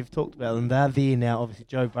Bengals, you've talked about them, they're there now. Obviously,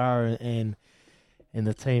 Joe Burrow and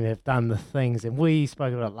the team have done the things, and we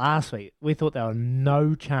spoke about it last week. We thought there were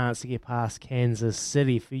no chance to get past Kansas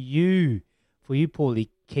City. For you, Paulie,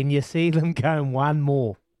 can you see them going one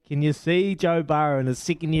more? Can you see Joe Burrow in his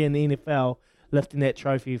second year in the NFL lifting that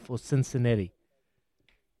trophy for Cincinnati?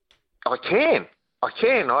 I can.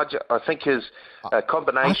 I think his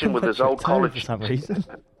combination with his old college. For some reason.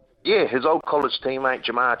 his old college teammate,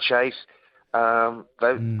 Jamar Chase.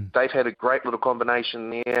 They've had a great little combination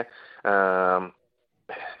there.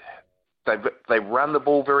 They run the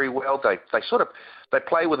ball very well. They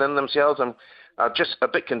play within themselves. I'm just a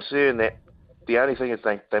bit concerned that the only thing is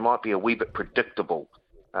they might be a wee bit predictable.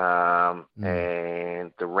 And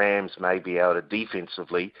the Rams may be able to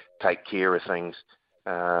defensively take care of things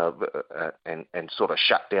and sort of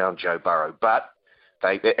shut down Joe Burrow. But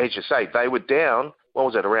they, as you say, they were down, what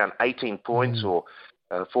was it, around 18 points or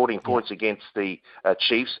 14 points against the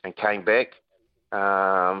Chiefs and came back.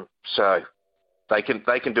 So they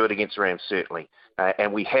can do it against the Rams, certainly.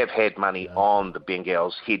 And we have had money on the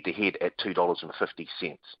Bengals head-to-head at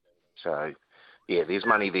 $2.50. So, yeah, there's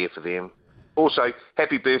money there for them. Also,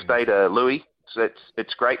 happy birthday to Louis. So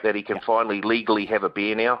it's great that he can finally legally have a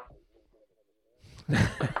beer now.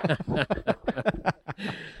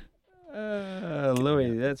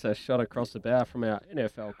 Louis, that's a shot across the bow from our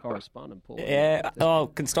NFL correspondent, Paul. Yeah,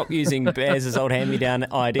 can stop using Baz's old hand-me-down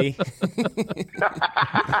ID.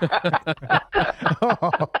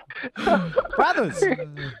 Brothers!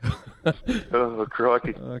 Oh,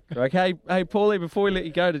 crikey. Hey, Paulie, before we let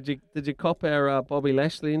you go, did you cop our Bobby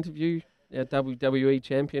Lashley interview, our WWE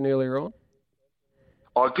champion earlier on?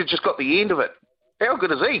 I just got the end of it. How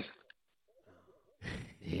good is he?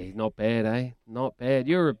 Yeah, not bad, eh? Not bad.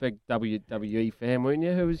 You're a big WWE fan, weren't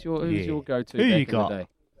you? Who was your go-to Who back you in got? the day?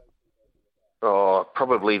 Oh,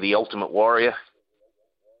 probably the Ultimate Warrior.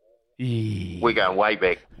 Yeah. We're going way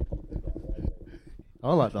back.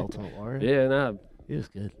 I like the Ultimate Warrior. Yeah, no. He was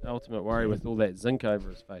good. Ultimate Warrior with all that zinc over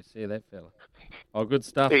his face. Yeah, that fella. Oh, good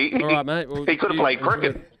stuff. He- All right, mate. Well, he could have you played enjoy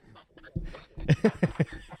cricket.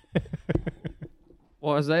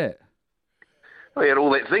 Why is that? He had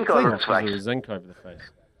all that zinc on his Because there face. was zinc over the face.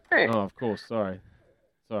 Yeah. Oh, of course. Sorry,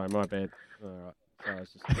 my bad. All right. Sorry, I was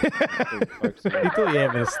just still focusing on You thought you were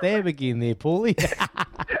having a stab again there, Paulie.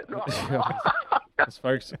 Let's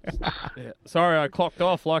focus. Yeah. Sorry, I clocked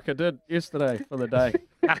off like I did yesterday for the day.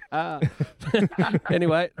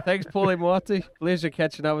 Anyway, thanks, Paulie Moati. Pleasure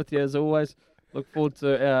catching up with you as always. Look forward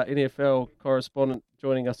to our NFL correspondent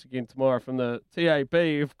joining us again tomorrow from the TAB.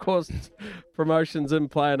 Of course, promotions in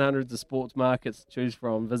play and hundreds of sports markets to choose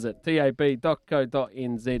from. Visit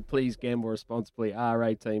tab.co.nz. Please gamble responsibly.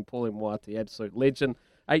 R18, Paulie Moati, absolute legend.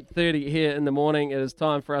 8:30 here in the morning. It is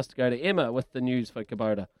time for us to go to Emma with the news for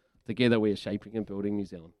Kubota. Together we are shaping and building New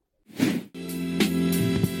Zealand.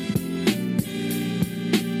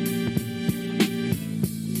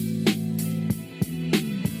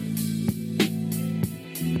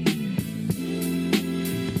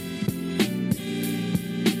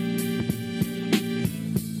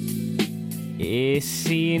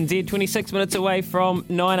 SCNZ, 26 minutes away from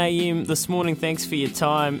 9 a.m. this morning. Thanks for your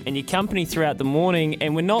time and your company throughout the morning.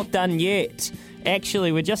 And we're not done yet.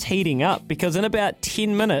 Actually, we're just heating up because in about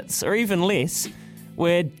 10 minutes or even less,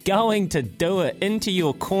 we're going to do it. Into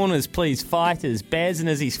your corners, please, fighters. Baz and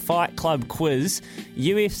Izzy's Fight Club quiz.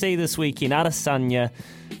 UFC this weekend. Adesanya,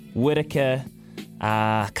 Whittaker,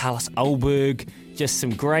 Carlos Ulberg. Just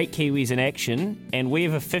some great Kiwis in action. And we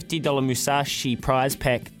have a $50 Musashi prize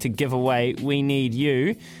pack to give away. We need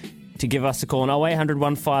you to give us a call on 0800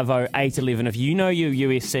 150 811. If you know your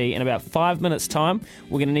UFC, in about 5 minutes' time,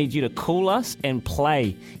 we're going to need you to call us and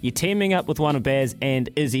play. You're teaming up with one of Baz and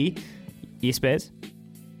Izzy. Yes, Baz?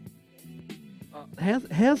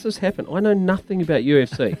 How's this happened? I know nothing about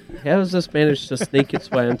UFC. How has this managed to sneak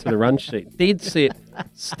its way into the run sheet? Dead set,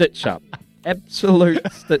 stitch up. Absolute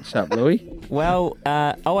stitch up, Louis. Well,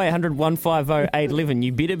 0800 150 811.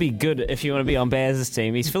 You better be good if you want to be on Baz's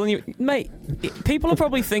team. He's filling you. Mate, people are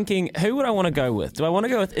probably thinking, who would I want to go with? Do I want to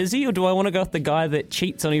go with Izzy or do I want to go with the guy that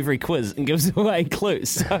cheats on every quiz and gives away clues?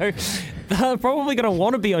 So they're probably going to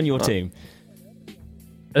want to be on your team.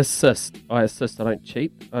 Assist. I assist. I don't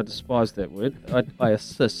cheat. I despise that word. I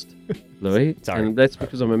assist, Louis. Sorry. And that's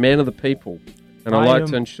because I'm a man of the people. And I like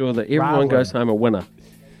to ensure that everyone goes home a winner.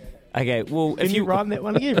 Okay, well, Can you rhyme that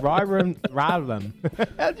one again? Ryram.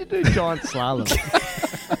 How'd you do giant slalom?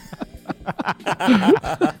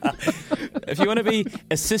 If you want to be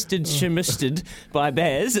assisted, shemisted by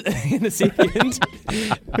Baz in a second.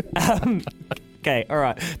 Okay, all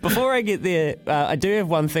right. Before I get there, I do have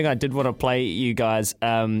one thing I did want to play you guys.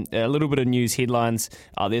 A little bit of news headlines.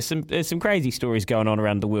 There's some crazy stories going on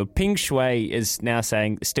around the world. Peng Shuai is now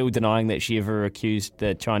still denying that she ever accused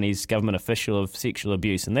the Chinese government official of sexual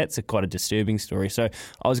abuse, and that's quite a disturbing story. So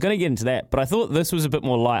I was going to get into that, but I thought this was a bit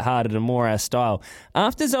more lighthearted and more our style.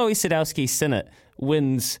 After Zoe Sadowski-Synnott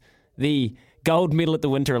wins the gold medal at the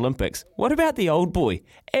Winter Olympics. What about the old boy?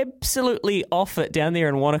 Absolutely off it down there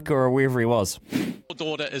in Wanaka or wherever he was. Your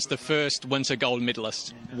daughter is the first winter gold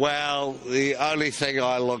medalist. Well, the only thing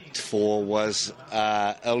I looked for was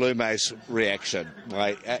Ilume's reaction,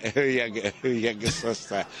 her younger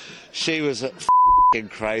sister. She was f***ing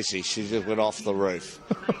crazy. She just went off the roof.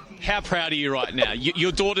 How proud are you right now?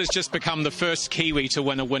 Your daughter's just become the first Kiwi to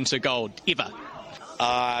win a winter gold ever.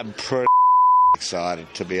 I'm pretty excited,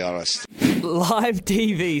 to be honest. Live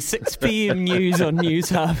TV, 6 p.m. news on News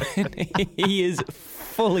Hub, and he is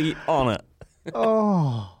fully on it.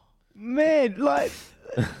 Oh, man, of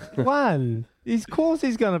course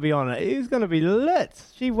he's going to be on it. He's going to be lit.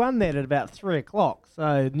 She won that at about 3 o'clock,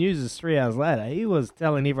 so news is 3 hours later. He was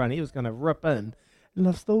telling everyone he was going to rip in, and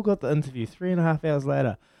I've still got the interview 3.5 hours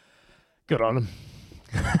later. Good on him.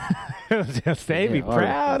 It was just be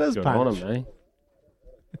proud as punch. Good on him, eh?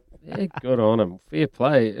 Yeah, good on him. Fair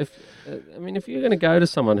play. If you're going to go to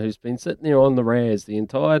someone who's been sitting there on the Raz the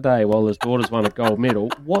entire day while his daughter's won a gold medal,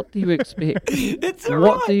 what do you expect?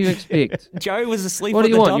 What do you expect? Joe was asleep. What do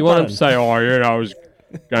you want? You want him button. to say, it was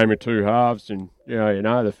a game of 2 halves, and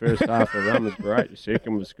the first half of the run was great, the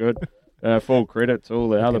second was good. Full credit to all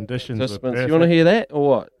the other participants. You want to hear that or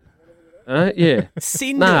what? Yeah.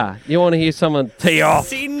 Send it. You want to hear someone tee off?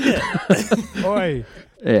 Send it. Oi.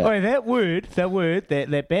 Yeah. Oi, that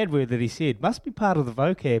bad word that he said must be part of the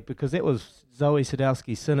vocab, because that was Zoe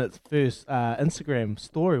Sadowski-Sinnott's first Instagram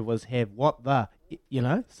story was have what the,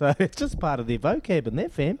 so it's just part of their vocab in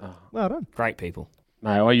that, fam. Oh. Well done. Great people.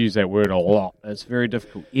 Mate, I use that word a lot. It's very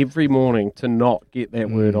difficult every morning to not get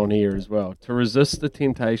that word on air as well, to resist the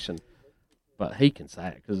temptation. But he can say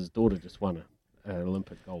it because his daughter just won an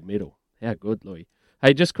Olympic gold medal. How good, Louis.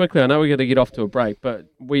 Hey, just quickly, I know we're going to get off to a break, but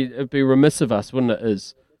it'd be remiss of us, wouldn't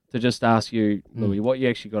it, to just ask you, Louis, what you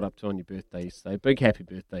actually got up to on your birthday yesterday. Big happy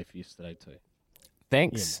birthday for yesterday too.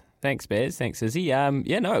 Thanks. Yeah. Thanks, Baz. Thanks, Izzy.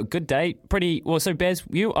 Good day. Pretty well. So, Baz,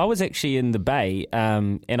 I was actually in the Bay,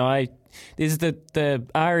 and there's the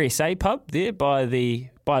RSA pub there by the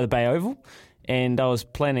Bay Oval, and I was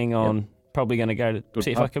planning on probably going to go to good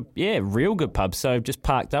see pub. if I could. Yeah, real good pub. So just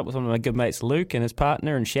parked up with one of my good mates, Luke, and his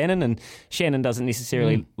partner, and Shannon. And Shannon doesn't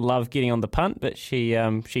necessarily love getting on the punt, but she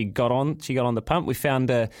got on the punt. We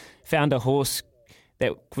found a horse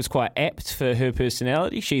that was quite apt for her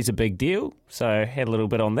personality. She's a big deal, so had a little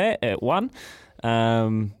bit on that at 1,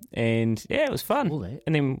 and it was fun.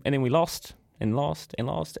 And then we lost, and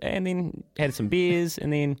then had some beers,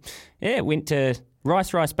 and then went to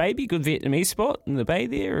Rice Baby, good Vietnamese spot in the Bay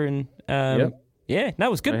there, and it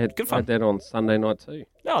was good. Good fun. I had that on Sunday night too.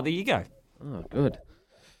 Oh, there you go. Oh, good.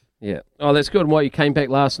 Yeah. Oh, that's good. And what, you came back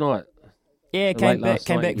last night? Yeah, came back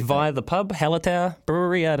via the pub, Hallertau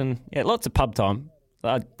Brewery, out and lots of pub time.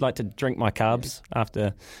 I'd like to drink my carbs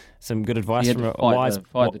after some good advice from a wise...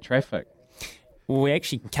 Fight the traffic. Well, we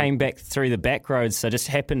actually came back through the back roads, so just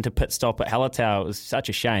happened to pit stop at Hallertau. It was such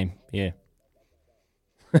a shame, yeah.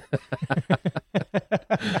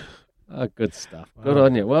 Oh, good stuff. Good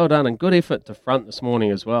on you. Well done, and good effort to front this morning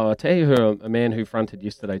as well. I tell you who a man who fronted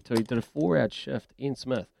yesterday too. He did a 4-hour shift. Ian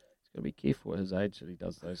Smith. He's got to be careful at his age that he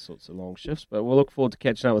does those sorts of long shifts. But we'll look forward to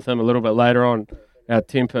catching up with him a little bit later on. Our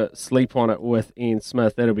Temper Sleep On It with Ian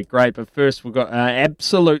Smith. That'll be great. But first, we've got an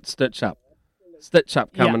absolute stitch up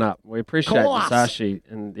coming up. We appreciate Musashi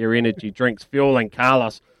and their energy drinks fueling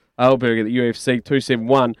Carlos Ulberg at the UFC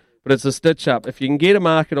 271. But it's a stitch up. If you can get a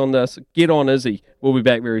market on this, get on Izzy. We'll be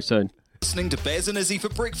back very soon. Listening to Baz and Izzy for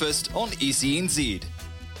breakfast on SENZ.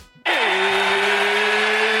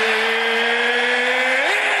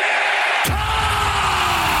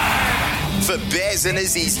 For Baz and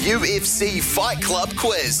Izzy's UFC Fight Club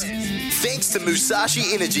quiz. Thanks to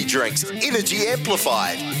Musashi Energy Drinks, Energy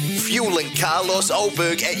Amplified, fueling Carlos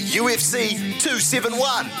Ulberg at UFC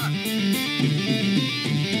 271.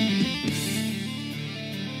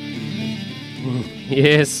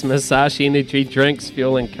 Yes, Musashi Energy Drinks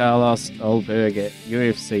fueling Carlos Ulberg at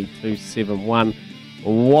UFC 271.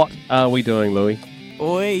 What are we doing, Louis?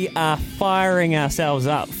 We are firing ourselves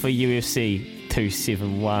up for UFC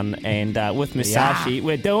 271, and with Musashi,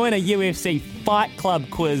 we're doing a UFC Fight Club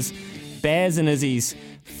quiz. Baz and Izzy's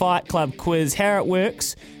Fight Club quiz. How it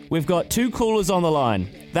works, we've got 2 callers on the line.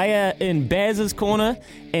 They are in Baz's corner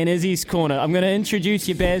and Izzy's corner. I'm going to introduce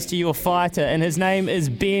you, Baz, to your fighter, and his name is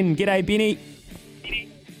Ben. G'day, Benny.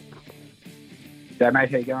 G'day,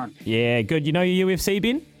 mate. How you going? Yeah, good. You know your UFC,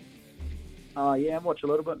 Ben? Oh, yeah, watch a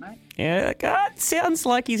little bit, mate. Yeah, God, sounds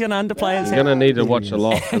like he's going to underplay his. You're going to need to watch a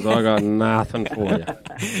lot because I got nothing for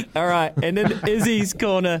you. All right, and in Izzy's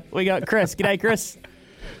corner, we got Chris. G'day, Chris.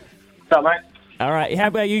 What's up, mate? All right. How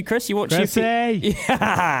about you, Chris? You watch Chrissy.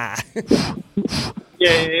 Yeah.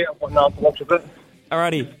 Yeah. I've got nothing to watch a bit.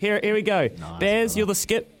 Alrighty, here we go. Baz, you're the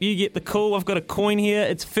skip. You get the call. I've got a coin here.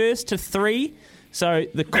 It's first to 3, so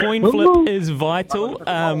the coin flip is vital.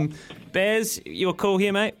 Baz, your call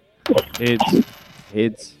here, mate.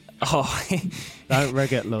 Heads. Oh, Don't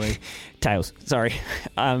rig it, Louis. Tails. Sorry.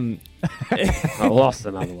 I lost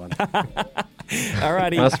another one.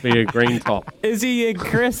 Alrighty. Must be a green top. Izzy and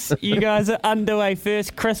Chris, you guys are underway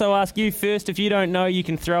first. Chris, I'll ask you first. If you don't know, you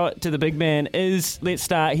can throw it to the big man. Let's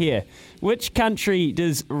start here. Which country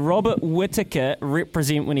does Robert Whittaker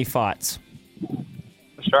represent when he fights?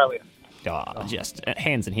 Australia. Oh, just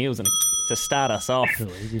hands and heels to start us off.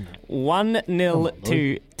 1-0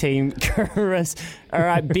 to Team Chris. All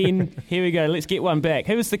right, Ben, here we go. Let's get one back.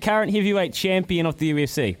 Who is the current heavyweight champion of the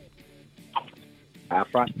UFC?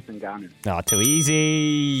 Francis Ngannou. Oh, too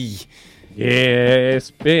easy.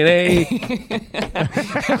 Yes, Benny. Hey,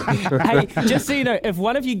 just so you know, if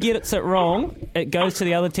one of you gets it wrong, it goes to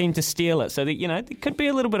the other team to steal it. So that, there could be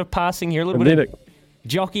a little bit of passing here, a little bit of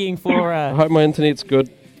jockeying for. I hope my internet's good.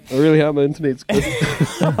 I really hope my internet's good.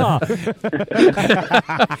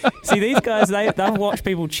 See, these guys, they've watched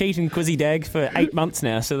people cheat in Quizzy Dag for 8 months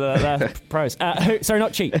now, so they're pros. Sorry,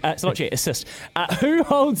 not cheat. It's not cheat, assist. Who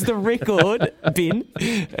holds the record, Ben?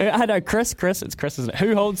 I know, Chris, it's Chris, isn't it?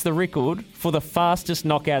 Who holds the record for the fastest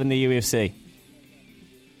knockout in the UFC?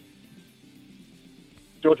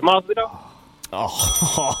 George Masvidal.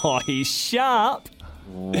 Oh, he's sharp.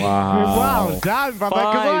 Wow. Well done, brother,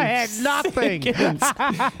 because I had nothing.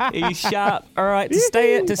 He's sharp. All right, to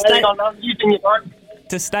stay in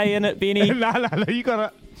it, Benny. No, you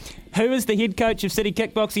got it. Who is the head coach of City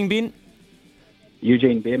Kickboxing, Ben?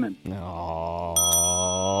 Eugene Behrman.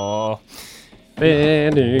 Oh.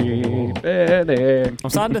 Benny. I'm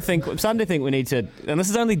starting to think we need to, and this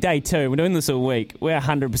is only day 2, we're doing this all week, we're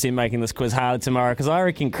 100% making this quiz harder tomorrow, because I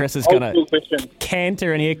reckon Chris is going to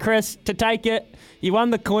canter in here. Chris, to take it, you won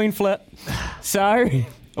the coin flip, so...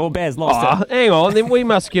 Or Baz lost it. Hang on, then we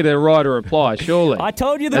must get a right or reply, surely. I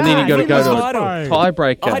told you the and then you got to go to vital. a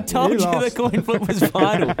tiebreaker. I told you the coin flip was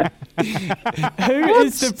vital. Who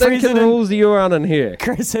is the president? Rules are you running here?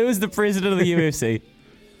 Chris, who is the president of the UFC?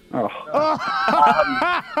 Oh.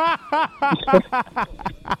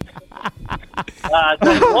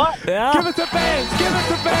 What? Yeah. Give it to Baz! Give it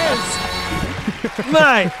to Baz!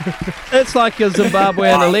 Mate, it's like a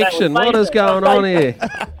Zimbabwean election. What is going on here?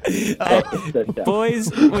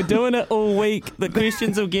 Boys, we're doing it all week. The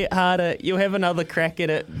questions will get harder. You'll have another crack at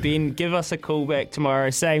it. Ben, give us a call back tomorrow,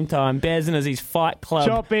 same time. Baz and Izzy's Fight Club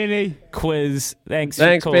Chop, Benny. quiz. Thanks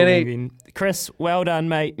for calling, Ben. Chris, well done,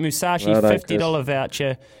 mate. Musashi, well done, $50 Chris.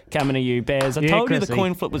 voucher coming to you. Baz, I told you the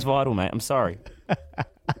coin flip was vital, mate. I'm sorry.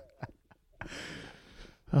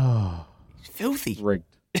 Oh. Filthy.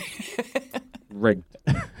 Rigged.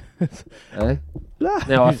 Eh?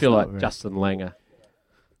 Now I feel like Justin Langer.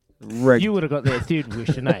 Rigged. You would have got that third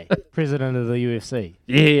question, eh? President of the UFC.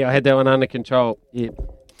 Yeah, I had that one under control. Yeah.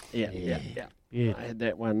 I had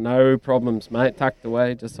that one. No problems, mate. Tucked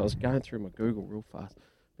away. Just I was going through my Google real fast.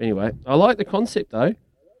 Anyway, I like the concept though.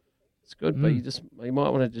 It's good, but you might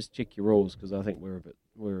want to just check your rules because I think we're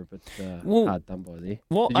a bit hard done by there.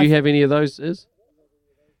 Did you have any of those?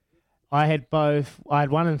 I had both. I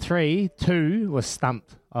had 1 and 3. 2 was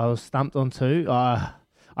stumped. I was stumped on 2. I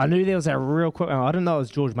knew there was a real quick one. I didn't know it was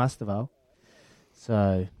George Masvidal.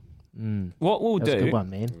 So, what we'll that do? was a good one,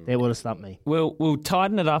 man. That would have stumped me. We'll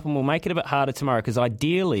tighten it up and we'll make it a bit harder tomorrow because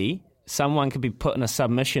ideally someone could be put in a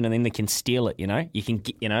submission and then they can steal it. You can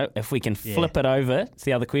get, if we can flip it over. It's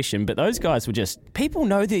the other question. But those guys were just people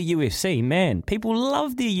know their UFC, man. People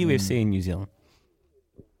love their UFC in New Zealand.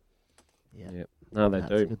 Yeah. No, they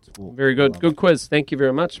do. Very good. Good quiz. Thank you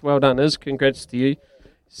very much. Well done, Iz. Congrats to you.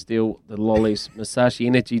 Steal the lollies. Musashi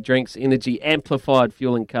Energy Drinks, Energy Amplified,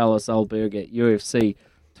 fueling Carlos Alberg at UFC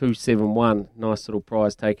 271. Nice little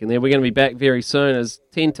prize taken there. We're going to be back very soon. It's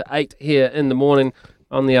 10 to 8 here in the morning.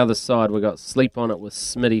 On the other side, we've got Sleep On It with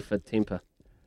Smitty for Temper.